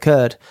murder had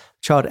occurred,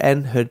 child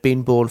N, who had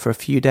been born for a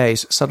few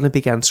days, suddenly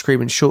began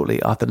screaming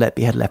shortly after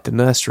Letby had left the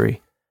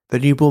nursery. The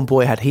newborn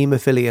boy had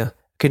haemophilia, a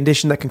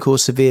condition that can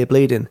cause severe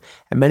bleeding,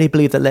 and many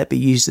believe that Letby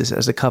used this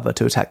as a cover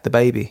to attack the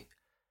baby.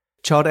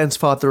 Child N's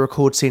father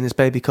recorded seeing his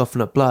baby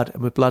coughing up blood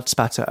and with blood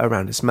spatter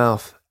around his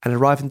mouth, and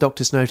arriving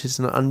doctors noticed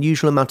an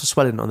unusual amount of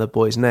swelling on the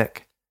boy's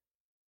neck.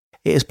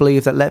 It is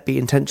believed that Letby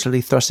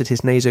intentionally thrusted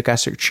his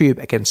nasogastric tube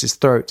against his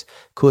throat,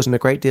 causing a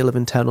great deal of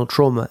internal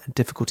trauma and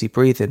difficulty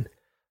breathing.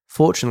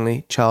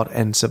 Fortunately, child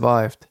N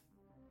survived.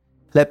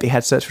 Letby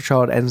had searched for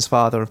child N's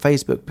father on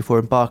Facebook before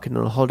embarking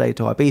on a holiday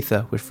to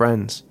Ibiza with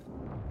friends.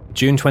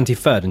 June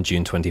 23rd and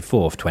June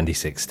 24th,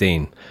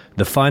 2016.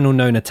 The final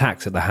known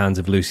attacks at the hands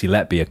of Lucy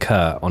Letby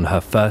occur on her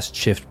first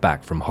shift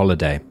back from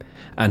holiday.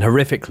 And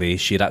horrifically,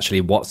 she had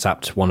actually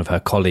WhatsApped one of her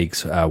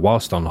colleagues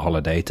whilst on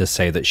holiday to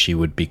say that she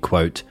would be,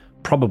 quote,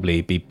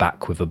 probably be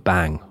back with a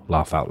bang,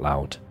 laugh out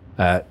loud.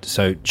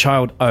 So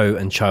Child O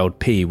and Child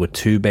P were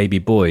 2 baby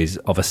boys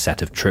of a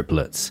set of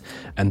triplets,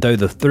 and though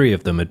the 3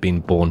 of them had been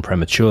born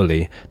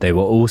prematurely, they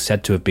were all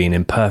said to have been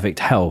in perfect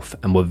health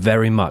and were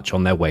very much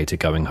on their way to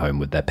going home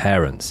with their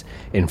parents.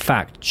 In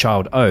fact,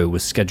 Child O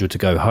was scheduled to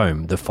go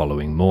home the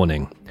following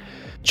morning.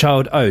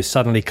 Child O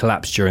suddenly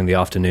collapsed during the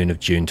afternoon of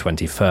June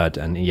 23rd,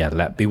 and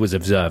Letby was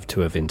observed to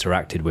have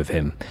interacted with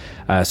him.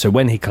 So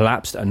when he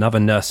collapsed, another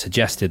nurse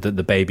suggested that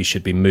the baby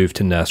should be moved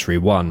to Nursery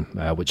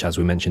 1, which, as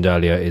we mentioned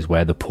earlier, is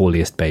where the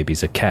poorliest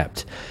babies are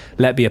kept.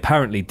 Letby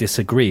apparently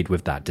disagreed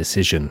with that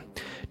decision.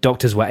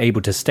 Doctors were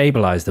able to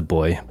stabilise the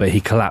boy, but he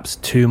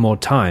collapsed 2 more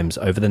times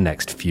over the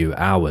next few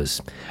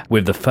hours,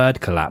 with the 3rd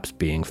collapse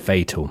being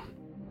fatal.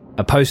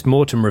 A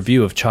post-mortem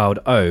review of Child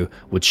O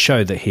would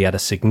show that he had a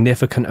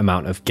significant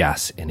amount of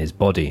gas in his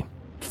body,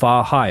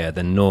 far higher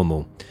than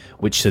normal,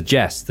 which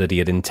suggests that he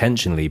had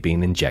intentionally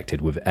been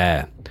injected with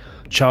air.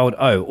 Child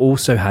O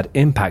also had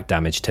impact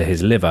damage to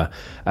his liver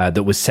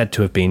that was said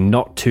to have been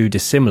not too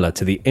dissimilar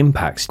to the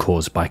impacts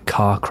caused by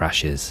car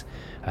crashes.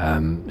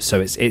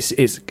 So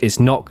it's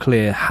not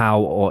clear how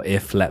or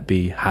if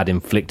Letby had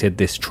inflicted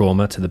this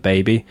trauma to the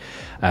baby.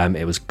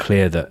 It was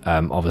clear that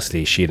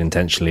obviously she had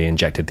intentionally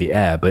injected the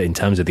air, but in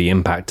terms of the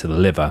impact to the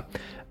liver,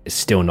 it's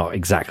still not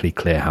exactly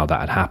clear how that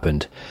had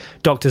happened.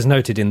 Doctors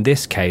noted in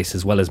this case,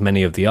 as well as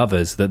many of the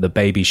others, that the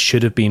baby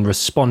should have been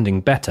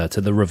responding better to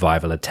the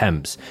revival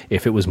attempts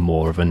if it was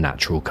more of a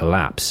natural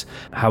collapse.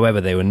 However,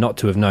 they were not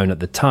to have known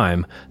at the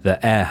time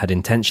that air had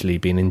intentionally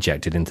been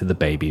injected into the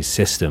baby's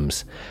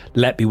systems.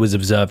 Letby was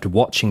observed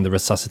watching the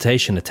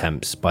resuscitation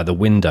attempts by the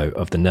window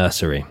of the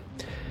nursery.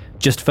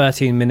 Just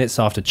 13 minutes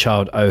after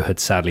Child O had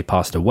sadly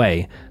passed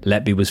away,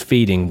 Letby was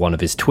feeding one of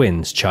his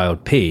twins,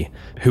 Child P,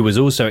 who was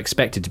also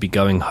expected to be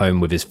going home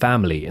with his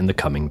family in the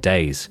coming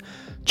days.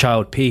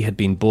 Child P had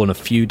been born a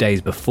few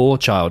days before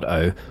Child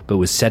O, but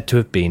was said to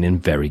have been in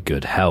very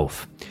good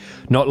health.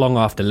 Not long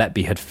after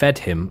Letby had fed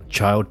him,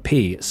 Child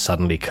P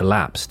suddenly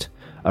collapsed.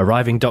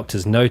 Arriving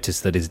doctors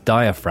noticed that his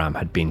diaphragm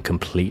had been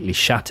completely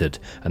shattered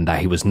and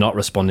that he was not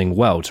responding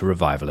well to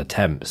revival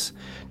attempts.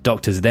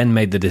 Doctors then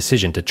made the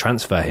decision to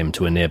transfer him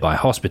to a nearby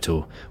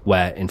hospital,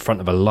 where, in front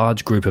of a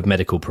large group of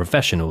medical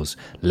professionals,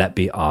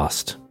 Letby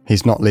asked,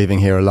 "He's not leaving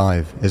here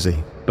alive, is he?"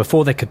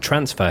 Before they could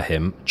transfer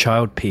him,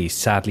 Child P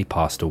sadly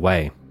passed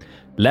away.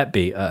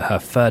 Letby, at her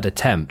 3rd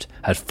attempt,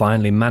 had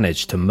finally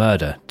managed to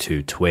murder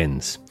 2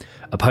 twins.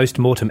 A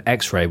post-mortem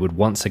X-ray would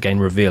once again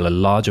reveal a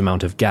large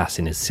amount of gas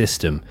in his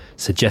system,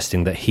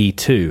 suggesting that he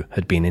too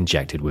had been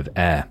injected with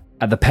air.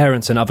 At the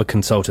parents' and other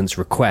consultants'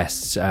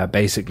 requests,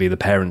 basically the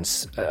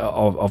parents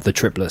of the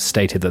triplets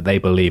stated that they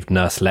believed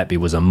Nurse Letby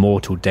was a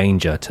mortal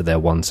danger to their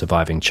one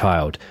surviving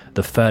child.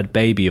 The 3rd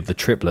baby of the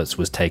triplets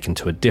was taken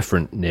to a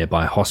different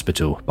nearby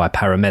hospital by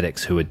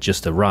paramedics who had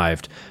just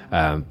arrived,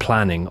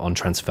 planning on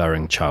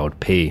transferring Child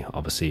P,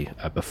 obviously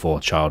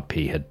before Child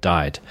P had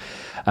died.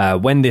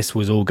 When this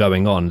was all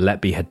going on,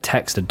 Letby had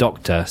texted a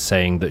doctor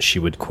saying that she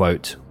would,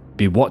 quote,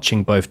 be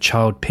watching both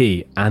Child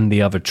P and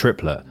the other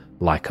triplet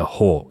like a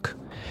hawk.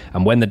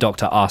 And when the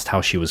doctor asked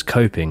how she was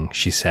coping,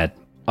 she said,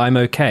 "I'm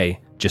okay,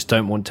 just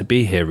don't want to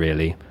be here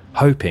really,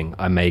 hoping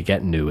I may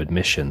get new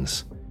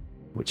admissions."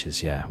 Which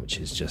is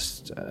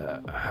just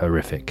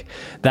horrific.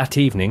 That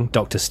evening,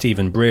 Dr.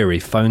 Stephen Breary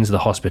phones the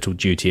hospital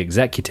duty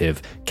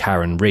executive,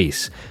 Karen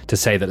Rees, to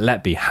say that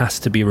Letby has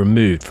to be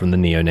removed from the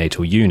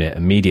neonatal unit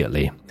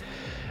immediately.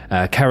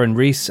 Karen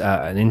Rees,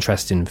 an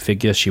interesting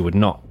figure. She would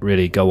not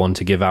really go on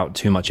to give out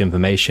too much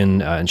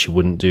information, and she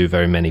wouldn't do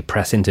very many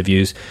press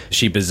interviews.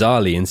 She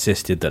bizarrely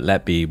insisted that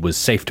Letby was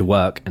safe to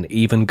work, and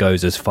even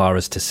goes as far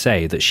as to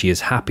say that she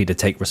is happy to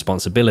take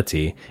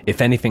responsibility if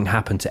anything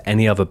happened to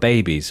any other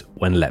babies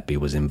when Letby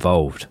was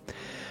involved.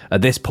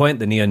 At this point,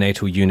 the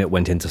neonatal unit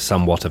went into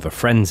somewhat of a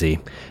frenzy.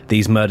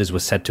 These murders were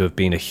said to have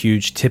been a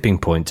huge tipping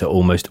point to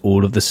almost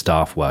all of the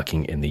staff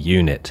working in the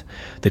unit.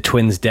 The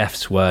twins'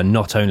 deaths were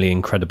not only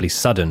incredibly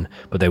sudden,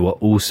 but they were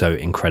also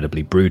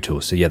incredibly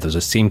brutal. So there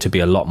seemed to be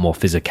a lot more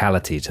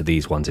physicality to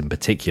these ones in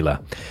particular.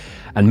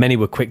 And many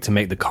were quick to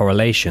make the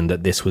correlation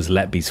that this was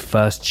Letby's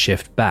first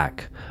shift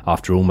back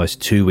after almost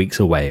 2 weeks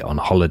away on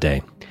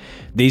holiday.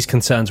 These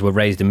concerns were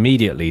raised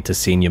immediately to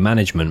senior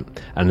management,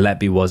 and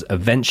Letby was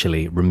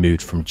eventually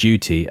removed from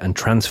duty and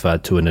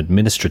transferred to an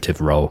administrative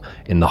role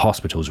in the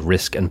hospital's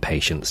Risk and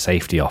Patient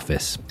Safety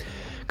Office.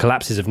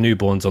 Collapses of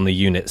newborns on the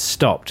unit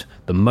stopped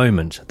the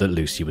moment that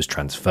Lucy was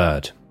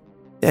transferred.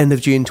 End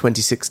of June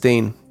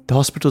 2016, the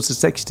hospital's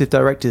executive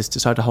directors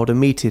decided to hold a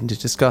meeting to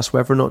discuss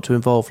whether or not to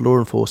involve law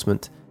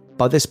enforcement.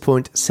 By this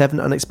point, 7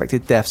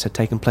 unexpected deaths had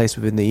taken place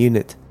within the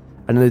unit,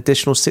 and an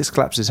additional 6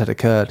 collapses had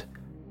occurred.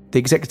 The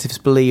executives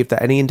believed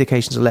that any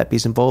indications of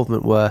Letby's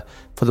involvement were,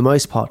 for the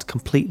most part,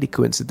 completely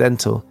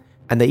coincidental,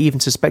 and they even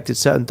suspected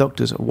certain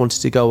doctors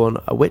wanted to go on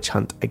a witch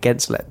hunt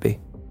against Letby.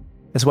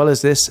 As well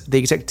as this, the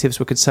executives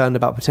were concerned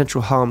about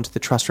potential harm to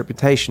the trust's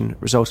reputation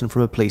resulting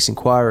from a police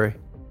inquiry.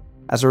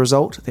 As a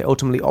result, they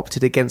ultimately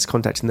opted against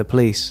contacting the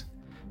police,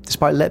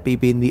 despite Letby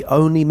being the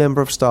only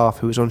member of staff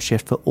who was on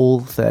shift for all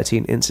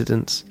 13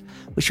 incidents,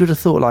 which you would have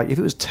thought, like, if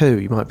it was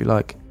 2, you might be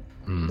like,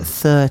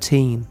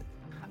 13.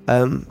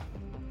 An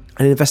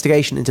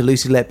investigation into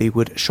Lucy Letby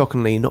would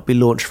shockingly not be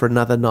launched for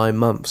another 9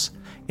 months.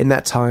 In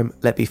that time,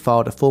 Letby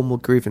filed a formal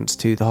grievance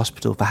to the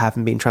hospital for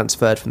having been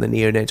transferred from the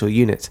neonatal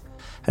unit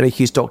and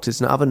accused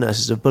doctors and other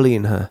nurses of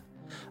bullying her.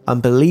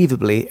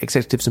 Unbelievably,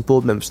 executives and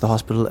board members of the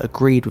hospital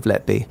agreed with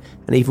Letby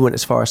and even went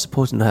as far as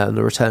supporting her on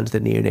the return to the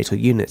neonatal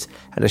unit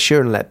and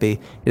assuring Letby,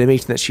 in a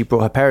meeting that she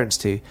brought her parents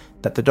to,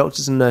 that the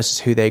doctors and nurses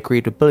who they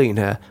agreed were bullying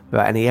her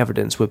without any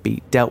evidence would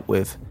be dealt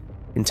with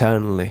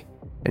internally,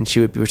 and she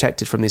would be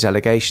protected from these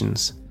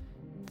allegations.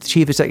 The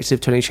chief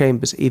executive, Tony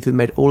Chambers, even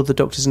made all of the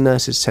doctors and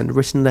nurses send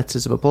written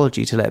letters of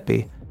apology to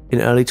Letby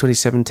in early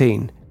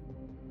 2017.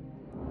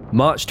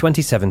 March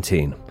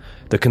 2017.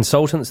 The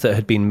consultants that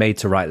had been made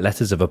to write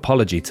letters of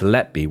apology to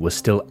Letby were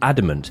still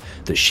adamant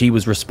that she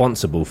was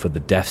responsible for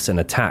the deaths and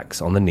attacks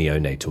on the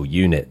neonatal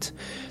unit.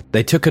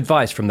 They took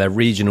advice from their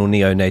regional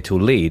neonatal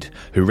lead,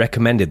 who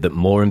recommended that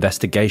more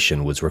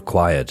investigation was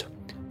required.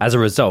 As a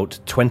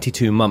result,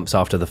 22 months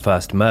after the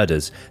first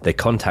murders, they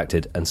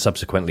contacted and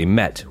subsequently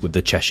met with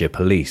the Cheshire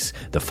Police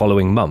the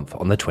following month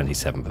on the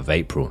 27th of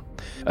April.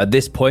 At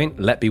this point,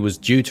 Letby was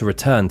due to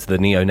return to the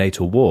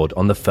neonatal ward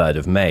on the 3rd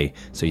of May,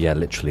 so yeah,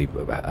 literally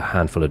a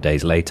handful of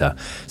days later,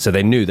 so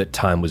they knew that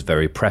time was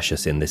very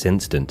precious in this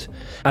incident.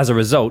 As a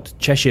result,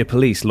 Cheshire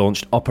Police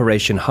launched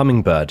Operation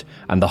Hummingbird,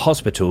 and the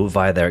hospital,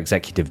 via their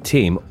executive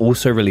team,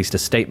 also released a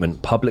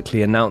statement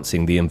publicly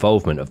announcing the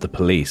involvement of the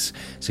police.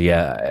 So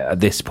yeah, at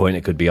this point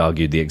it could be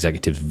argued the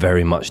executives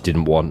very much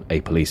didn't want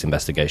a police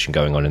investigation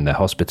going on in their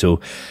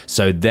hospital,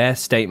 so their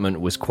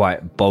statement was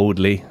quite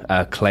boldly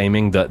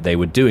claiming that they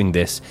were doing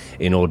this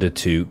in order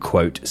to,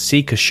 quote,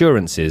 seek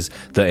assurances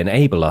that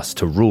enable us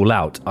to rule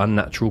out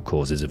unnatural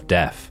causes of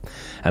death.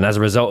 And as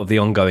a result of the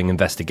ongoing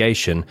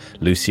investigation,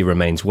 Lucy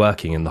remains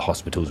working in the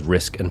hospital's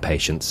risk and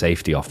patient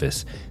safety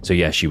office. So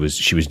yeah, she was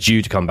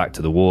due to come back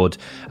to the ward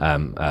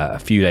a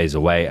few days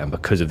away, and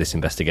because of this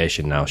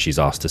investigation now, she's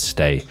asked to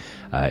stay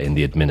in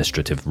the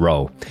administrative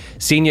role.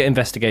 Senior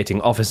investigating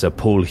officer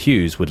Paul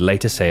Hughes would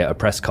later say at a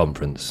press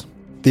conference,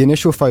 "The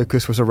initial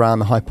focus was around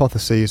the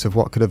hypotheses of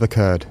what could have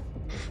occurred.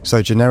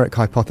 So generic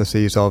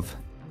hypotheses of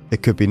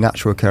it could be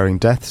natural occurring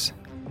deaths,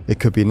 it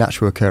could be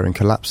natural occurring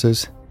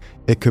collapses,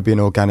 it could be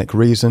an organic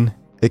reason,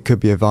 it could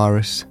be a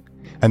virus.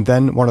 And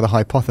then one of the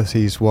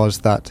hypotheses was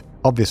that,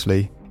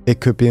 obviously,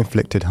 it could be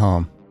inflicted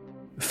harm."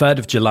 3rd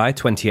of July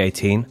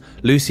 2018,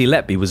 Lucy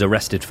Letby was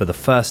arrested for the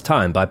first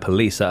time by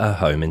police at her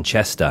home in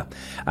Chester,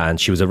 and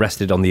she was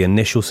arrested on the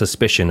initial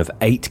suspicion of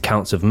 8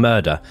 counts of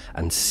murder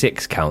and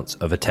 6 counts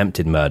of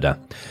attempted murder,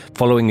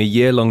 following a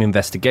year-long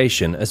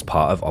investigation as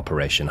part of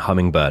Operation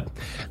Hummingbird.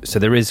 So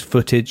there is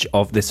footage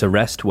of this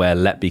arrest where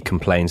Letby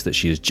complains that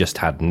she has just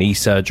had knee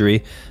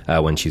surgery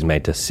when she's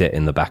made to sit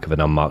in the back of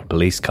an unmarked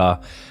police car.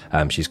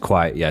 She's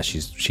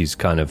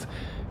kind of...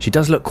 She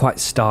does look quite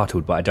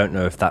startled, but I don't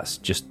know if that's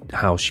just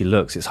how she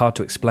looks. It's hard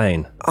to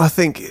explain. I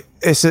think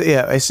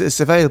it's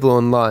available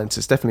online, so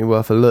it's definitely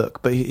worth a look.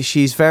 But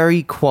she's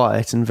very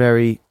quiet and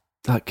very,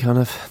 like, kind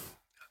of...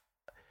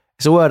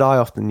 It's a word I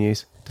often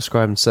use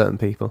describing certain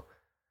people.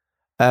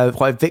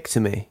 Quite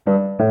victim-y.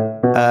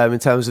 In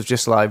terms of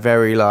just, like,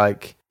 very,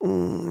 like...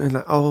 and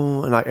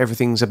like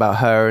everything's about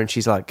her, and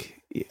she's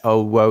like,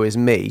 oh, woe is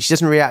me. She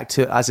doesn't react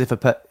to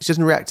she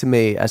doesn't react to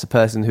me as a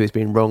person who has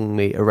been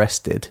wrongly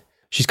arrested.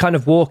 She's kind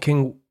of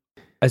walking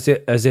as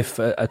if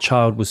a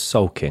child was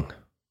sulking,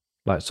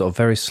 like sort of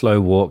very slow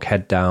walk,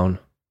 head down.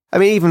 I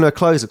mean, even her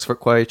clothes looks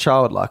quite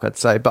childlike, I'd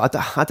say. But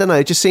I don't know,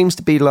 it just seems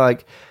to be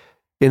like,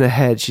 in her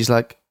head, she's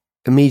like,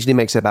 immediately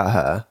makes it about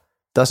her,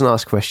 doesn't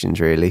ask questions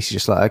really. She's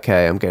just like,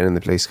 okay, I'm getting in the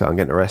police car, I'm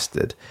getting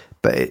arrested.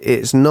 But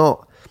it's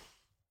not,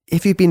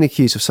 if you've been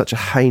accused of such a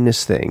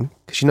heinous thing,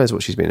 because she knows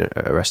what she's been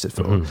arrested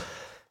for,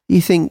 you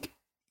think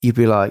you'd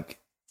be like,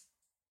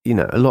 you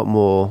know, a lot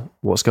more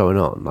what's going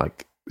on,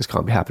 like, this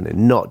can't be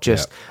happening. Not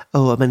just,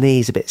 oh, my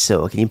knee's a bit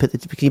sore. Can you put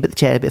the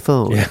chair a bit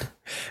forward?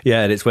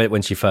 Yeah, and it's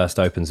when she first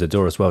opens the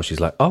door as well. She's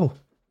like, oh,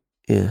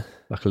 yeah,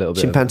 like a little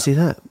bit. Chimpanzee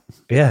that.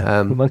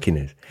 Yeah, monkey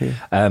news.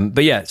 Yeah.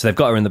 But yeah, so they've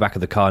got her in the back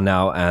of the car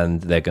now,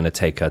 and they're going to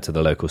take her to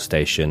the local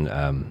station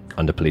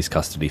under police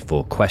custody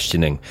for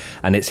questioning.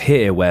 And it's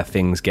here where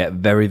things get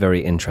very,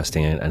 very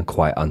interesting and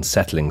quite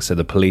unsettling. So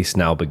the police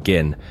now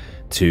begin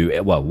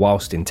to,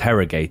 whilst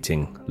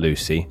interrogating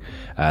Lucy,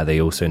 they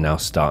also now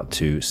start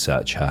to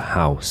search her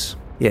house.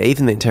 Yeah,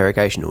 even the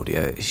interrogation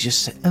audio is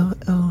just,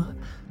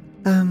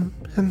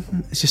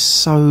 it's just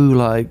so,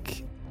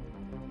 like,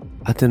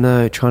 I don't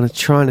know, trying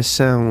to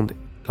sound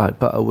like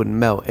butter wouldn't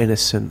melt,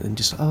 innocent, and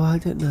just, I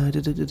don't know.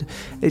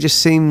 It just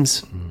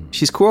seems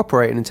she's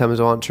cooperating in terms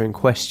of answering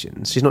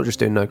questions. She's not just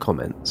doing no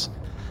comments,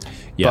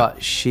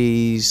 but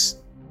she's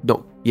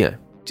not,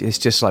 it's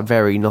just like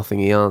very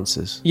nothingy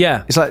answers.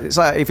 Yeah. It's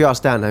like if you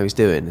ask Dan how he's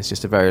doing, it's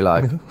just a very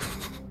like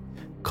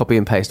copy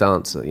and paste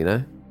answer, you know?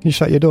 Can you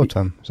shut your door,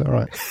 Tom? Is that all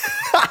right?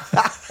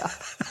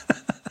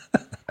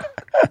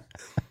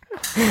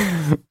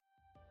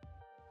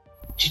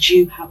 Did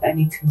you have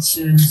any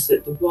concerns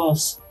that there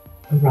was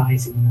a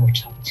rise in the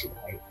mortality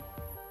rate?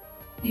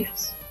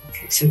 Yes.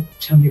 Okay, so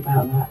tell me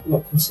about that.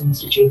 What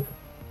concerns did you have?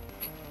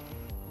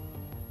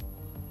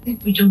 I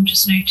think we don't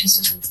just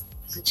notice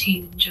as a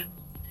teen in general,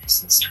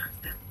 this time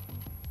that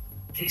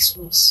this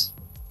was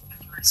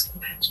as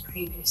compared to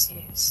previous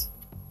years.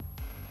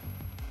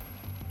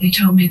 They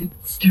told me that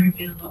there had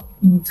been a lot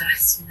more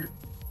deaths and that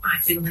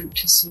I'd been linked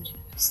to somebody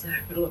that was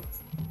there for a lot.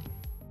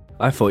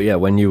 I thought, yeah,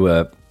 when you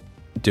were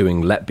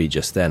doing Letby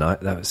just then,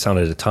 that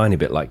sounded a tiny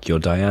bit like your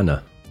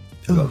Diana.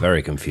 I got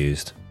very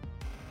confused.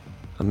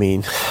 I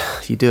mean,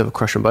 you do have a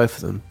crush on both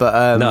of them,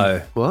 but...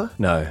 No. What?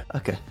 No.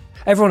 Okay.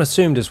 Everyone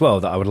assumed as well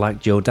that I would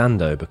like Jill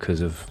Dando because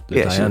of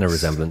the Diana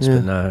resemblance,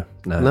 but no.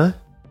 No?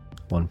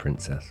 One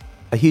princess.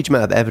 A huge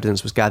amount of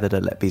evidence was gathered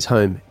at Letby's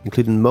home,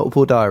 including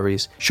multiple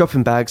diaries,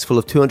 shopping bags full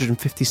of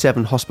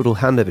 257 hospital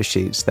handover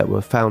sheets that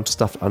were found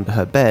stuffed under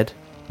her bed,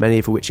 many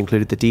of which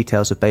included the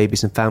details of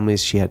babies and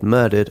families she had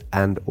murdered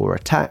and or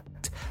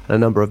attacked, and a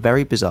number of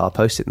very bizarre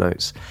post-it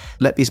notes.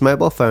 Letby's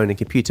mobile phone and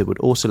computer would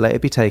also later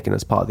be taken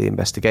as part of the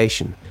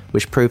investigation,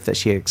 which proved that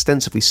she had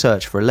extensively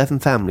searched for 11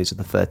 families of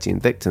the 13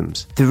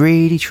 victims. The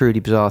really, truly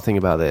bizarre thing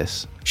about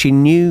this, she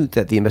knew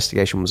that the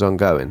investigation was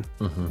ongoing,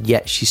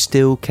 yet she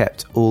still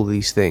kept all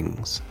these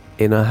things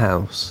in her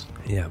house.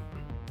 Yeah.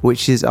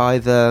 Which is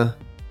either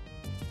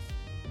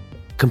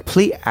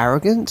complete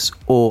arrogance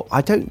or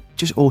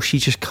she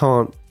just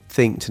can't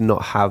think to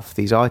not have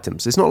these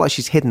items. It's not like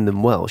she's hidden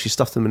them well. She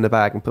stuffed them in a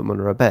bag and put them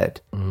under her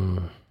bed.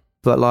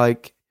 But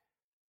like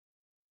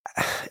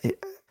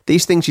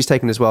these things she's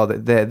taken as well,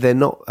 that they're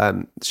not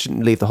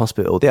shouldn't leave the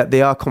hospital.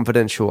 They are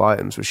confidential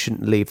items which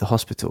shouldn't leave the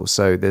hospital.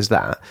 So there's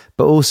that.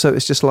 But also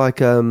it's just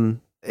like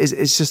is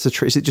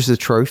it just a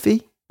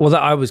trophy? Well,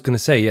 that I was going to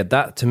say, yeah,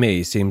 that to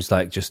me seems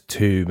like just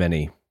too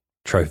many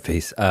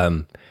trophies.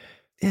 I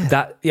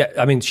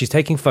mean, she's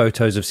taking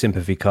photos of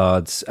sympathy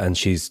cards and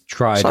she's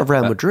tried. It's like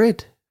Real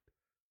Madrid.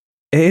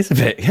 It is a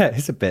bit, yeah,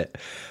 it's a bit.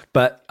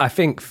 But I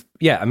think,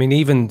 there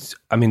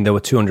were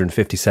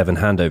 257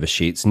 handover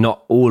sheets.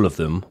 Not all of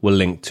them were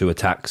linked to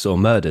attacks or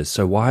murders.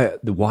 So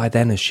why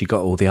then has she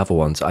got all the other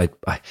ones? I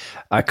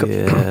could.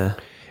 Yeah.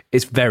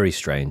 It's very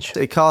strange.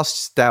 It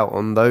casts doubt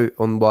on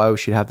why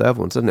she'd have the other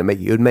ones, doesn't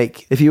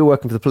it? If you were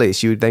working for the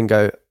police, you would then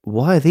go,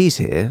 why are these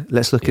here?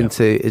 Let's look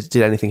into,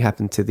 did anything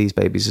happen to these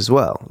babies as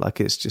well? Like,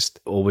 it's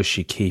just... Or was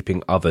she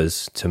keeping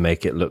others to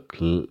make it look,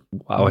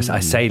 I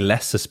say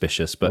less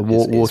suspicious, but...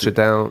 Watered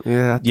down,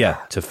 yeah. Yeah,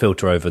 to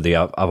filter over the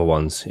other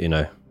ones,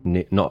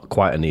 not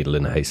quite a needle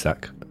in a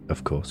haystack,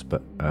 of course,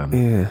 but I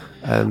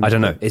don't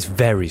know. It's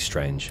very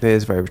strange. It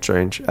is very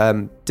strange.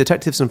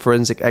 Detectives and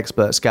forensic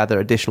experts gather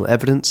additional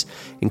evidence,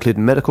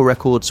 including medical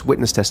records,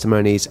 witness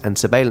testimonies, and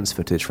surveillance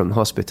footage from the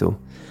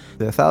hospital.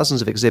 There are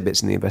thousands of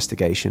exhibits in the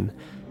investigation,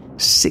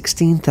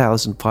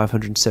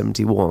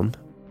 16,571,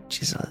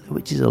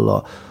 which is a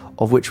lot,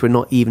 of which were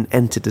not even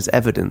entered as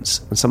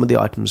evidence, and some of the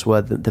items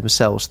were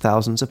themselves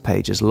thousands of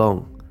pages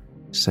long.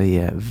 So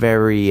yeah,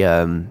 very...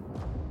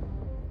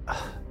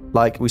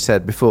 like we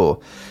said before,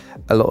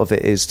 a lot of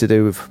it is to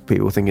do with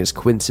people thinking it's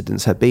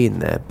coincidence her being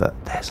there, but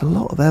there's a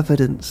lot of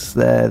evidence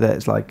there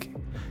that's like,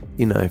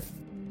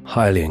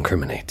 highly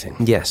incriminating.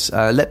 Yes,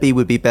 Letby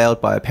would be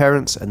bailed by her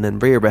parents and then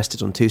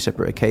rearrested on 2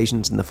 separate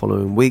occasions in the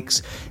following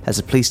weeks, as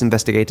the police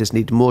investigators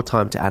needed more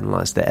time to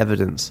analyse their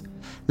evidence.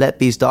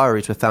 Letby's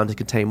diaries were found to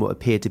contain what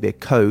appeared to be a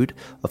code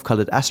of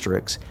coloured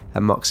asterisks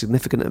and marked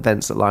significant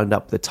events that lined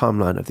up with the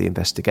timeline of the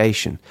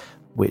investigation,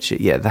 which,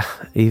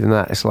 even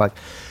that, it's like...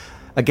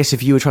 I guess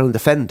if you were trying to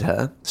defend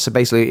her, so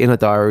basically in her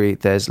diary,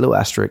 there's little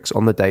asterisks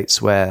on the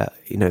dates where,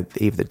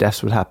 either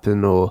deaths would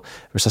happen or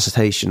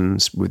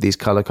resuscitations with these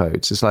colour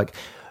codes. It's like,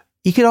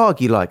 you could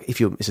argue, like, if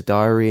it's a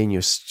diary and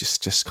you're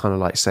just kind of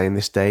like saying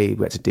this day,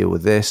 we had to deal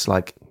with this,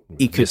 like,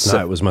 you could... This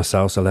night was my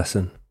salsa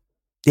lesson.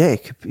 Yeah,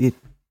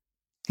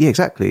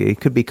 exactly.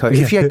 It could be codes.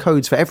 Yeah. If you had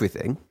codes for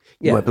everything,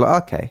 you might be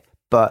like, okay.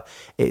 But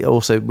it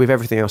also, with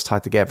everything else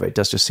tied together, it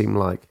does just seem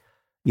like,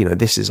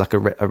 this is like a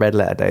red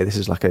letter day. This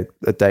is like a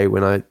day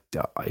when I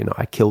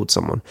killed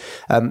someone.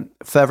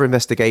 Further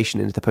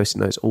investigation into the post-it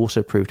notes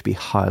also proved to be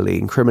highly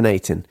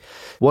incriminating.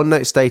 One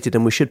note stated,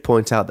 and we should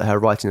point out that her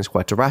writing is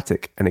quite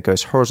erratic, and it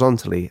goes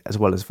horizontally as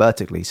well as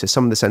vertically. So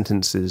some of the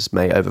sentences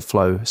may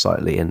overflow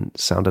slightly and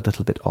sound a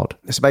little bit odd.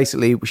 So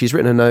basically, she's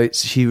written her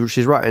notes.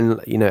 She's writing,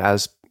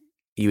 as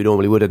you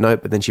normally would a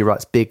note, but then she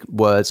writes big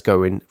words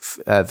going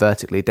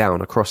vertically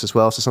down across as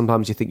well. So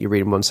sometimes you think you're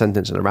reading one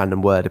sentence and a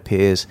random word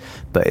appears,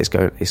 but it's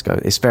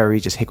very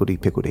just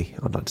higgledy-piggledy,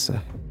 I'd like to say.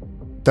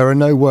 There are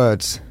no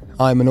words.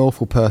 I am an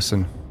awful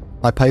person.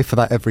 I pay for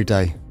that every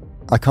day.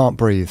 I can't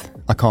breathe.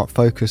 I can't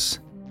focus.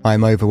 I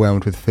am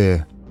overwhelmed with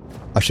fear.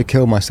 I should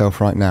kill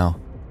myself right now.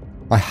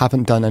 I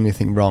haven't done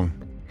anything wrong.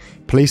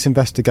 Police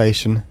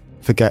investigation.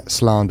 Forget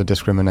slander,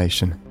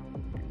 discrimination.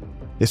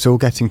 It's all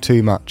getting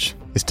too much.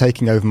 It's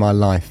taking over my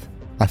life.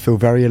 I feel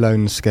very alone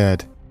and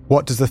scared.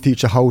 What does the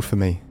future hold for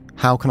me?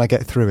 How can I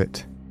get through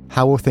it?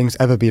 How will things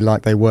ever be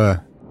like they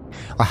were?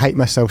 I hate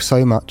myself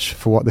so much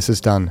for what this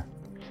has done.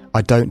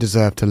 I don't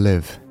deserve to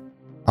live.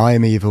 I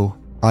am evil.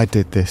 I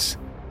did this.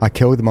 I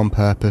killed them on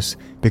purpose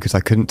because I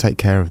couldn't take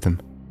care of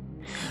them.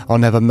 I'll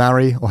never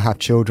marry or have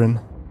children.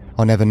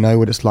 I'll never know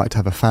what it's like to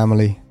have a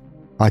family.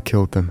 I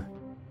killed them.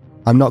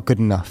 I'm not good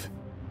enough.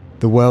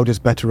 The world is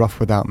better off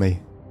without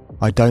me.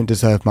 I don't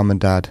deserve mum and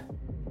dad.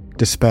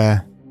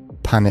 Despair,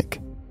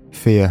 panic,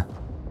 fear,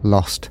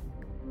 lost,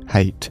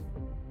 hate.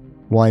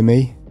 Why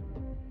me?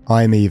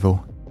 I am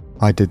evil.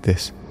 I did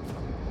this.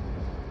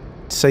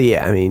 So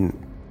yeah, I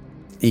mean,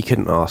 you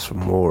couldn't ask for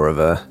more of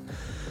a,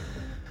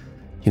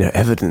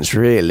 evidence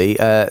really.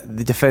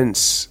 The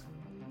defence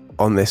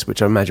on this,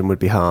 which I imagine would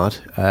be hard,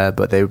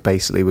 but they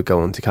basically would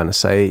go on to kind of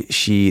say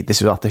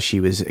this was after she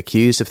was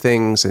accused of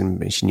things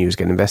and she knew it was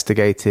getting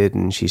investigated,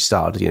 and she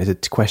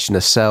started, to question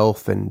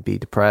herself and be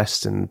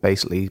depressed, and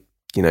basically,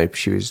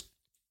 she was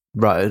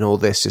writing all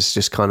this is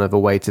just kind of a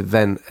way to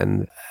vent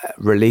and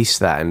release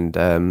that, and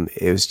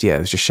it was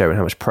just showing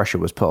how much pressure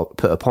was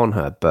put upon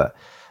her. But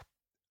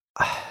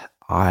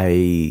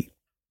I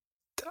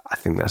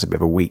think that's a bit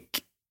of a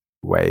weak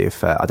way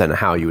of I don't know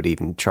how you would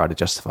even try to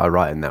justify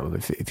writing that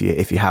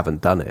if you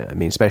haven't done it. I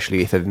mean,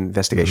 especially if an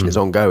investigation is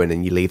ongoing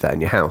and you leave that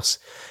in your house,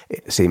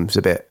 it seems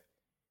a bit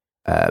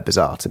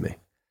bizarre to me.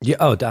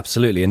 Yeah,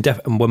 absolutely. And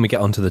when we get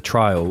onto the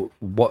trial,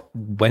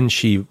 when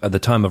she, at the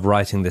time of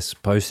writing this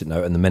post-it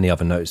note and the many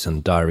other notes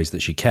and diaries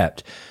that she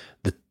kept,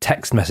 the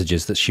text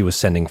messages that she was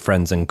sending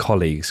friends and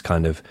colleagues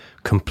kind of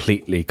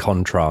completely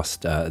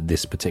contrast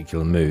this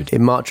particular mood.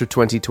 In March of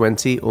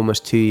 2020,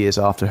 almost 2 years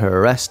after her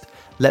arrest,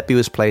 Letby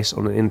was placed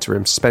on an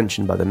interim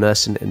suspension by the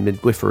Nursing and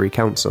Midwifery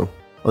Council.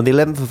 On the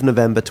 11th of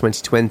November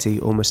 2020,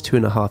 almost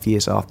 2.5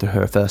 years after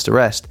her first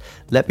arrest,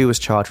 Letby was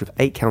charged with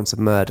 8 counts of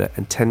murder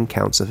and 10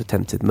 counts of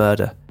attempted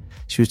murder.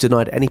 She was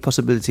denied any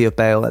possibility of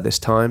bail at this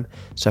time,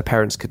 so her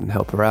parents couldn't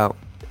help her out.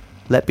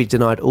 Letby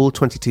denied all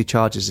 22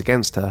 charges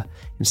against her,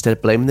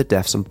 instead blaming the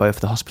deaths on both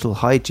the hospital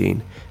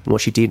hygiene and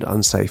what she deemed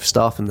unsafe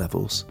staffing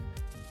levels.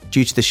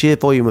 Due to the sheer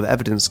volume of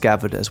evidence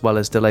gathered as well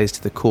as delays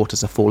to the court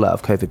as a fallout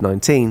of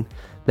COVID-19,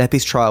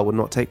 Letby's trial would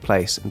not take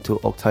place until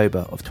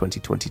October of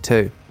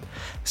 2022.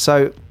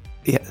 So,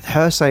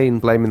 her saying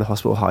blaming the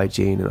hospital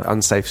hygiene and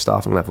unsafe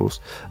staffing levels,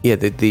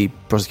 the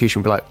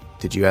prosecution would be like,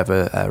 did you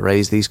ever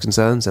raise these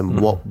concerns? And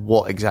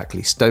what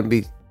exactly? Don't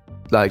be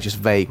just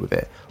vague with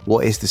it.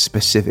 What is the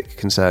specific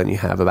concern you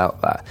have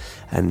about that?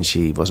 And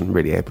she wasn't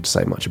really able to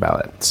say much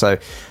about it. So,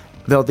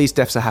 though these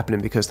deaths are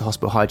happening because the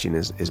hospital hygiene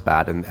is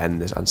bad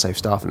and there's unsafe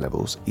staffing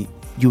levels,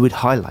 you would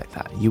highlight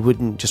that. You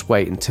wouldn't just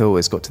wait until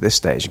it's got to this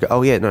stage and go,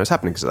 oh yeah, no, it's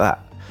happening because of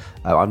that.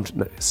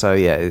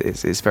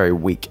 It's very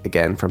weak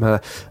again from her.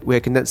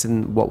 We're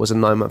condensing what was a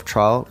 9-month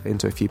trial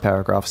into a few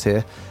paragraphs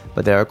here,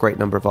 but there are a great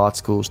number of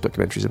articles,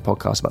 documentaries and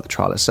podcasts about the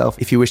trial itself.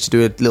 If you wish to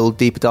do a little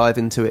deeper dive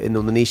into it in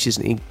all the niches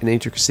and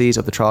intricacies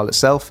of the trial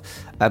itself,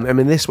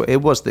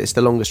 it's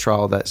the longest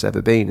trial that's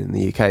ever been in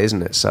the UK,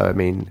 isn't it? So, I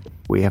mean,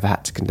 we have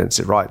had to condense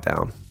it right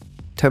down.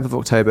 10th of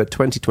October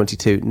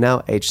 2022,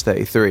 now aged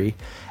 33,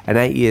 and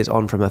 8 years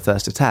on from her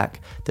first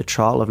attack, the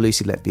trial of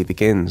Lucy Letby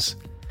begins.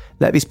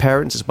 Letby's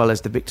parents, as well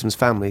as the victims'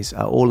 families,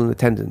 are all in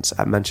attendance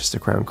at Manchester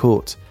Crown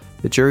Court.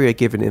 The jury are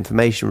given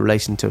information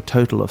relating to a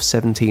total of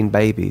 17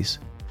 babies,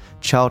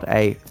 child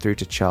A through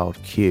to child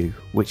Q,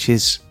 which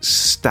is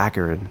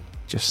staggering,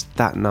 just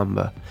that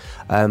number.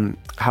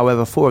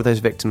 However, 4 of those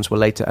victims were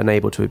later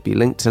unable to be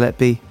linked to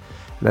Letby,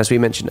 and as we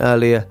mentioned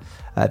earlier,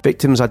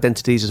 victims'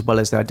 identities as well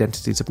as the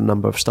identities of a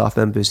number of staff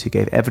members who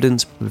gave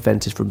evidence were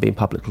prevented from being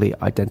publicly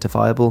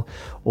identifiable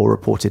or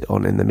reported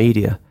on in the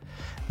media.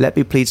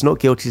 Letby pleads not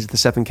guilty to the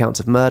 7 counts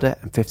of murder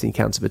and 15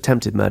 counts of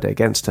attempted murder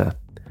against her.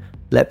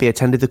 Letby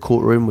attended the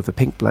courtroom with a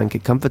pink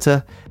blanket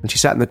comforter, and she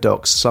sat in the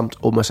dock, slumped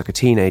almost like a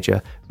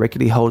teenager,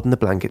 regularly holding the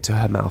blanket to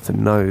her mouth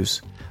and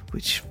nose.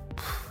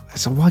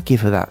 So why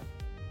give her that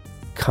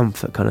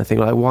comfort kind of thing?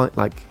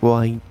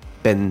 Why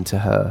bend to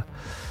her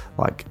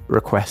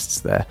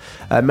requests there?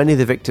 Many of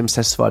the victims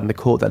testified in the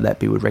court that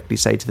Letby would regularly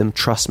say to them,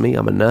 "Trust me,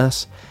 I'm a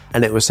nurse,"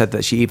 and it was said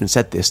that she even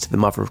said this to the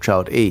mother of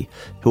child E,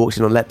 who walked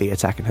in on Letby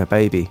attacking her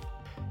baby.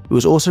 It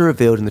was also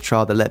revealed in the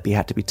trial that Letby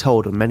had to be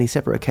told on many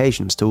separate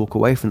occasions to walk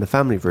away from the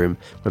family room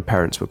when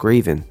parents were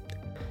grieving.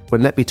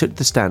 When Letby took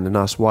the stand and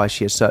asked why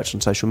she had searched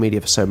on social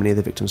media for so many of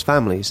the victims'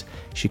 families,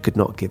 she could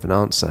not give an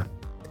answer.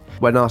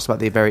 When asked about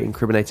the very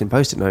incriminating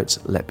post-it notes,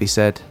 Letby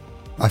said,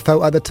 I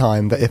felt at the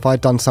time that if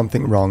I'd done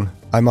something wrong,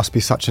 I must be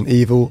such an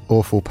evil,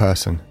 awful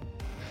person.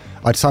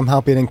 I'd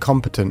somehow been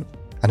incompetent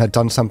and had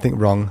done something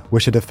wrong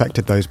which had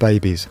affected those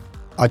babies.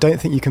 I don't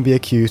think you can be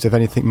accused of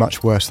anything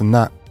much worse than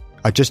that.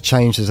 I just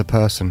changed as a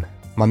person.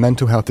 My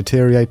mental health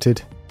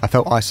deteriorated. I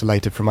felt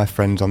isolated from my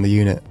friends on the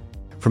unit.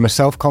 From a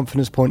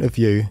self-confidence point of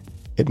view,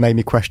 it made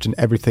me question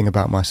everything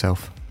about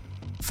myself.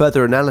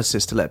 Further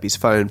analysis to Letby's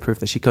phone proved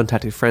that she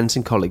contacted friends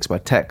and colleagues by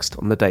text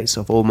on the dates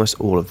of almost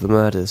all of the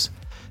murders,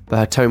 but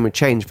her tone would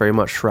change very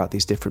much throughout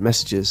these different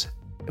messages.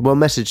 In one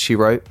message she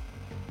wrote,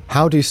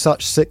 How do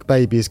such sick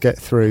babies get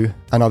through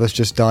and others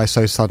just die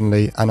so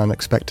suddenly and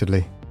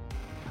unexpectedly?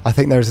 I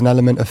think there is an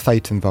element of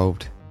fate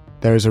involved.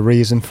 There is a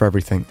reason for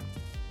everything.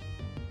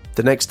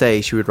 The next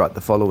day she would write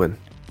the following.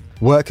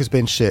 Work has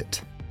been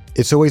shit.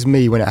 It's always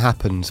me when it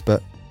happens,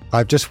 but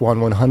I've just won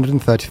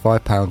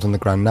 £135 on the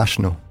Grand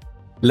National.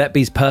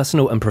 Letby's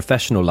personal and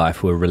professional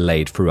life were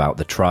relayed throughout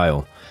the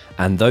trial.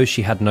 And though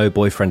she had no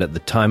boyfriend at the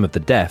time of the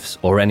deaths,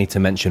 or any to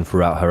mention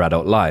throughout her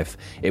adult life,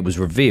 it was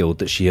revealed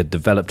that she had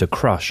developed a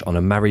crush on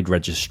a married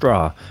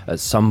registrar at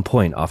some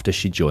point after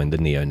she joined the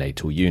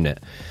neonatal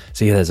unit.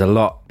 So yeah, there's a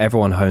lot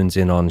everyone hones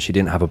in on. She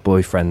didn't have a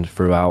boyfriend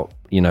throughout,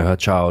 her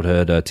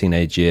childhood, her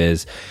teenage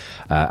years,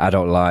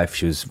 adult life.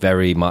 She was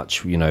very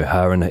much,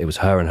 it was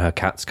her and her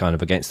cats kind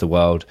of against the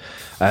world.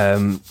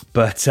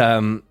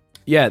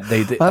 Yeah, they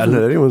I haven't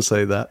heard anyone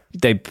say that.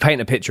 They paint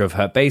a picture of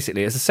her.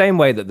 Basically, it's the same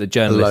way that the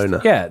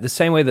journalists, the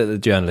same way that the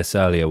journalists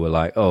earlier were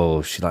like,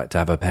 "Oh, she liked to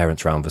have her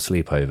parents around for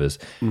sleepovers."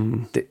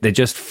 They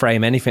just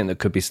frame anything that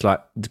could be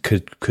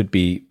could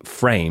be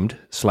framed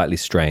slightly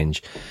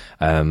strange.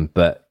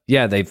 But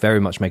yeah, they very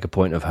much make a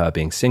point of her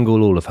being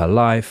single all of her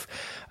life.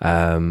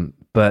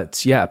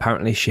 But yeah,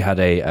 apparently she had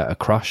a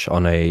crush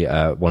on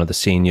one of the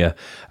senior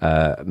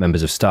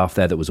members of staff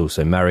there that was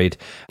also married.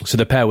 So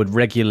the pair would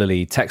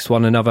regularly text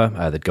one another.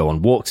 They'd go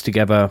on walks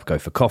together, go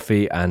for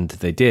coffee, and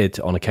they did,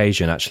 on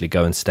occasion, actually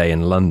go and stay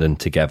in London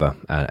together.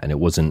 And it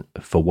wasn't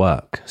for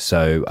work.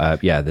 So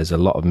yeah, there's a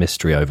lot of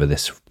mystery over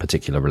this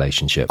particular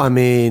relationship. I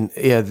mean,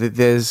 yeah,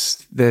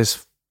 there's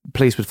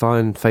police would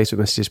find Facebook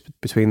messages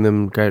between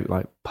them go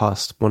like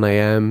past 1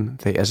 a.m.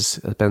 They, as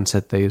Ben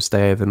said, they would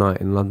stay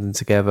overnight in London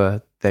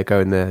together. They're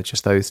going there,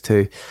 just those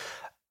two.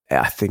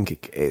 I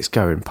think it's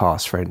going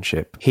past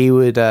friendship. He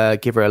would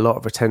give her a lot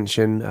of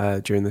attention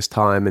during this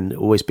time and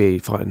always be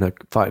fighting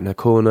her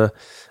corner.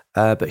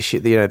 But she,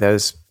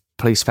 those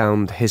police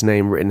found his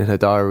name written in her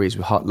diaries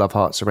with love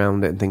hearts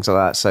around it and things like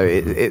that. So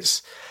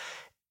it's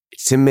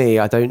to me,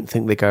 I don't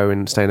think they go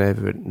and staying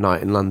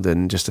overnight in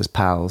London just as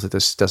pals. It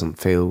just doesn't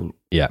feel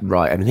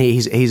right. I mean,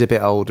 he's a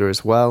bit older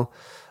as well,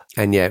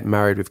 and yet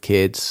married with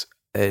kids.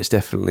 There's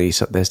definitely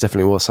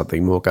was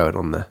something more going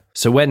on there.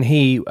 So when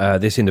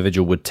this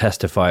individual would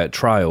testify at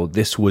trial,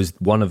 this was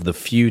one of the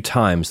few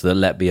times that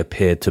Letby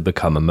appeared to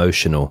become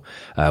emotional,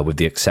 with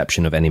the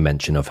exception of any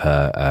mention of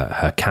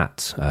her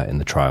cat in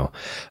the trial.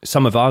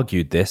 Some have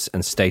argued this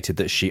and stated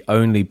that she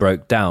only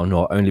broke down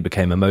or only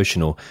became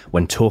emotional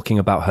when talking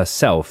about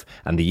herself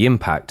and the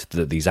impact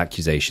that these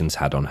accusations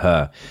had on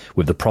her,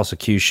 with the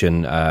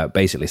prosecution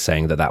basically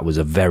saying that was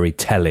a very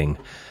telling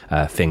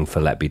thing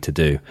for Letby to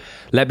do.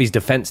 Letby's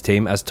defence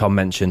team, as Tom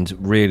mentioned,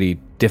 really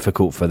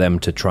difficult for them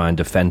to try and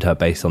defend her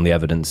based on the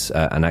evidence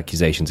and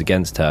accusations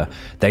against her.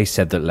 They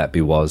said that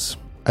Letby was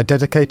a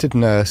dedicated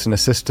nurse in a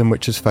system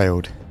which has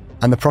failed,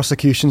 and the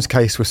prosecution's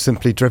case was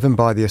simply driven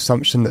by the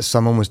assumption that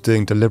someone was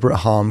doing deliberate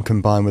harm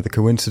combined with the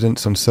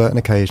coincidence on certain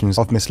occasions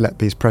of Miss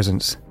Letby's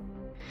presence.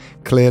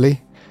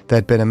 Clearly, there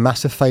had been a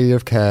massive failure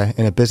of care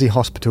in a busy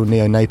hospital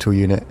neonatal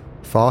unit,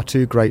 far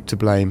too great to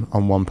blame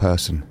on one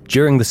person.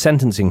 During the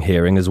sentencing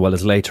hearing, as well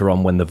as later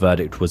on when the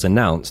verdict was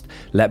announced,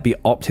 Letby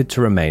opted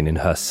to remain in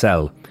her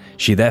cell.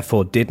 She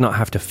therefore did not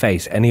have to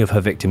face any of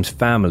her victims'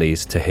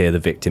 families to hear the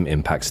victim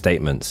impact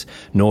statements,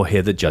 nor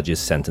hear the judge's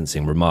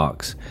sentencing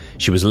remarks.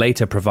 She was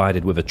later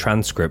provided with a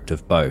transcript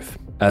of both.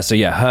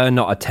 Her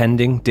not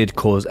attending did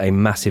cause a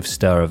massive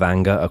stir of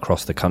anger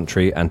across the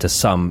country, and to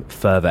some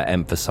further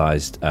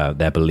emphasised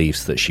their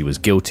beliefs that she was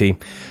guilty.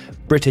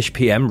 British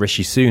PM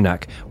Rishi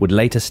Sunak would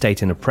later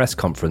state in a press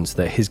conference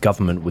that his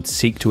government would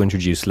seek to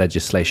introduce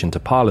legislation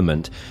to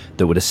Parliament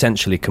that would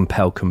essentially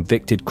compel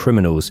convicted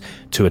criminals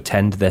to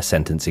attend their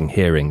sentencing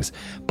hearings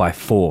by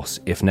force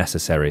if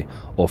necessary,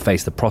 or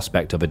face the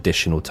prospect of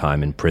additional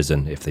time in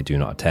prison if they do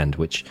not attend,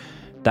 which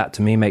that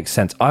to me makes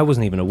sense. I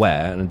wasn't even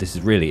aware, and this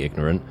is really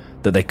ignorant,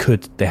 that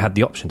they had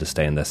the option to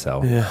stay in their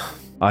cell. Yeah.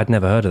 I'd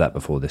never heard of that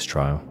before this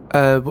trial.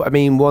 I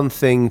mean, one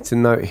thing to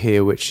note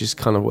here, which is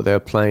kind of what they were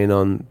playing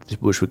on,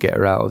 which would get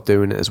her out of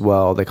doing it as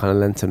well, they kind of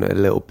lent on it a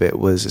little bit,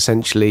 was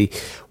essentially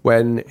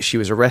when she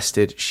was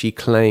arrested, she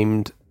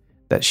claimed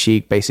that she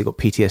basically got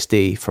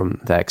PTSD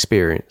from that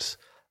experience.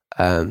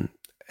 And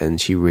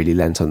she really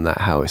lent on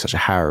that, how it's such a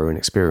harrowing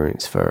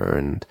experience for her.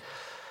 And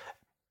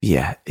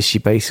yeah, she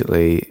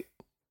basically...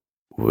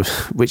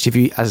 Which, if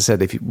you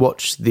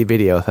watch the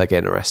video of her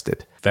getting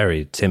arrested,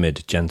 very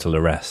timid, gentle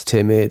arrest.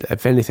 Timid.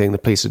 If anything, the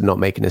police are not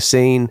making a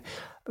scene.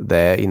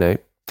 They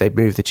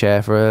moved the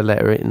chair for her,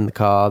 let her in the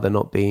car. They're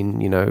not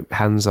being,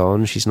 hands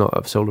on. She's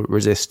not sort of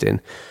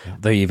resisting.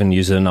 They even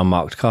used an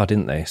unmarked car,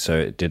 didn't they? So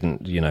it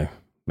didn't,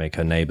 make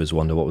her neighbours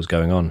wonder what was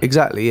going on.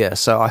 Exactly. Yeah.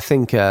 So I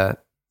think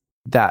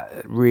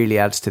that really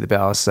adds to the bit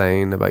I was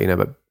saying about,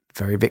 but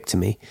very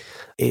victim-y.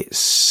 It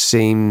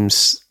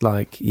seems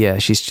like, yeah,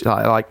 she's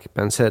like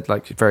Ben said,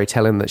 like very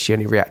telling that she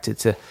only reacted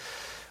to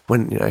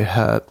when,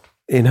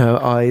 in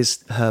her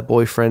eyes, her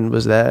boyfriend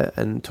was there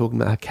and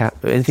talking about her cat.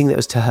 Anything that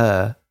was to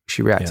her,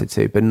 she reacted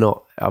to, but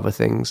not other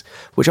things,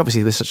 which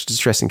obviously was such a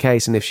distressing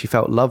case. And if she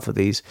felt love for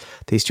these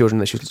children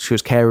that she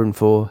was caring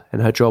for,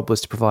 and her job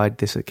was to provide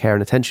this care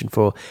and attention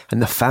for,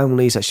 and the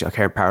families that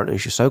apparently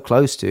she's so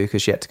close to,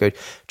 because she had to go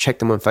check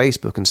them on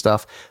Facebook and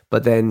stuff,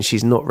 but then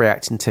she's not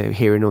reacting to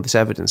hearing all this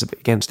evidence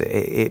against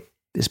it.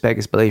 It's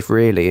beggars belief,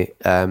 really,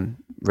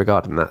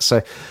 regarding that.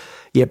 So,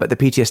 yeah, but the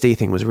PTSD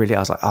thing was really, I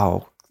was like,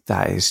 oh,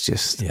 that is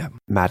just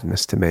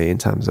madness to me in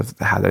terms of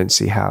how I don't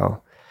see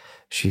how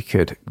she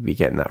could be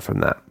getting that from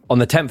that. On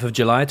the 10th of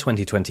July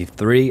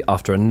 2023,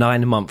 after a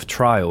 9-month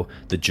trial,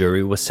 the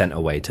jury was sent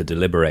away to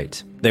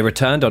deliberate. They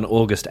returned on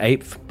August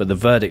 8th, but the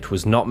verdict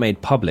was not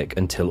made public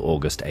until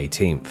August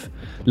 18th.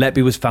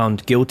 Letby was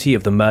found guilty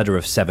of the murder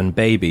of 7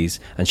 babies,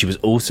 and she was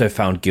also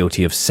found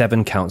guilty of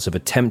 7 counts of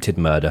attempted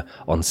murder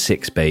on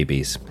 6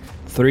 babies.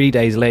 3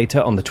 days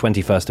later, on the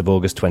 21st of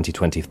August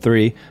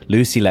 2023,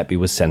 Lucy Letby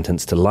was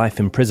sentenced to life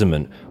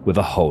imprisonment with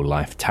a whole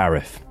life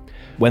tariff.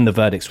 When the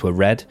verdicts were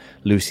read,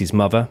 Lucy's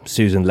mother,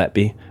 Susan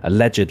Letby,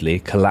 allegedly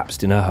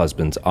collapsed in her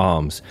husband's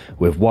arms,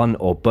 with one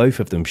or both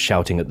of them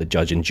shouting at the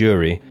judge and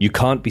jury, "You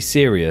can't be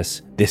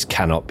serious, this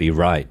cannot be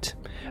right."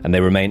 And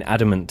they remain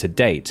adamant to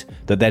date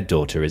that their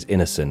daughter is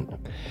innocent.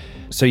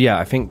 So yeah,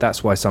 I think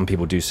that's why some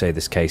people do say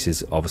this case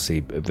is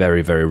obviously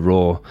very, very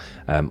raw.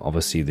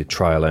 Obviously, the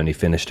trial only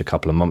finished a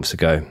couple of months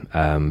ago,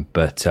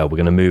 but we're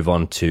going to move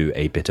on to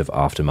a bit of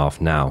aftermath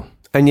now.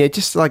 And yeah,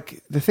 just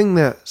like the thing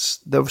that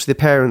obviously the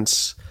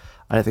parents...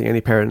 I don't think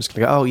any parents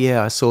can go, oh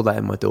yeah, I saw that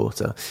in my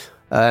daughter.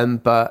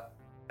 But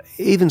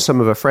even some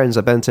of her friends,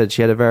 like Ben said,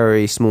 she had a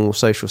very small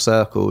social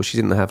circle. She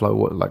didn't have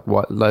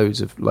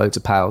loads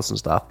of pals and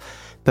stuff.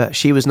 But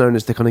she was known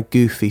as the kind of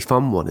goofy,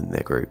 fun one in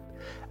their group,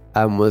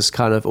 and was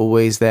kind of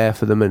always there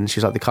for them. And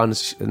she's like the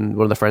kindest. And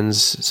one of the friends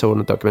saw on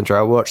a documentary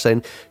I watched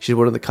saying she's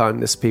one of the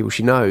kindest people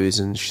she knows,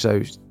 and she's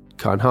so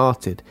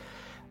kind-hearted.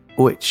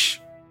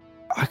 Which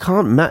I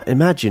can't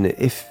imagine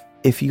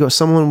if you got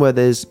someone where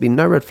there's been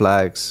no red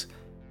flags,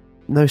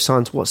 no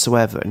signs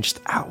whatsoever, and just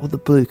out of the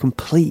blue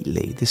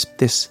completely.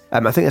 This I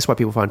think that's why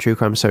people find true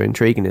crime so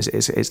intriguing. Is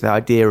the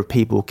idea of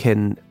people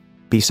can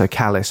be so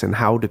callous, and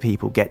how do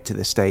people get to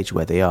the stage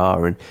where they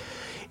are, and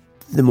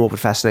the morbid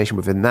fascination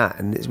within that.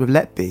 And it's with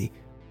Letby,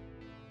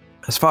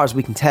 as far as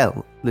we can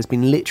tell, there's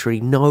been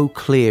literally no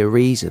clear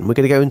reason. We're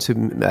going to go into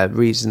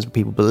reasons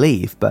people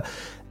believe, but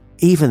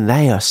even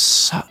they are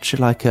such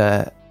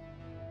a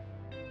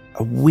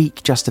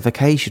weak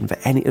justification for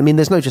any. I mean,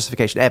 there's no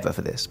justification ever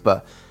for this,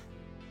 but.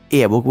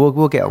 Yeah,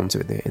 we'll get onto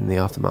it in the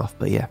aftermath,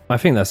 but yeah. I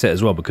think that's it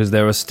as well, because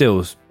there are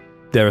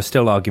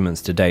still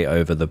arguments to date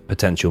over the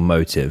potential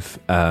motive.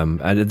 And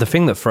the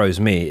thing that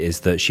throws me is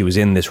that she was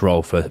in this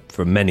role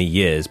for many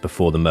years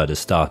before the murders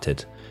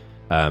started.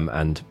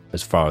 And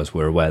as far as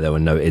we're aware, there were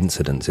no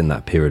incidents in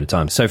that period of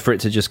time. So for it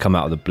to just come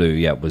out of the blue,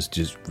 yeah, was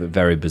just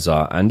very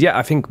bizarre. And yeah,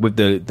 I think with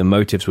the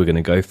motives we're going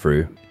to go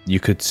through,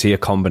 you could see a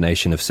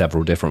combination of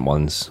several different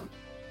ones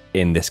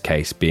in this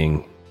case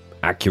being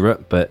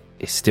accurate, but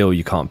still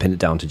you can't pin it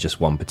down to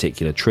just one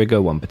particular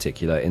trigger, one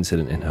particular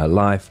incident in her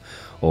life,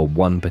 or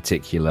one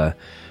particular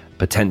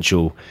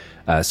potential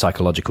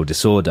psychological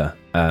disorder.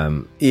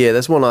 Yeah,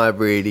 there's one I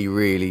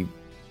really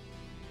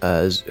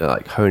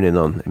hone in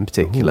on in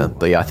particular.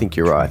 But yeah, I think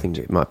you're right. I think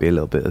it might be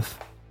a bit of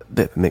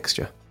a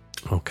mixture.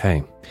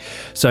 Okay.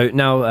 So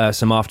now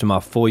some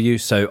aftermath for you.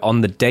 So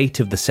on the date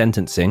of the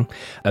sentencing,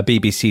 a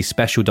BBC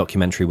special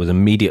documentary was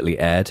immediately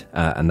aired,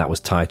 and that was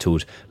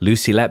titled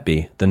Lucy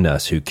Letby, the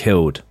Nurse Who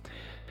Killed.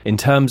 In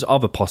terms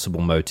of a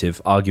possible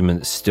motive,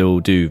 arguments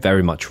still do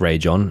very much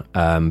rage on,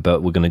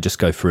 but we're going to just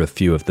go through a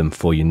few of them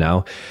for you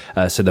now.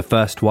 So the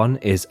first one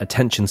is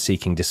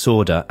attention-seeking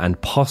disorder and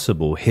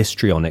possible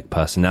histrionic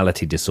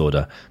personality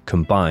disorder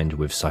combined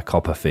with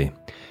psychopathy.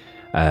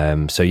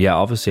 So yeah,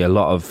 obviously a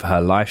lot of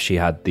her life she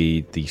had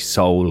the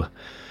sole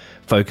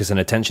focus and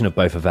attention of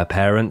both of her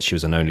parents. She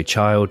was an only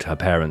child. Her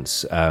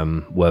parents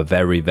were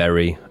very,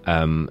 very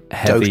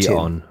heavy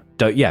on...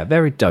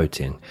 very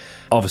doting.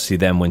 Obviously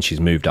then when she's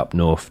moved up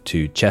north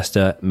to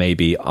Chester,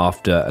 maybe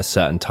after a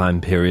certain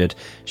time period,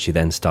 she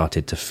then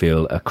started to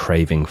feel a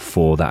craving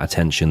for that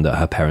attention that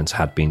her parents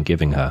had been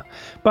giving her.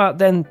 But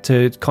then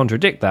to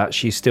contradict that,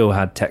 she still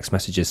had text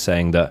messages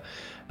saying that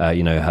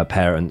her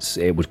parents,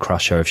 it would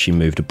crush her if she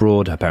moved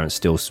abroad. Her parents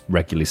still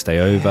regularly stay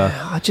over.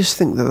 I just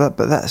think but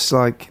that's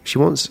like, she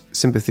wants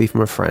sympathy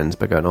from her friends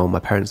by going, oh, my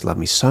parents love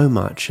me so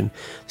much and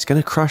it's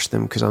going to crush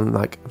them because I'm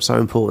so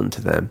important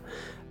to them.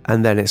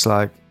 And then it's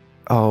like,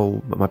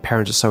 oh, but my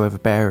parents are so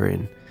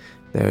overbearing.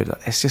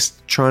 It's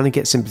just trying to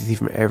get sympathy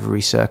from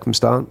every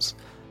circumstance.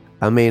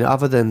 I mean,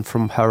 other than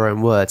from her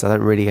own words, I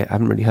haven't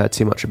really heard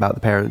too much about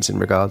the parents in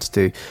regards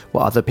to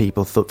what other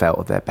people felt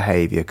of their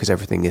behaviour, because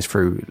everything is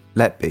through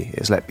Letby.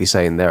 It's Letby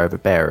saying they're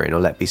overbearing, or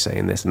Letby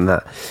saying this and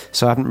that.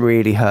 So I haven't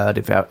really heard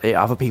about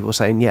other people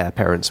saying, yeah,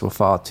 parents were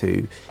far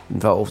too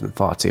involved and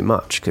far too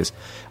much, because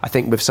I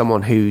think with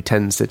someone who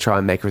tends to try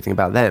and make everything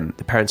about them,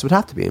 the parents would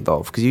have to be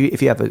involved, because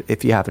if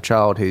you have a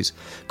child who's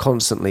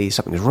constantly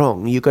something's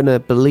wrong, you're going to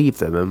believe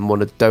them and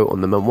want to dote on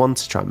them and want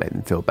to try and make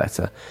them feel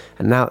better.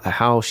 And now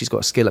how she's got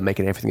a skill at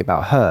making everything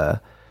about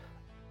her,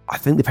 I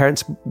think the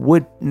parents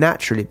would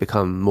naturally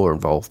become more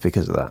involved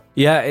because of that.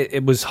 Yeah,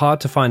 it was hard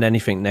to find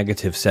anything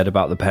negative said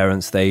about the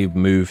parents. They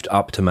moved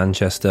up to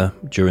Manchester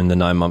during the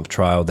 9-month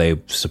trial.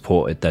 They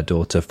supported their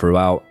daughter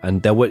throughout,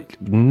 and there were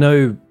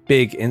no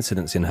big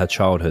incidents in her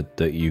childhood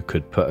that you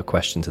could put a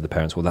question to the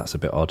parents. Well, that's a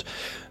bit odd.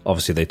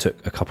 Obviously, they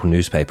took a couple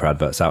newspaper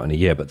adverts out in a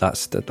year, but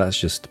that's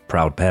just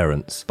proud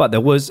parents. But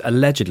there was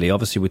allegedly,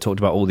 obviously, we talked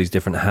about all these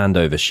different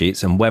handover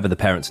sheets, and whether the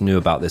parents knew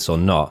about this or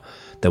not,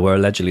 There were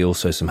allegedly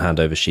also some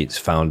handover sheets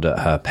found at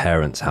her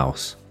parents'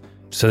 house.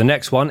 So the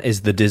next one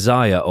is the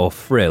desire or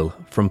thrill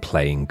from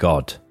playing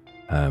God,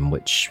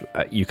 which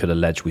you could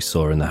allege we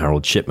saw in the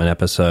Harold Shipman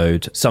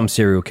episode. Some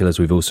serial killers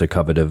we've also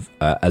covered have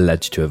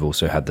alleged to have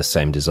also had the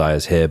same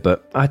desires here,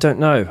 but I don't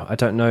know. I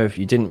don't know if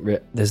you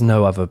didn't... there's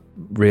no other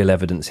real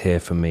evidence here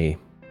for me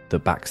that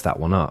backs that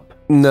one up.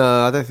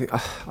 No, I don't think...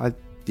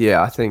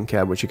 I think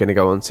which you're going to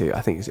go on to, I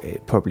think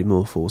it probably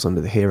more falls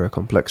under the hero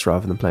complex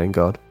rather than playing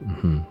God.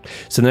 Mm-hmm.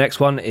 So the next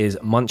one is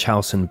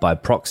Munchausen by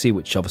proxy,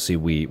 which obviously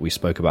we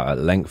spoke about at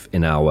length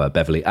in our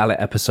Beverly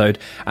Allitt episode.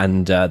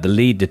 And the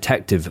lead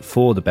detective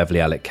for the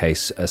Beverly Allitt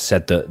case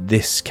said that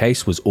this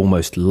case was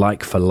almost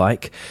like for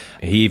like.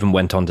 He even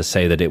went on to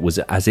say that it was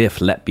as if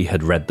Letby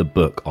had read the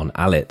book on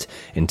Allitt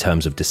in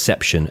terms of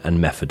deception and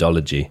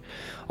methodology.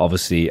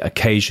 Obviously,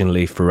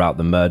 occasionally throughout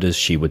the murders,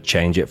 she would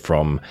change it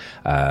from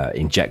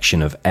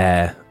injection of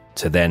air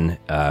to then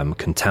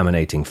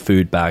contaminating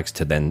food bags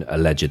to then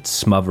alleged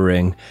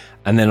smothering,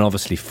 and then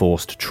obviously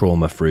forced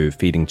trauma through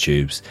feeding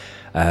tubes.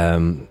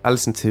 I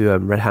listened to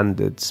Red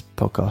Handed's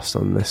podcast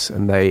on this,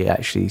 and they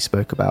actually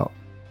spoke about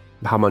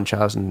how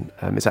Munchausen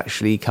is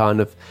actually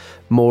kind of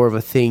more of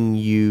a thing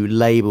you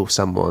label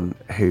someone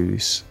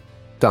who's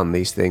done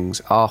these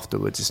things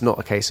afterwards. It's not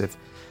a case of...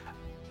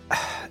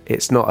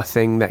 It's not a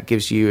thing that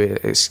gives you...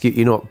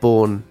 You're not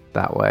born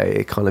that way.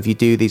 It kind of... You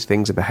do these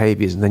things and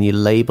behaviours and then you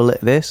label it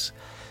this.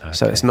 Okay.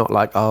 So it's not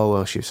like, oh,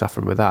 well, she was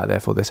suffering with that,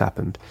 therefore this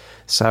happened.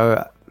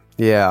 So,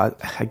 yeah,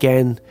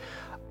 again,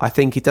 I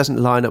think it doesn't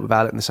line up with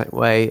Allitt in the same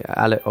way.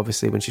 Allitt,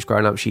 obviously, when she's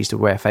growing up, she used to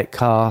wear fake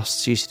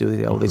casts. She used to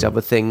do all these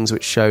other things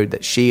which showed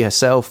that she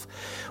herself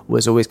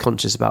was always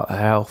conscious about her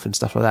health and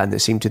stuff like that. And it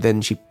seemed to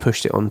then she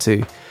pushed it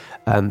onto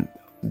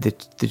the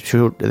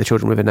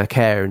children within her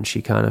care, and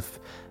she kind of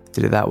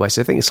did it that way.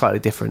 So I think it's slightly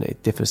different.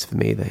 It differs for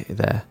me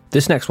there.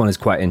 This next one is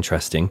quite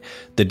interesting.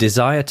 The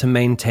desire to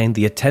maintain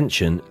the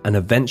attention and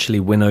eventually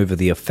win over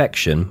the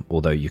affection,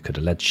 although you could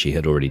allege she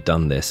had already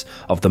done this,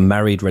 of the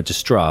married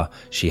registrar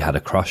she had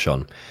a crush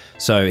on.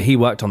 So he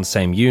worked on the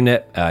same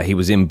unit. He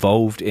was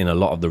involved in a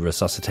lot of the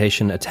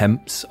resuscitation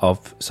attempts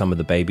of some of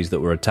the babies that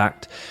were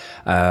attacked.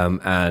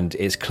 And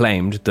it's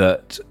claimed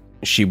that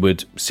she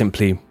would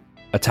simply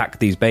attack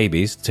these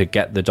babies to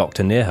get the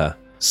doctor near her.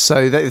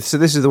 So this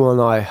is the one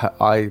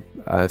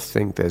I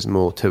think there's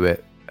more to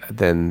it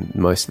than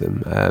most of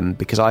them,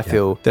 because I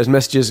feel there's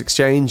messages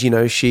exchanged. You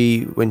know,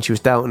 when she was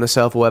doubting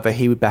herself or whatever,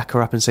 he would back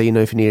her up and say, you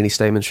know, if you need any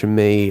statements from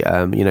me,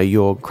 you know,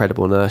 you're a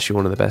credible nurse, you're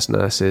one of the best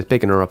nurses,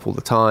 bigging her up all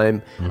the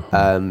time.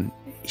 Mm-hmm.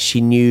 She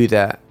knew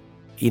that,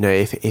 you know,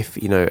 if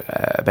you know,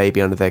 a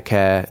baby under their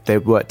care,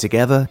 they'd work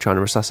together trying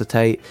to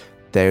resuscitate.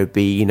 There would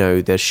be, you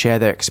know, they'd share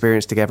their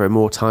experience together,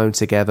 more time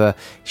together.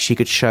 She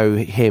could show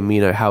him, you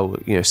know, how,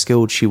 you know,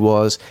 skilled she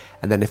was.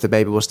 And then if the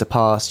baby was to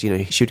pass, you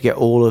know, she would get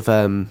all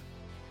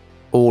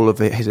of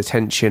his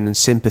attention and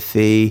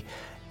sympathy,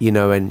 you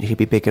know, and he'd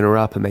be picking her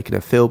up and making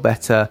her feel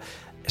better.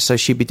 So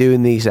she'd be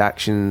doing these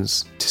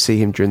actions to see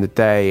him during the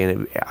day.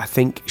 And I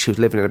think she was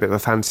living in a bit of a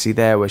fantasy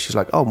there where she's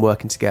like, oh, I'm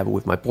working together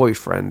with my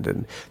boyfriend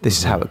and this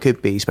is how it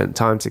could be, spent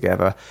time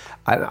together.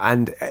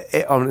 And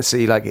it,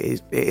 honestly, like,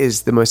 it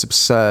is the most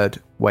absurd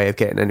way of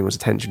getting anyone's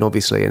attention,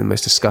 obviously, and the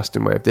most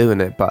disgusting way of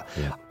doing it. But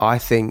I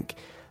think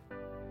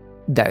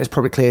that is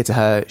probably clear to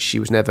her. She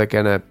was never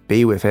going to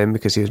be with him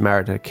because he was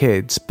married and had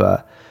kids,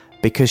 but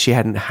because she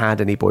hadn't had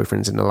any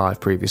boyfriends in her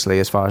life previously,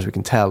 as far as we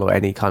can tell, or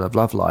any kind of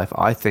love life,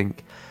 I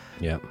think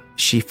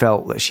she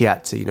felt that she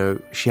had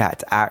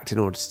to act in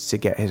order to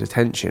get his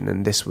attention,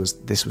 and this was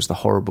the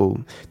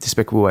horrible,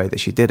 despicable way that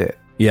she did it.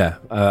 Yeah,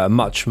 a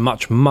much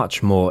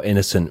more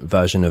innocent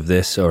version of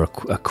this, or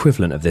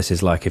equivalent of this,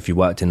 is like if you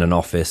worked in an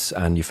office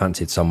and you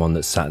fancied someone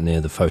that sat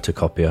near the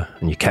photocopier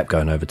and you kept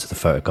going over to the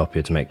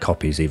photocopier to make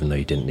copies even though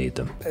you didn't need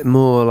them.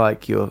 More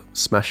like you're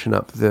smashing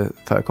up the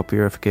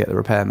photocopier if you get the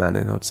repairman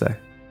in, I'd say.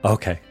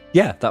 Okay.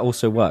 Yeah, that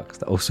also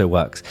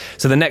works.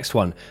 So the next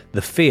one,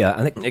 the fear,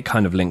 I think it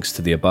kind of links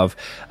to the above,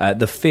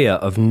 the fear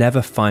of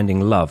never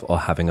finding love or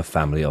having a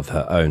family of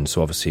her own.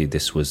 So obviously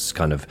this was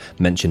kind of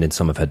mentioned in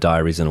some of her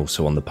diaries and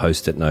also on the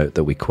post-it note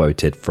that we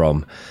quoted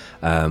from.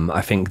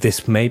 I think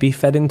this maybe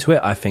fed into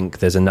it. I think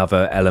there's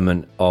another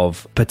element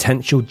of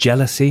potential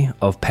jealousy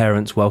of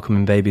parents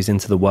welcoming babies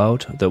into the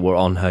world that were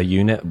on her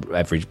unit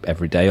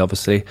every day,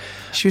 obviously.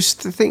 She was,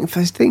 the thing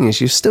is,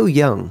 she was still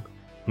young.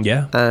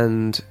 Yeah.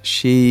 And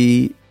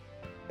she...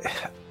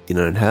 You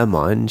know, in her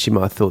mind, she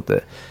might have thought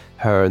that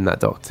her and that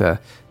doctor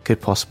could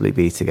possibly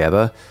be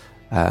together.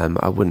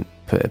 I wouldn't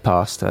put it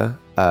past her.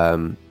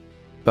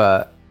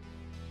 But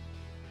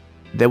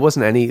there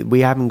wasn't any... We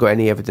haven't got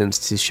any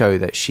evidence to show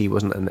that she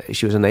was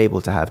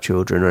unable to have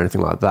children or anything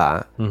like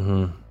that.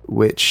 Mm-hmm.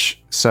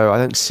 Which... So I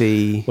don't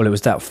see... Well, it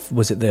was that...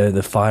 Was it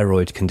the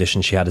thyroid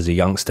condition she had as a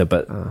youngster?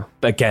 But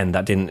again,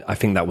 that didn't... I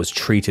think that was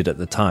treated at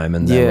the time.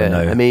 And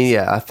I mean,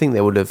 I think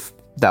they would have...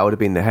 That would have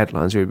been the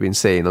headlines we've been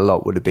seeing. A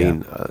lot would have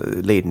been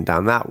leading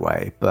down that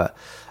way. But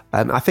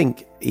I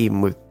think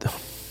even with...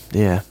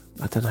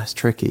 I don't know, it's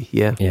tricky.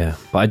 Yeah,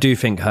 but I do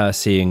think her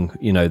seeing,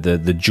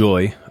 the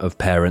joy of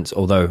parents,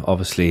 although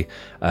obviously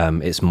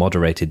it's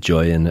moderated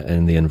joy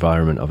in the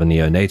environment of a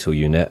neonatal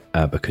unit,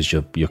 because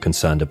you're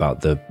concerned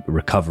about the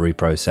recovery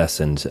process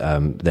and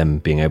them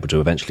being able to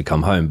eventually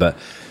come home. But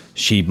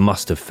she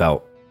must have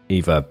felt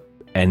either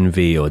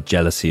envy or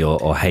jealousy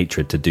or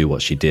hatred to do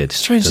what she did.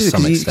 Strange,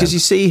 because you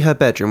see her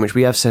bedroom, which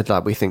we have said,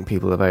 like, we think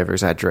people have over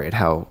exaggerated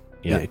how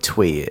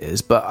twee it is,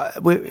 but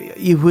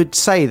you would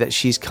say that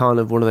she's kind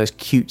of one of those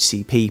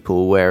cutesy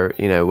people where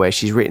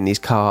she's written these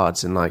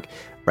cards and like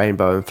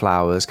rainbow and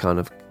flowers kind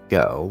of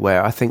girl,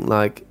 where I think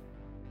like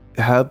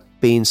her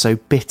being so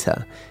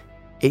bitter,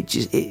 I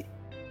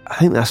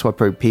think that's why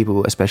probably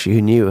people, especially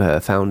who knew her,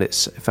 found it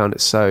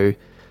so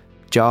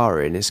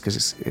jarring, is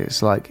because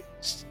it's like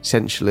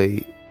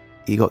essentially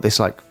you got this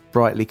like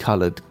brightly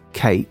coloured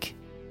cake,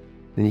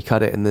 then you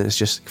cut it and then it's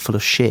just full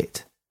of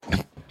shit.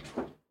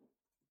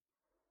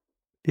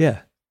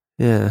 Yeah.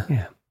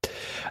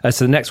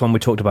 So the next one, we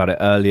talked about it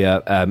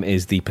earlier,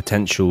 is the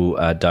potential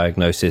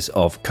diagnosis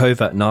of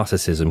covert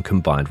narcissism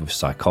combined with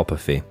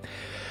psychopathy.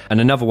 And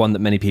another one that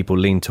many people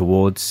lean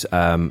towards,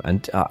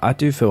 and I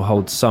do feel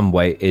holds some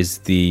weight, is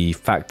the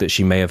fact that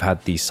she may have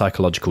had the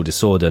psychological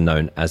disorder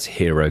known as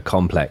hero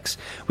complex,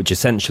 which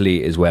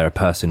essentially is where a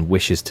person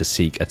wishes to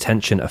seek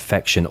attention,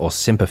 affection, or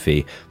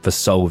sympathy for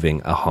solving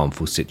a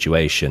harmful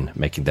situation,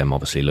 making them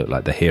obviously look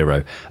like the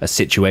hero, a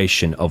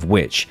situation of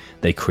which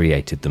they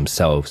created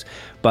themselves.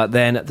 But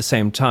then at the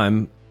same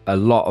time, a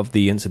lot of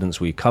the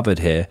incidents we covered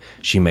here,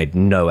 she made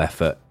no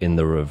effort in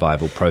the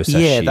revival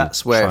process. Yeah,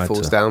 that's where it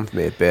falls down for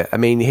me a bit. I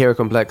mean, hero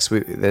complex,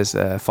 there's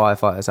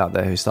firefighters out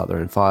there who start their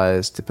own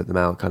fires to put them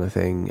out kind of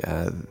thing.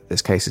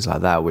 There's cases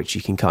like that, which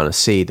you can kind of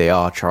see they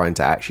are trying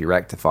to actually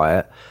rectify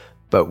it.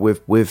 But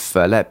with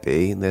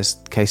Letby, there's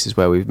cases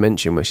where we've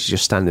mentioned where she's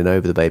just standing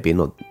over the baby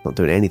and not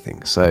doing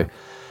anything. So,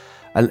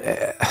 and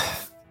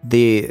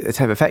the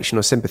type of affection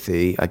or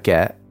sympathy I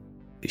get,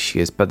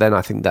 she is, but then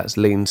I think that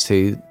leans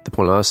to the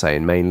point I was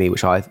saying mainly,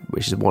 which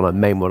is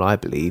main one I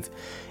believe.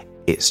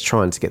 It's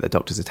trying to get the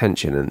doctor's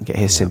attention and get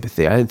his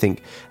sympathy. I don't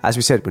think, as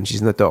we said, when she's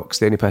in the docks,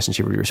 the only person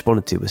she really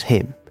responded to was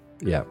him.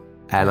 Yeah,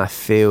 and I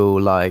feel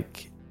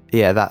like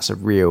that's a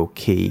real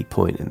key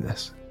point in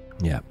this.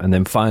 Yeah, and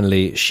then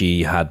finally,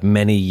 she had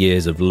many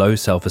years of low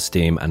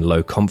self-esteem and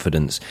low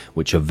confidence,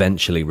 which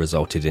eventually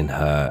resulted in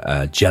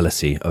her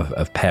jealousy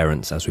of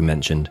parents, as we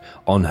mentioned,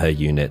 on her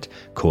unit,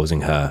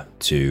 causing her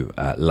to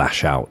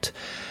lash out.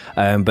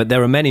 But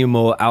there are many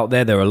more out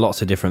there. There are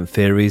lots of different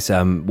theories.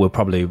 We'll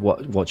probably,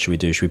 what should we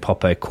do? Should we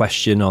pop a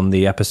question on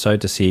the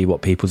episode to see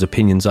what people's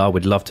opinions are?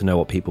 We'd love to know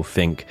what people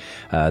think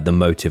the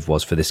motive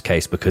was for this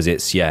case, because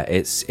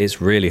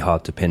it's really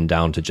hard to pin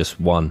down to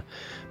just one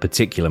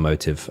particular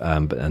motive,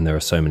 and there are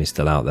so many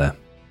still out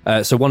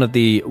there. So one of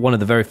the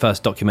very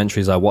first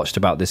documentaries I watched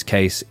about this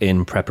case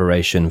in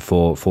preparation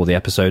for the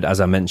episode,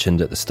 as I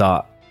mentioned at the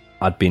start,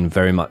 I'd been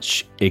very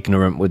much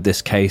ignorant with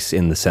this case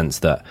in the sense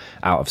that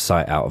out of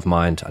sight, out of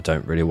mind. I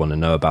don't really want to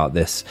know about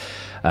this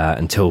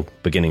until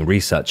beginning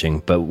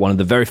researching. But one of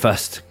the very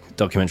first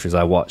documentaries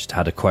I watched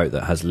had a quote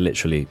that has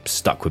literally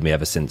stuck with me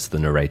ever since the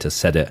narrator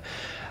said it.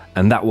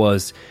 And that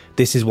was,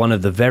 "This is one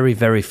of the very,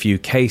 very few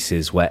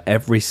cases where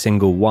every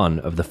single one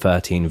of the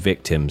 13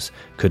 victims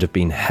could have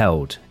been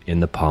held in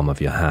the palm of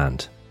your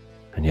hand."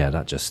 And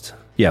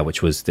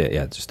which was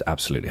just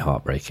absolutely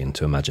heartbreaking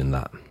to imagine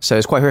that. So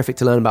it's quite horrific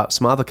to learn about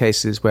some other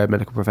cases where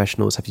medical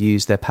professionals have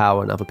used their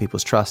power and other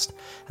people's trust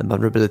and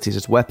vulnerabilities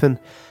as a weapon,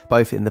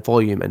 both in the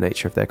volume and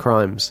nature of their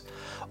crimes.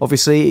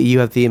 Obviously, you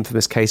have the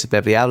infamous case of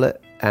Beverly Owlett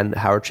and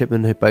Howard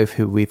Chipman,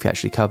 who we've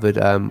actually covered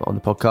on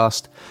the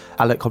podcast.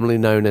 Owlett, commonly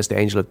known as the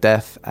Angel of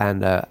Death,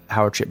 and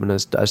Howard Chipman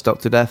as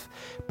Dr. Death.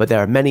 But there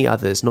are many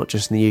others, not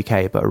just in the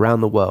UK, but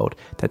around the world,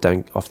 that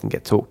don't often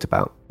get talked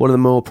about. One of the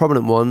more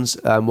prominent ones,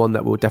 one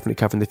that we'll definitely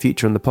cover in the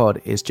future on the pod,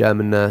 is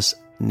German nurse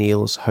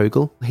Niels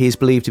Hogel. He is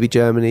believed to be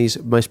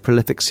Germany's most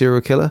prolific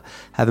serial killer,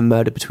 having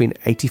murdered between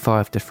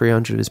 85 to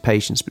 300 of his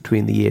patients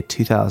between the year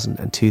 2000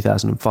 and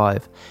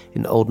 2005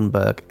 in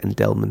Oldenburg and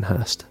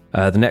Delmenhorst.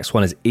 The next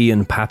one is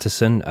Ian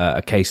Patterson,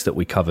 a case that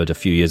we covered a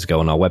few years ago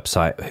on our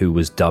website, who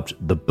was dubbed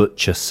the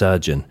butcher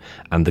surgeon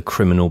and the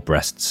criminal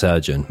breast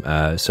surgeon.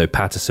 So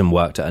Patterson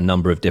worked at a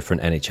number of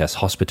different NHS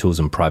hospitals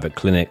and private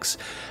clinics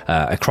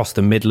across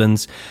the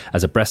Midlands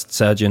as a breast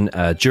surgeon,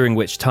 during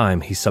which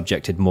time he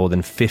subjected more than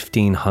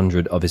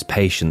 1,500 of his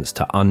patients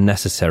to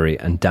unnecessary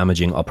and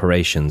damaging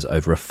operations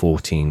over a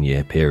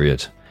 14-year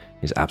period.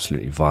 Is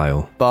absolutely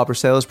vile. Barbara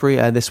Salisbury,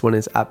 and this one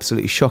is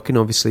absolutely shocking.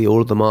 Obviously,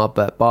 all of them are,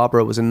 but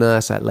Barbara was a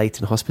nurse at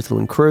Leighton Hospital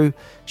in Crewe.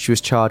 She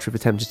was charged with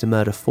attempting to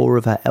murder 4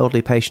 of her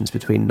elderly patients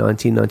between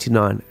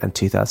 1999 and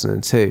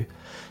 2002.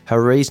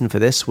 Her reason for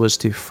this was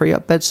to free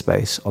up bed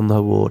space on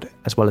the ward,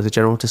 as well as a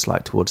general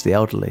dislike towards the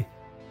elderly.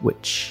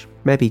 which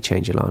maybe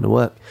change your line of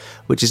work,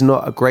 which is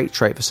not a great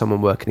trait for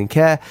someone working in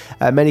care.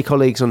 Many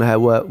colleagues on her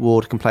work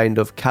ward complained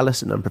of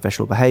callous and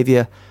unprofessional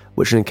behaviour,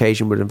 which on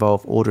occasion would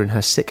involve ordering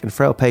her sick and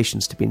frail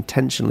patients to be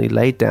intentionally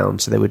laid down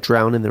so they would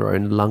drown in their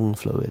own lung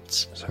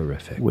fluids. It's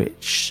horrific.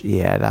 Which,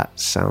 yeah, that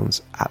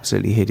sounds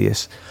absolutely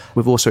hideous.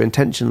 We've also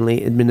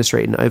intentionally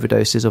administrated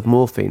overdoses of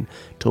morphine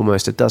to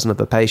almost a dozen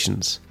other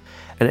patients.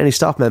 And any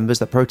staff members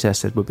that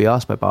protested would be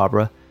asked by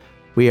Barbara,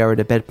 "We are in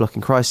a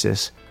bed-blocking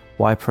crisis.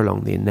 Why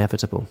prolong the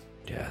inevitable?"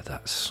 Yeah,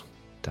 that's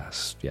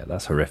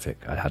horrific.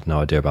 I had no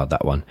idea about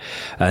that one.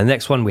 The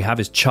next one we have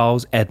is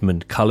Charles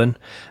Edmund Cullen.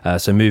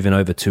 So moving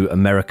over to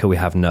America, we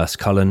have Nurse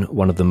Cullen,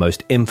 one of the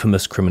most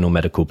infamous criminal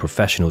medical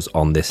professionals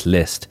on this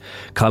list.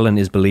 Cullen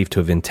is believed to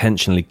have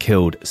intentionally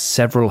killed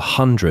several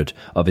hundred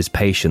of his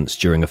patients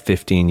during a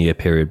 15-year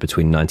period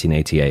between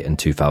 1988 and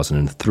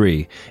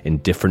 2003 in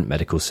different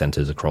medical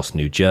centers across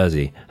New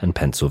Jersey and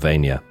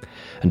Pennsylvania.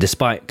 And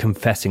despite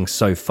confessing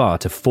so far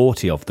to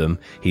 40 of them,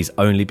 he's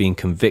only been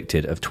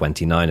convicted of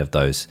 29 of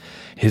those.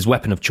 His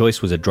weapon of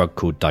choice was a drug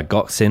called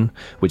digoxin,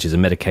 which is a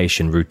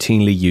medication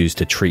routinely used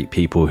to treat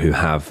people who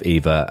have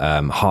either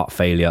heart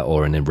failure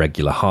or an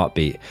irregular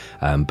heartbeat,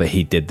 but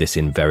he did this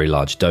in very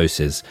large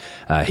doses.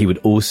 He would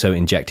also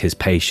inject his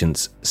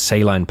patients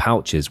saline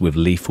pouches with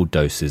lethal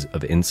doses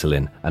of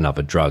insulin and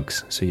other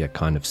drugs. So yeah,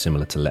 kind of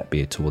similar to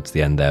Letby towards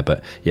the end there,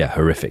 but yeah,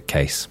 horrific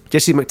case.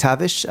 Jessie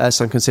McTavish,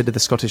 some consider the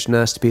Scottish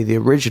nurse to be the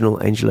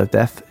original angel of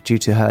death due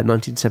to her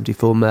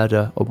 1974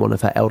 murder of one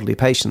of her elderly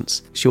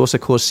patients. She also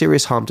caused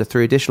serious harm to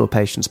 3 additional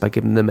patients by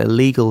giving them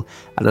illegal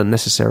and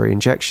unnecessary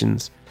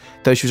injections.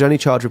 Though she was only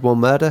charged with one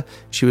murder,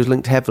 she was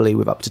linked heavily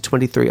with up to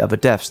 23 other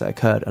deaths that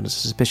occurred under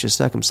suspicious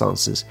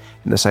circumstances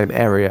in the same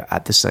area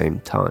at the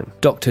same time.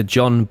 Dr.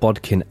 John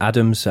Bodkin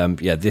Adams,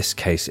 this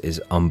case is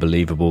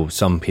unbelievable.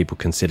 Some people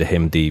consider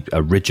him the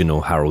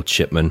original Harold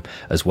Shipman.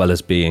 As well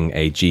as being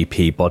a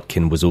GP,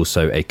 Bodkin was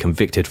also a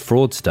convicted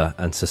fraudster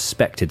and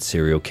suspected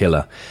serial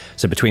killer.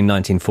 So between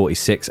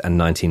 1946 and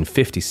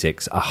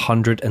 1956,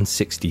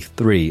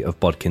 163 of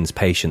Bodkin's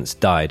patients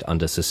died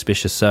under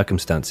suspicious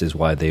circumstances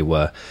while they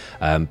were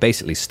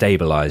basically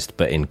stabilised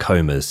but in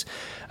comas.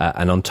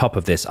 And on top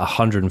of this,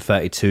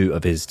 132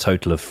 of his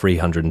total of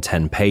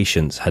 310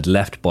 patients had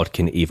left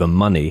Bodkin either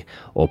money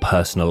or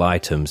personal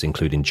items,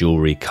 including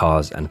jewellery,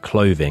 cars and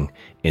clothing,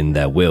 in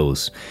their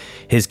wills.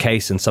 His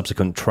case and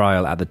subsequent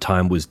trial at the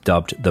time was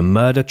dubbed the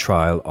murder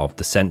trial of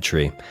the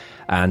century.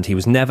 And he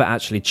was never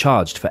actually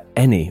charged for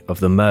any of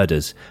the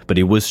murders, but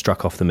he was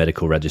struck off the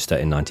medical register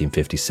in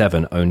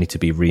 1957, only to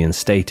be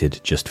reinstated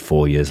just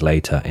 4 years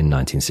later in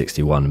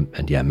 1961.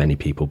 And yeah, many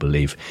people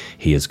believe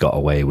he has got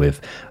away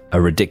with a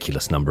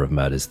ridiculous number of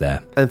murders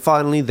there. And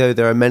finally, though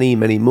there are many,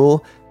 many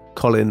more,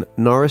 Colin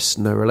Norris,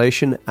 no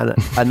relation, and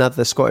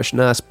another Scottish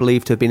nurse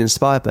believed to have been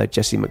inspired by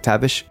Jessie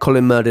McTavish.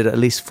 Colin murdered at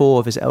least 4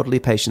 of his elderly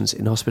patients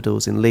in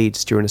hospitals in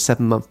Leeds during a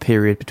 7-month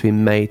period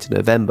between May to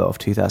November of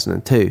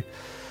 2002.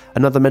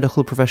 Another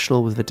medical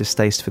professional with a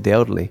distaste for the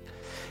elderly.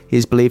 He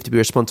is believed to be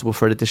responsible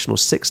for an additional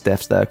 6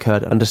 deaths that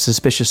occurred under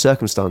suspicious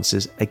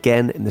circumstances,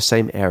 again in the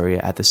same area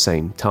at the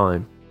same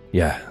time.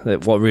 Yeah,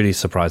 what really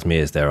surprised me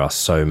is there are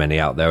so many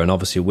out there, and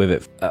obviously with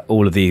it,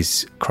 all of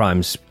these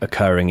crimes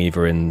occurring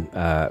either in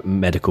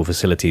medical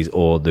facilities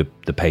or the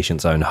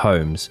patient's own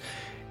homes,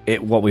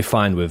 what we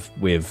find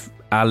with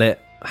Allett,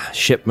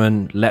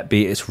 Shipman,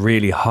 Letby, it's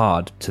really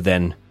hard to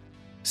then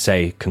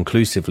say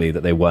conclusively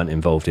that they weren't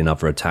involved in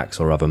other attacks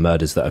or other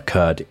murders that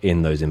occurred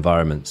in those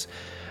environments.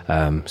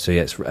 So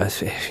yeah, it's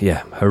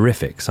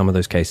horrific. Some of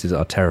those cases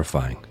are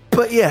terrifying.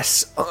 But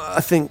yes,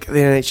 I think the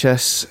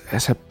NHS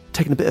has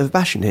taken a bit of a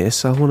bashing here,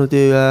 so I want to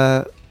do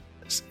I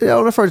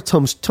want to throw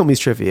to Tommy's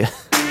Trivia.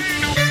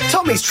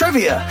 Tommy's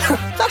Trivia!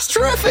 That's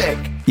terrific!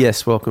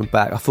 Yes, welcome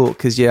back. I thought,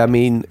 because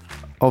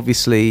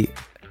obviously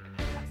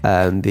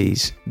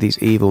these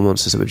evil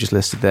monsters that we've just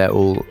listed there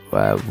all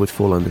would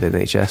fall under the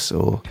NHS,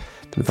 or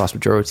the vast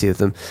majority of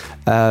them.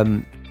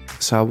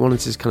 So I wanted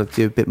to just kind of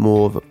do a bit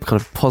more of a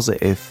kind of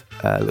positive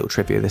little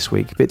trivia this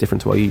week, a bit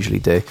different to what I usually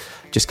do.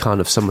 Just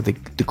kind of some of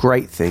the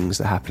great things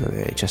that happen at the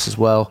NHS as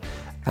well.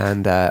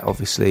 And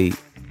obviously,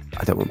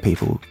 I don't want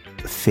people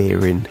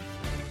fearing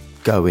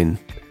going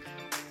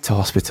to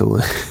hospital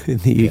in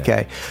the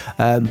UK.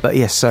 But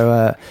yes,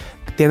 so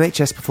the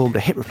NHS performed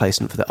a hip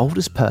replacement for the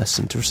oldest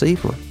person to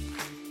receive one.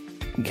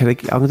 I'm going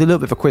to do a little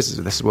bit of a quiz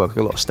with this as well,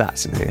 because I've got a lot of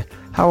stats in here.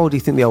 How old do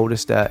you think the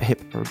oldest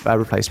hip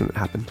replacement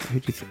happened? Who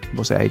do you think?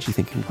 What's the age are you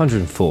thinking?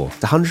 104.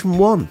 It's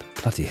 101.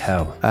 Bloody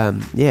hell.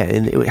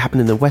 It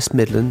happened in the West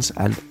Midlands,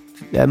 and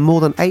more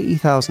than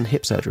 80,000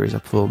 hip surgeries are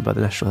performed by the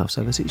National Health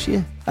Service each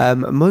year.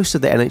 Most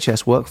of the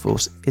NHS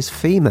workforce is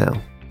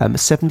female,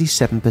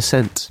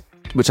 77%,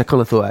 which I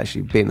kind of thought,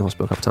 actually, being in the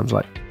hospital a couple of times,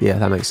 like, yeah,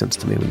 that makes sense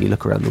to me. When you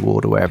look around the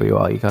ward or wherever you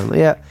are, you kind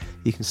of,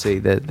 you can see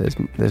that there's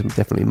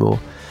definitely more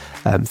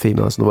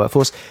females in the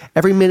workforce.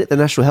 Every minute, the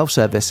National Health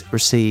Service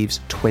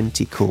receives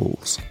 20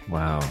 calls.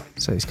 Wow.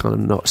 So it's kind of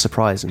not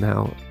surprising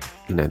how,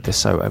 they're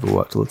so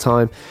overworked all the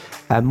time.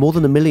 And more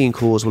than 1 million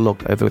calls were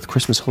logged over the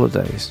Christmas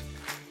holidays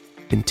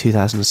in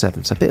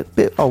 2007. So a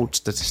bit old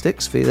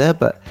statistics for you there,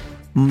 but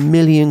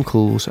million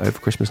calls over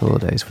Christmas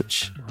holidays,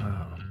 which...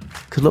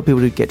 Because a lot of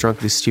people do get drunk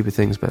and do stupid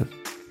things, Ben.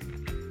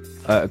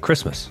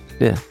 Christmas?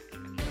 Yeah.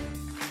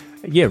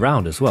 Year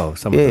round as well.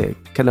 Yeah.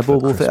 Can a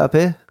bauble fit up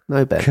here?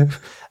 No, Ben.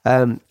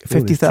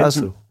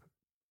 50,000...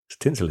 His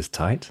tinsel is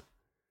tight.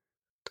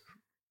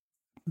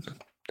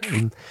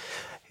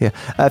 Yeah,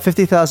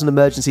 50,000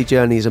 emergency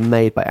journeys are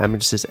made by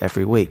ambulances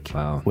every week.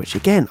 Wow. Which,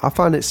 again, I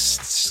find it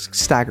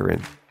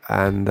staggering.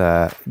 And,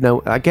 the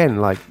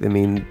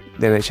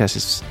NHS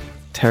is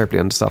terribly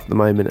understaffed at the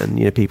moment,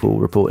 and, people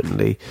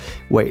reportedly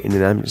waiting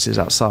in ambulances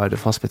outside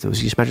of hospitals.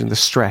 You just imagine the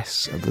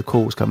stress of the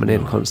calls coming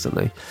in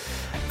constantly.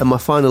 And my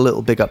final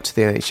little big up to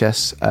the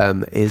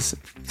NHS is,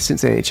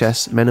 since the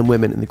NHS, men and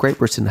women in Great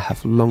Britain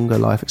have longer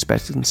life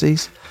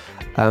expectancies,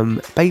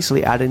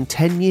 basically adding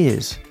 10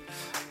 years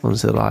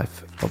onto the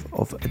life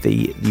of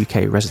the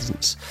UK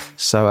residents.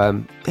 So,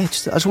 I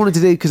just wanted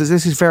to do, because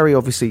this is very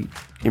obviously,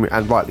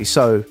 and rightly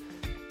so,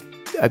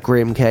 a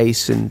grim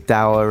case and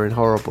dour and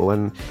horrible,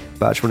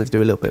 but I just wanted to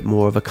do a little bit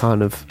more of a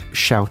kind of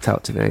shout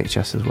out to the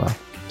NHS as well.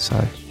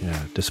 So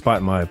yeah,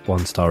 despite my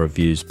 1-star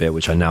reviews bit,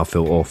 which I now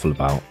feel awful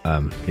about,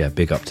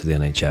 big up to the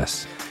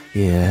NHS.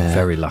 Yeah,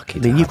 very lucky.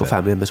 You've got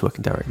family members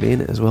working directly in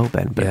it as well,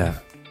 Ben. But yeah.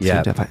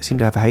 Seem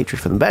to have a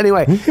hatred for them. But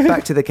anyway,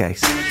 back to the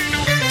case.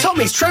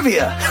 Tommy's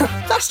trivia.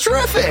 That's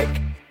terrific.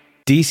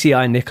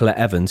 DCI Nicola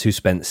Evans, who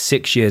spent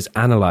 6 years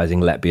analysing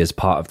Letby as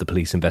part of the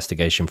police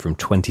investigation from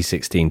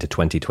 2016 to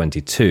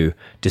 2022,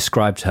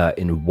 described her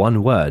in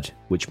one word,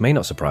 which may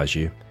not surprise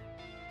you: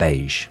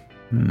 beige.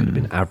 Could have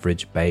been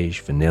average, beige,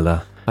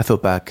 vanilla. I feel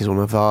bad because one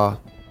of our,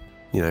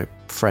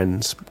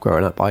 friends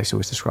growing up, I used to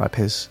always describe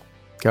his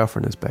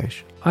girlfriend as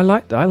beige. I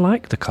like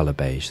the colour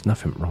beige. There's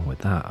nothing wrong with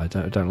that. I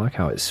don't like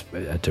how it's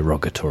a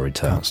derogatory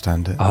term. Can't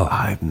stand it. Oh,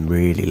 I'm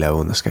really low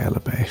on the scale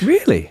of beige.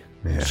 Really?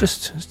 Yeah. It's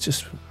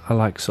just I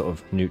like sort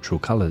of neutral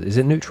colours. Is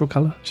it neutral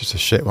colour? Just a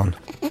shit one.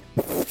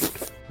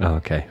 Oh,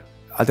 okay.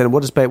 I don't know,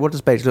 what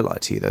does beige look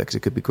like to you though? Because it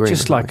could be green.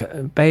 Just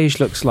like beige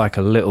looks like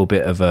a little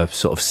bit of a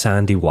sort of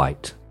sandy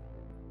white.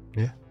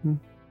 Yeah.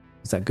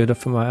 Is that good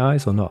for my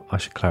eyes or not? I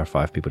should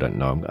clarify if people don't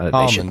know.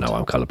 They should know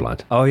I'm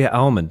colourblind. Oh yeah,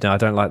 almond. No, I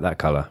don't like that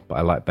colour, but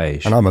I like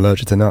beige. And I'm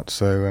allergic to nuts,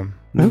 so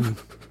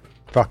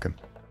fuck 'em.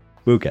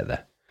 We'll get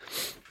there.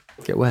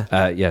 Get where?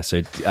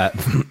 So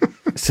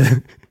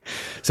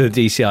the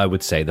DCI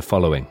would say the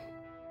following.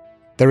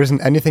 There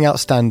isn't anything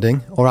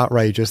outstanding or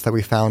outrageous that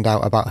we found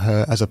out about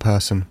her as a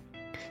person.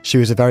 She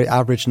was a very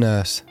average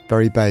nurse,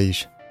 very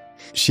beige.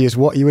 She is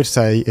what you would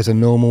say is a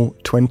normal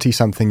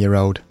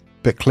 20-something-year-old.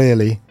 But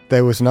clearly,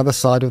 there was another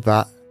side of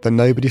that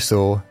nobody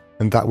saw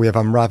and that we have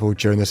unravelled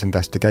during this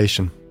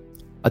investigation.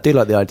 I do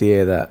like the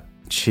idea that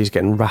she's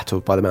getting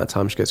rattled by the amount of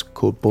time she gets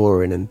called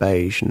boring and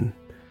beige and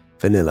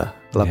vanilla.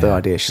 I love the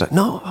idea. She's like,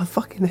 no, I'm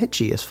fucking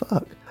edgy as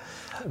fuck.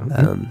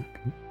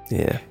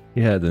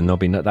 Yeah, the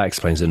knobby nut. That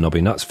explains the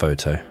knobby nuts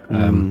photo.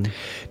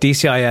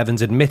 DCI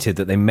Evans admitted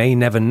that they may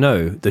never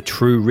know the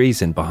true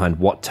reason behind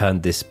what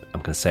turned this, I'm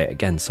going to say it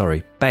again,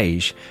 sorry,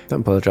 beige. Don't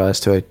apologise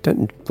to a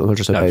baby killer.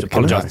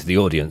 Apologise to the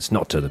audience,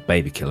 not to the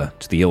baby killer,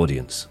 to the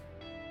audience.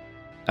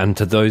 And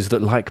to those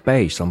that like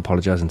beige, so I'm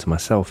apologising to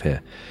myself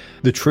here.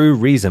 The true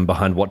reason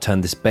behind what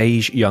turned this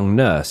beige young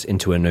nurse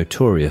into a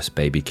notorious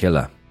baby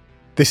killer.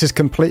 This is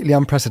completely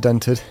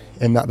unprecedented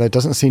in that there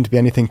doesn't seem to be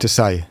anything to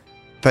say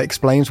that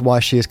explains why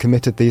she has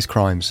committed these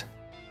crimes.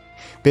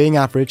 Being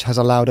average has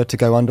allowed her to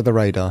go under the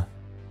radar,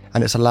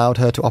 and it's allowed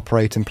her to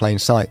operate in plain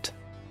sight.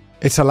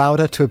 It's allowed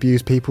her to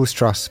abuse people's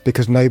trust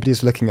because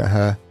nobody's looking at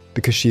her,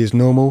 because she is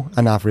normal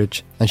and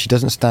average and she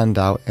doesn't stand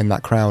out in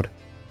that crowd.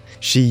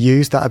 She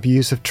used that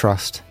abuse of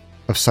trust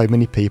of so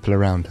many people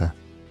around her.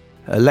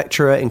 A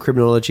lecturer in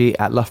criminology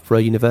at Loughborough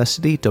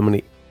University,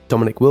 Dominic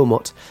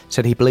Wilmot,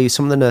 said he believes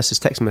some of the nurse's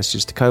text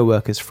messages to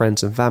co-workers,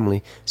 friends and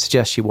family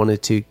suggest she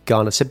wanted to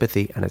garner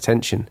sympathy and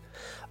attention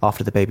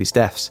after the baby's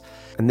deaths,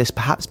 and this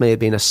perhaps may have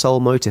been a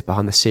sole motive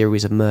behind the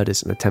series of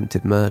murders and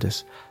attempted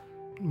murders.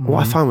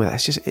 What I find with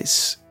that,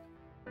 it's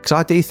because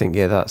I do think,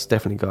 that's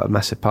definitely got a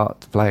massive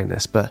part to play in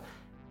this, but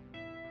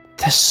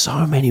there's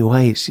so many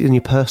ways in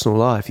your personal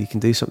life you can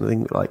do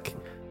something like,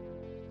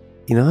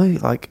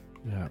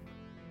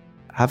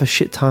 have a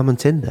shit time on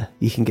Tinder.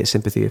 You can get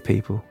sympathy of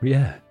people.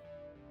 Yeah.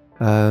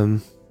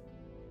 That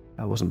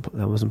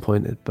wasn't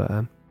pointed,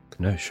 but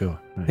no, sure.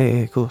 No.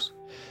 Yeah, of course.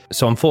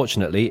 So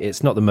unfortunately,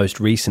 it's not the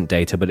most recent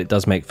data, but it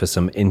does make for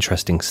some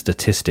interesting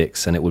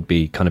statistics, and it would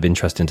be kind of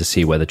interesting to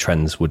see where the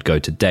trends would go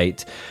to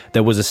date.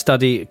 There was a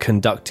study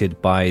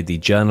conducted by the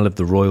Journal of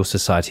the Royal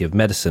Society of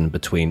Medicine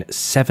between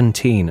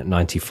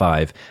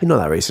 1795. Not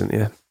that recent,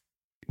 yeah.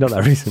 Not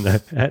that recent, no.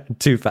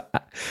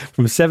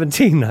 From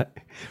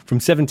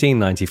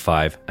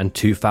 1795 and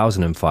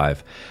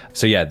 2005.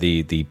 So yeah,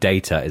 the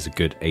data is a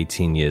good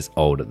 18 years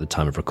old at the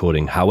time of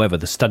recording. However,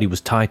 the study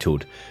was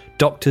titled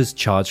Doctors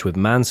Charged with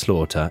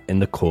Manslaughter in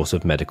the Course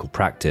of Medical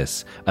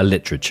Practice, a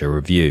Literature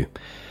Review.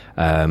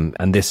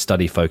 And this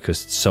study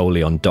focused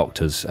solely on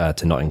doctors,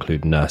 to not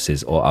include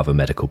nurses or other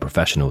medical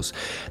professionals.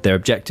 Their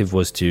objective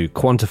was to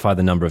quantify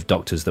the number of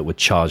doctors that were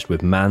charged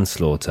with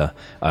manslaughter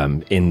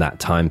in that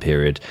time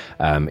period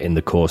in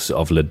the course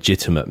of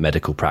legitimate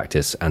medical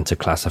practice, and to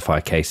classify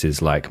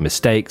cases like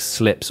mistakes,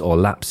 slips or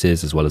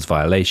lapses, as well as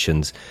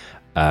violations,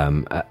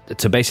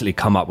 to basically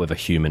come up with a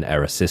human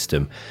error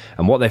system.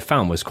 And what they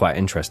found was quite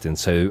interesting.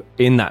 So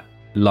in that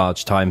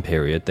large time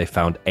period, they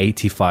found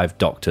 85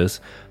 doctors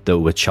that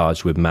were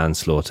charged with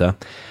manslaughter.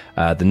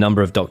 The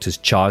number of doctors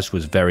charged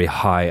was very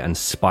high and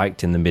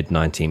spiked in the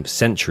mid-19th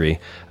century,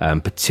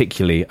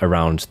 particularly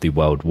around the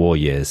World War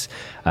years,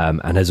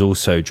 and has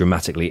also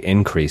dramatically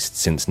increased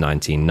since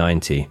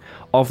 1990.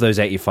 Of those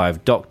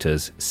 85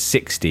 doctors,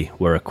 60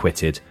 were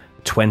acquitted,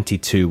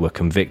 22 were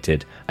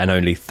convicted, and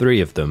only 3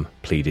 of them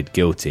pleaded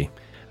guilty.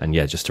 And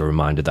yeah, just a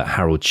reminder that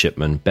Harold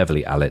Shipman,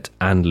 Beverly Allett,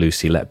 and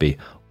Lucy Letby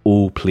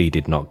all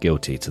pleaded not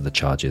guilty to the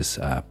charges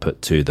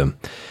put to them.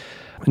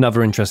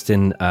 Another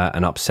interesting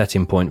and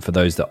upsetting point for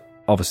those that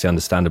obviously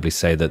understandably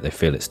say that they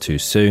feel it's too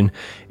soon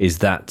is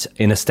that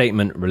in a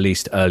statement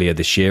released earlier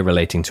this year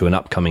relating to an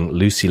upcoming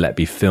Lucy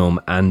Letby film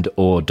and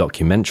or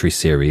documentary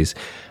series,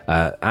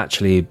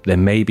 actually there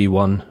may be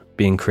one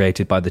being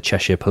created by the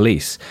Cheshire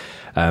Police.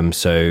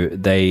 So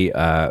they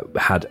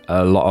had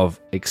a lot of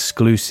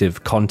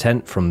exclusive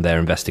content from their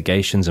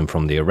investigations and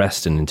from the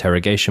arrest and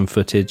interrogation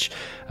footage,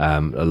 a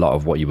lot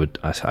of what you would,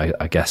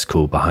 I guess,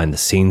 call behind the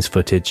scenes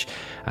footage.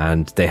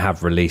 And they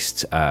have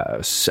released a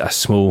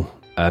small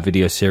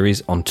video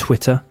series on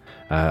Twitter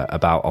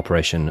about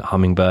Operation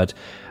Hummingbird.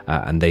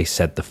 And they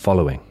said the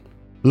following.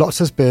 Lots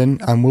has been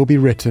and will be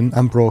written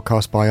and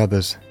broadcast by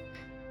others,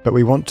 but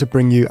we want to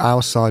bring you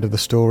our side of the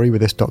story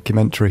with this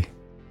documentary,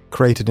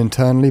 created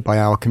internally by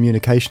our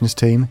communications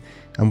team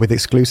and with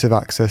exclusive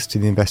access to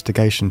the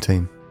investigation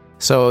team.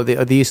 So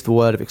the use of the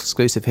word of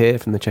exclusive here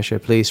from the Cheshire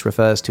Police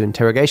refers to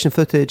interrogation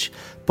footage,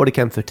 body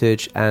cam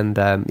footage, and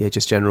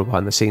just general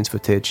behind-the-scenes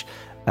footage,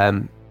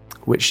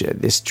 which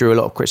this drew a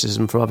lot of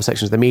criticism from other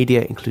sections of the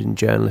media, including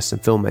journalists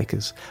and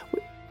filmmakers,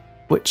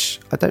 which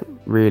I don't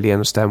really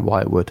understand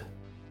why it would.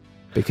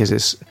 Because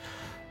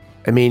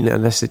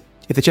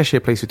if the Cheshire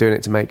Police were doing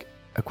it to make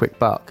a quick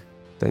buck,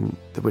 then,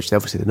 which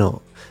obviously they're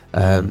not,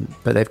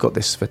 but they've got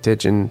this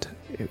footage, and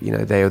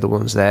they are the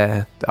ones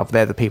there.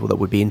 They're the people that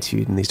would be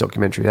interviewed in these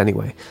documentaries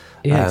anyway.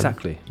 Yeah,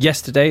 exactly.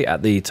 Yesterday,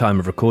 at the time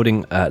of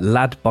recording,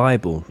 Lad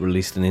Bible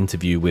released an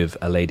interview with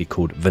a lady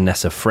called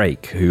Vanessa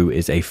Frake, who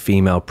is a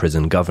female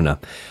prison governor,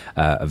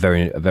 a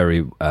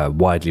very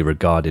widely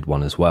regarded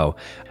one as well.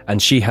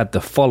 And she had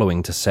the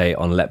following to say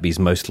on Letby's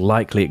most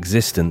likely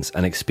existence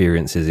and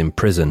experiences in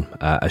prison,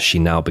 as she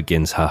now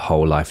begins her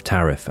whole life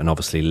tariff. And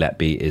obviously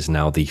Letby is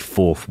now the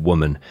 4th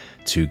woman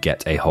to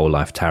get a whole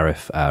life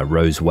tariff,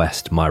 Rose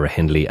West, Myra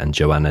Hindley and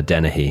Joanna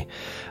Dennehy.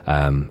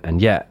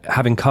 And yeah,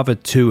 having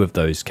covered 2 of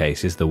those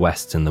cases, the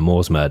Wests and the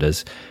Moores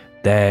murders,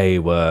 they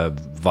were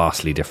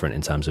vastly different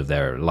in terms of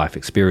their life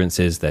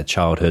experiences, their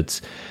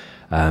childhoods.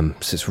 So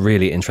it's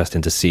really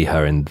interesting to see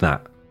her in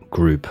that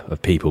group of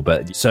people.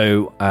 But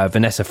so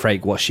Vanessa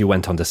Frake, what she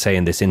went on to say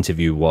in this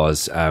interview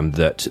was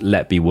that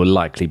Letby will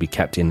likely be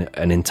kept in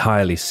an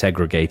entirely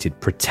segregated,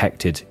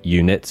 protected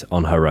unit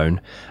on her own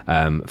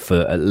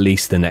for at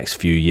least the next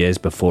few years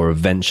before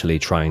eventually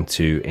trying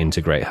to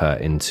integrate her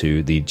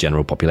into the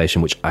general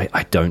population, which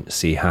I don't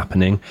see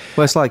happening.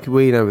 Well, it's like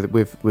we know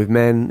with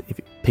men,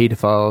 if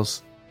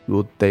paedophiles,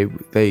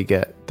 they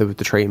get the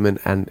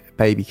treatment, and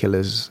baby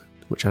killers,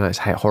 which I know is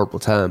a horrible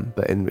term,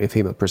 but in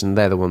female prison,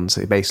 they're the ones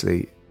who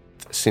basically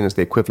seen as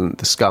the equivalent,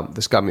 the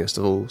scummiest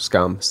of all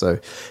scum, so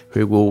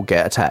who will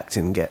get attacked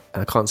and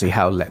I can't see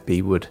how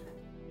Letby would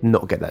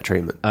not get that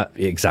treatment.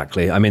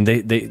 Exactly. I mean,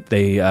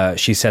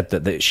 she said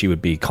that she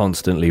would be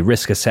constantly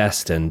risk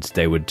assessed, and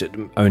they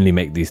would only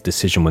make these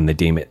decisions when they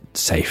deem it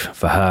safe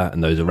for her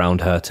and those around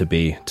her to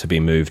be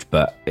moved.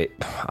 But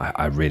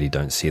I really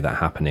don't see that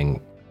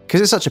happening.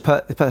 Because it's such a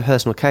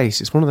personal case.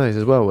 It's one of those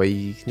as well where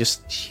you can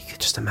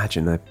just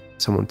imagine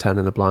someone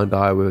turning a blind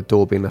eye with a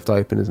door being left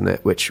open, isn't it?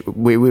 Which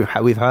we've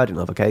heard in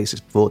other cases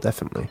before,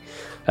 definitely.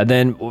 And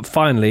then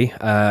finally,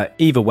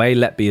 either way,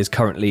 Letby is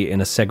currently in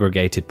a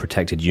segregated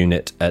protected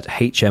unit at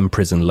HM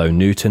Prison Low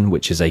Newton,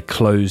 which is a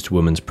closed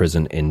women's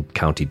prison in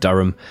County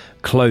Durham.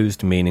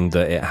 Closed meaning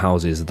that it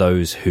houses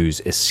those whose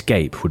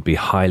escape would be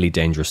highly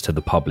dangerous to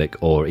the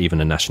public or even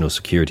a national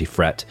security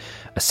threat,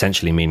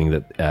 essentially meaning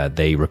that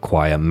they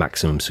require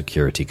maximum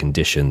security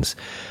conditions.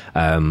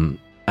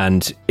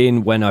 And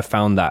when I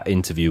found that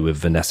interview with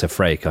Vanessa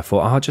Frake, I thought,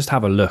 I'll just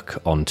have a look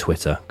on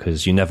Twitter,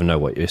 because you never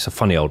know it's a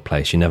funny old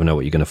place. You never know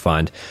what you're going to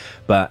find.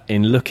 But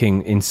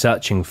in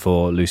searching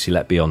for Lucy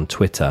Letby on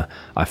Twitter,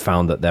 I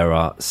found that there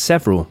are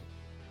several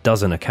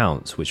dozen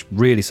accounts, which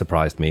really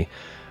surprised me,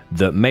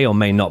 that may or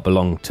may not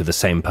belong to the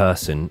same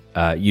person,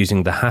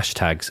 using the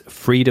hashtags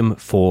Freedom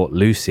for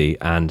Lucy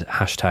and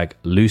hashtag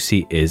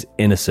Lucy is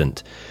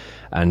Innocent.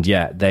 And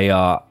yeah, they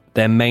are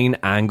Their main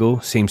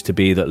angle seems to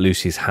be that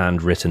Lucy's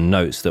handwritten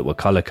notes that were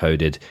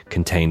colour-coded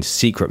contained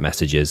secret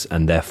messages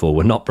and therefore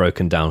were not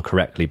broken down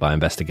correctly by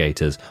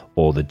investigators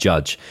or the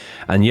judge.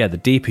 And yeah, the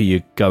deeper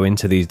you go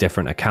into these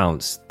different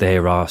accounts,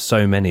 there are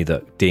so many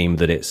that deem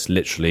that it's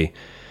literally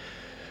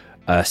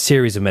a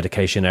series of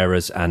medication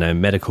errors and a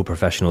medical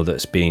professional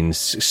that's been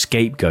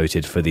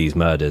scapegoated for these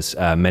murders.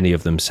 Many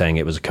of them saying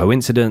it was a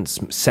coincidence,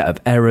 set of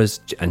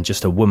errors, and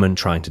just a woman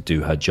trying to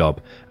do her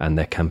job, and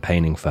they're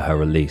campaigning for her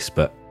release.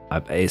 But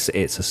it's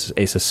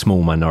a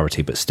small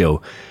minority, but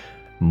still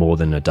more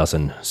than a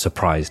dozen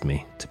surprised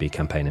me to be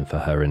campaigning for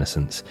her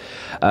innocence.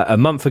 A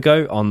month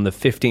ago, on the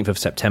 15th of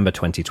September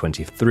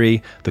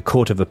 2023, the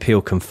Court of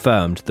Appeal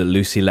confirmed that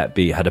Lucy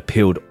Letby had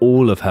appealed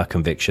all of her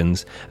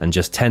convictions, and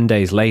just 10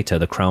 days later,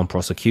 the Crown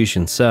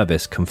Prosecution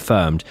Service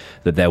confirmed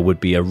that there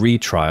would be a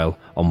retrial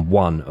on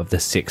one of the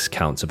 6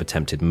 counts of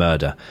attempted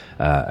murder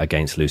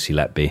against Lucy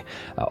Letby,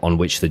 on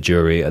which the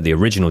jury at the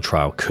original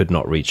trial could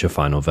not reach a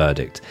final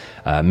verdict,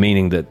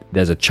 meaning that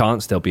there's a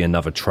chance there'll be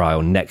another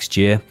trial next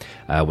year,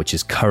 which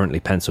is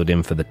currently penciled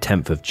in for the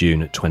 10th of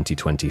June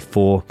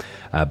 2024,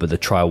 but the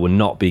trial will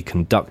not be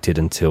conducted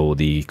until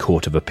the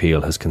Court of Appeal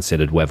has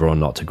considered whether or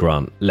not to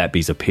grant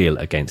Letby's appeal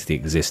against the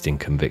existing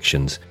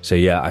convictions. So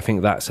yeah, I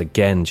think that's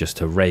again just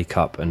to rake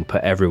up and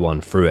put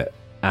everyone through it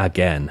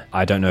again.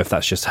 I don't know if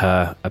that's just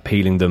her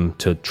appealing them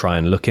to try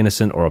and look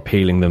innocent or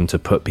appealing them to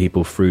put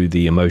people through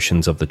the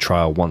emotions of the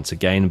trial once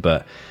again,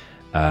 but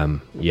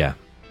yeah.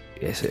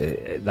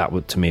 That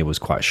would, to me, was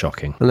quite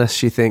shocking. Unless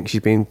she thinks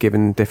she's been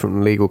given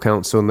different legal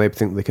counsel and they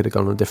think they could have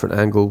gone on a different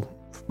angle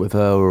with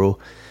her, or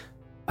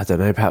I don't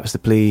know, perhaps the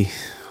plea,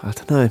 I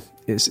don't know.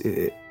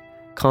 It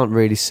can't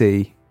really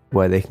see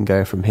where they can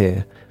go from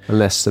here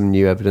unless some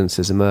new evidence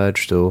has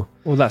emerged. Or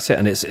well, that's it,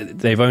 and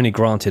they've only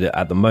granted it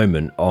at the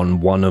moment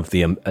on one of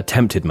the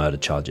attempted murder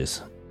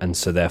charges, and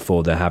so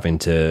therefore they're having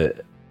to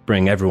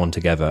bring everyone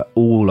together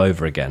all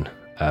over again,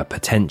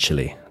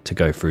 potentially, to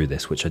go through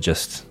this, which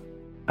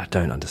I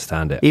don't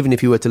understand it. Even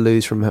if you were to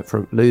lose from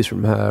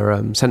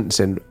her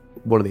sentencing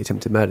one of the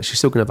attempted murders, she's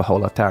still going to have a whole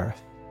life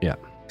tariff. Yeah,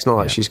 it's not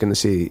like she's going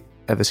to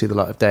ever see the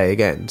light of day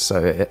again. So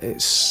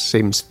it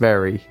seems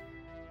very,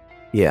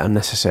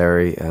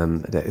 unnecessary,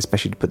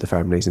 especially to put the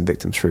families and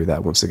victims through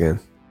that once again.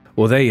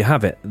 Well, there you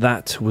have it.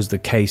 That was the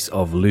case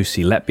of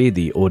Lucy Letby,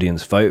 the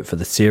audience vote for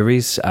the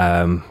series.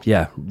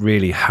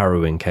 Really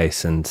harrowing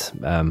case, and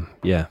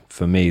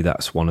for me,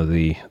 that's one of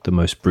the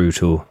most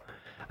brutal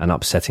and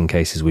upsetting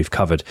cases we've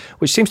covered,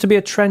 which seems to be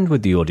a trend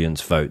with the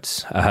audience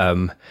votes,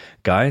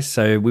 guys.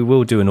 So we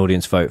will do an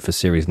audience vote for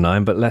Series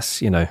 9, but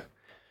let's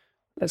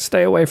let's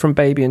stay away from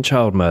baby and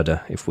child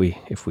murder if we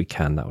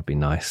can. That would be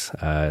nice.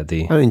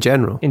 In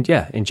general. In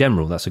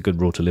general, that's a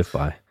good rule to live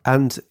by.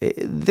 And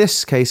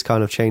this case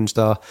kind of changed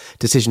our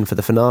decision for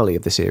the finale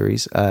of the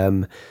series.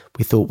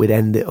 We thought we'd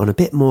end it on a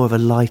bit more of a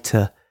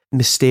lighter,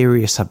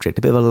 mysterious subject,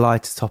 a bit of a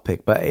lighter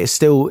topic, but it's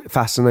still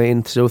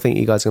fascinating. Still think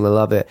you guys are going to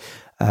love it.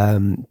 I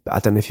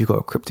don't know if you've got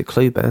a cryptic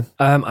clue, Ben.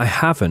 I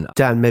haven't.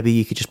 Dan, maybe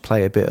you could just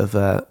play a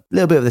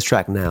little bit of this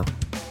track now.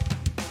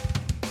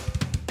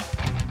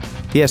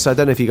 Yes, I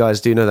don't know if you guys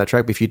do know that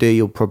track, but if you do,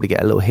 you'll probably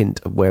get a little hint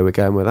of where we're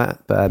going with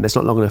that. But it's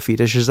not long enough for you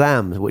to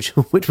Shazam,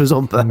 which was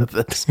on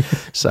purpose.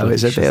 So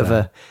it's a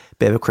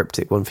bit of a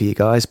cryptic one for you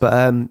guys. But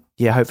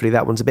hopefully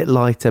that one's a bit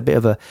lighter, a bit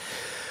of a,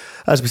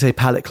 as we say,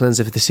 palate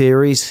cleanser for the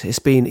series. It's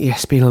been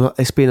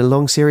a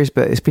long series,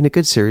 but it's been a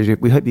good series.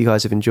 We hope you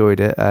guys have enjoyed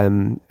it.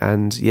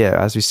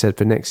 As we said,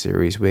 for next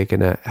series, we're going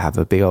to have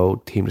a big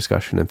old team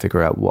discussion and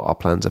figure out what our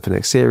plans are for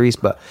next series.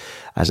 But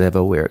as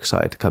ever, we're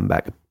excited to come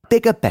back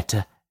bigger,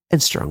 better,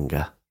 and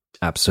stronger.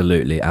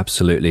 Absolutely.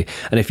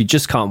 And if you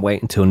just can't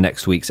wait until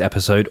next week's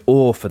episode,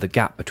 or for the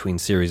gap between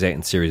Series 8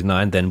 and Series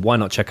 9, then why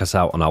not check us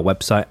out on our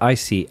website,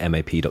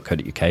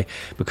 icmap.co.uk,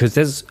 because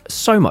there's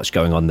so much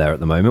going on there at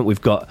the moment.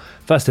 We've got,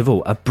 first of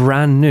all, a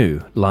brand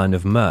new line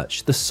of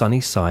merch, the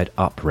Sunny Side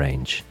Up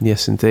range.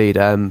 Yes, indeed.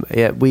 Photos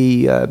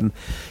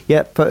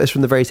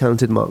from the very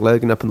talented Mark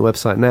Logan up on the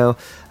website now.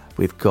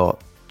 We've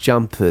got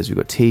jumpers, we've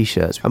got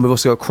t-shirts, and we've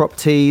also got crop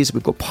tees,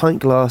 we've got pint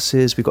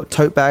glasses, we've got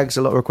tote bags,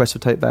 a lot of requests for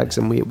tote bags,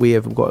 and we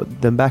haven't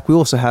got them back. We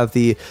also have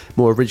the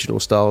more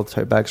original style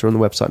tote bags are on the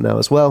website now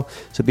as well,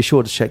 so be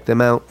sure to check them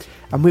out.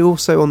 And we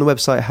also on the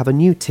website have a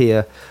new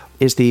tier.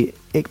 It's the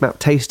ICMAP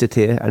Taster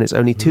tier, and it's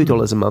only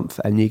 $2 a month,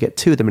 and you get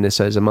 2 of the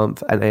minisodes a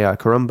month and AI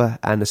Carumba,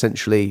 and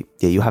essentially,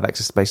 you have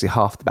access to basically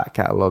half the back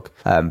catalogue.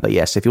 But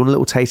yes, if you want a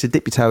little taster,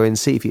 dip your toe in,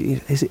 see if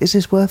is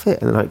this worth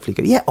it, and then hopefully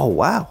go, oh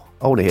wow,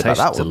 I want to hear about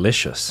that one.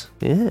 Delicious.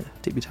 Yeah,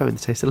 dip your toe in, the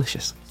taste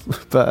delicious.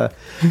 But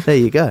there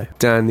you go.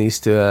 Dan needs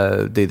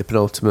to do the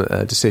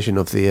penultimate decision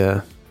of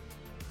the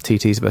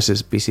TTs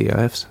versus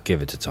BCIFs.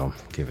 Give it to Tom.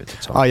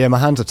 Oh yeah, my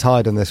hands are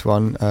tied on this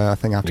one. I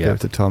think I have to give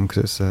it to Tom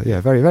because it's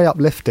very, very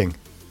uplifting.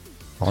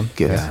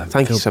 Good. Yeah,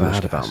 thank you so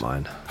much about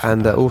mine.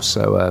 And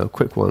also a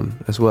quick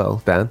one as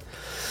well, Dan.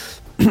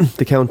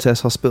 The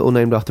Countess Hospital,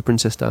 named after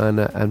Princess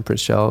Diana and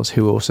Prince Charles,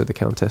 who were also the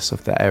Countess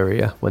of that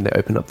area when they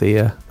opened up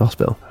the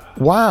hospital.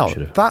 Wow,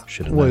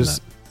 that was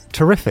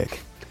terrific.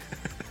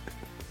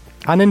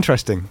 And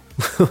interesting.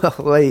 Well,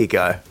 there you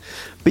go.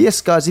 But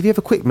yes, guys, if you have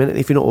a quick minute,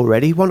 if you're not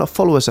already, why not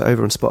follow us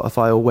over on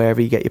Spotify or wherever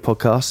you get your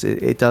podcasts?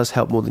 It does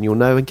help more than you'll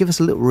know. And give us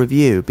a little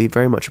review. It'd be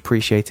very much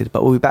appreciated.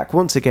 But we'll be back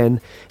once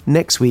again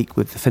next week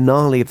with the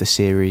finale of the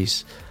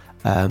series,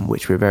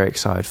 which we're very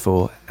excited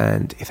for.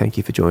 And thank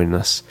you for joining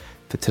us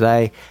for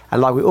today.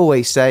 And like we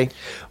always say...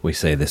 We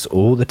say this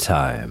all the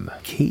time.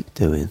 Keep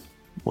doing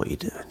what you're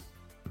doing.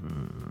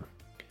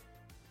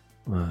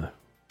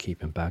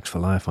 Keeping bags for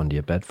life under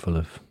your bed full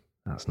of...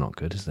 That's not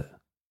good, is it?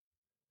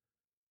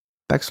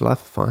 Bags for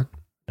life are fine.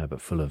 No,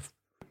 but full of...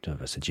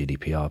 That's a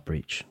GDPR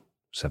breach.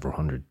 Several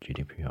hundred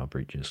GDPR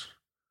breaches.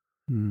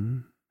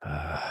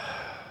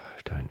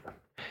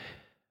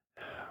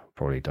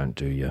 Probably don't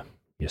do your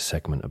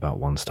segment about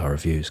 1-star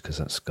reviews, because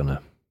that's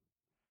gonna...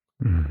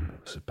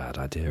 It's a bad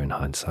idea in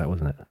hindsight,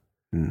 wasn't it?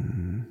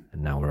 And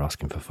now we're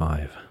asking for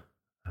 5.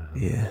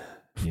 Yeah.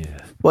 Yeah.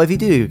 Well, if you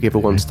do give a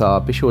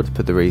 1-star, be sure to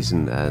put the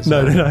reason as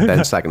No. Ben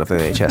slagging off the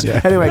NHS. Yeah.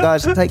 Anyway,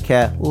 guys, take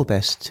care. All the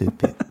best to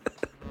Pip.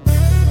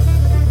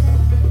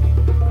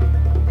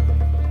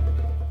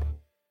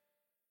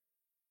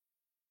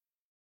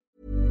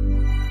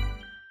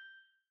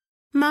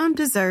 Mom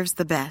deserves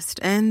the best,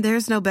 and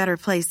there's no better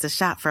place to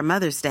shop for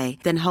Mother's Day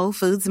than Whole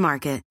Foods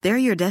Market. They're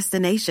your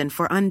destination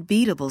for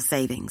unbeatable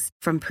savings,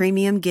 from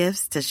premium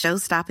gifts to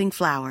show-stopping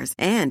flowers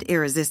and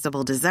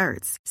irresistible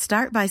desserts.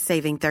 Start by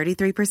saving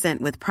 33%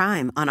 with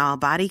Prime on all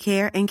body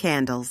care and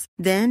candles.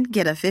 Then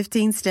get a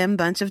 15-stem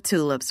bunch of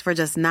tulips for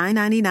just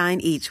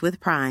 $9.99 each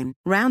with Prime.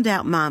 Round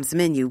out Mom's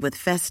menu with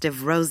festive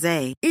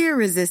rosé,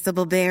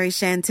 irresistible berry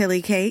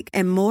chantilly cake,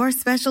 and more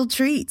special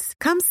treats.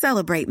 Come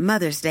celebrate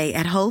Mother's Day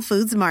at Whole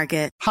Foods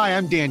Market. Hi,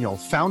 I'm Daniel,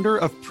 founder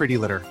of Pretty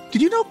Litter.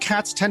 Did you know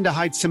cats tend to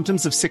hide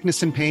symptoms of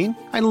sickness and pain?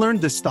 I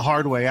learned this the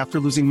hard way after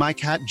losing my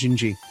cat,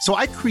 Gingy. So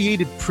I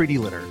created Pretty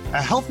Litter,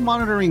 a health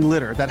monitoring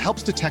litter that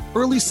helps detect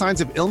early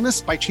signs of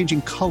illness by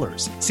changing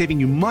colors,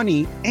 saving you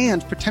money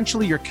and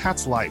potentially your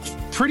cat's life.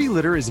 Pretty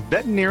Litter is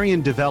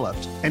veterinarian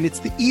developed, and it's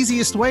the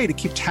easiest way to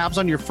keep tabs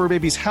on your fur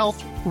baby's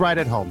health right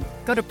at home.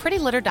 Go to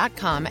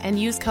prettylitter.com and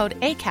use code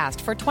ACAST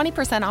for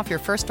 20% off your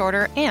first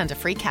order and a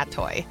free cat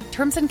toy.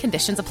 Terms and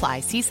conditions apply.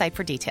 See site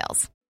for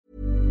details.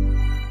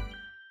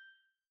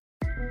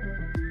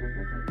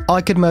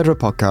 I Could Murder a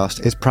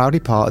Podcast is proudly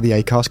part of the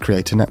Acast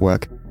Creator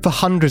Network. For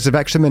hundreds of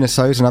extra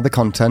minisodes and other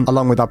content,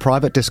 along with our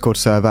private Discord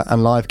server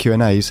and live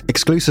Q&As,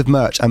 exclusive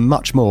merch and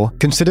much more,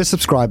 consider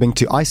subscribing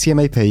to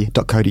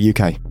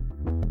icmap.co.uk.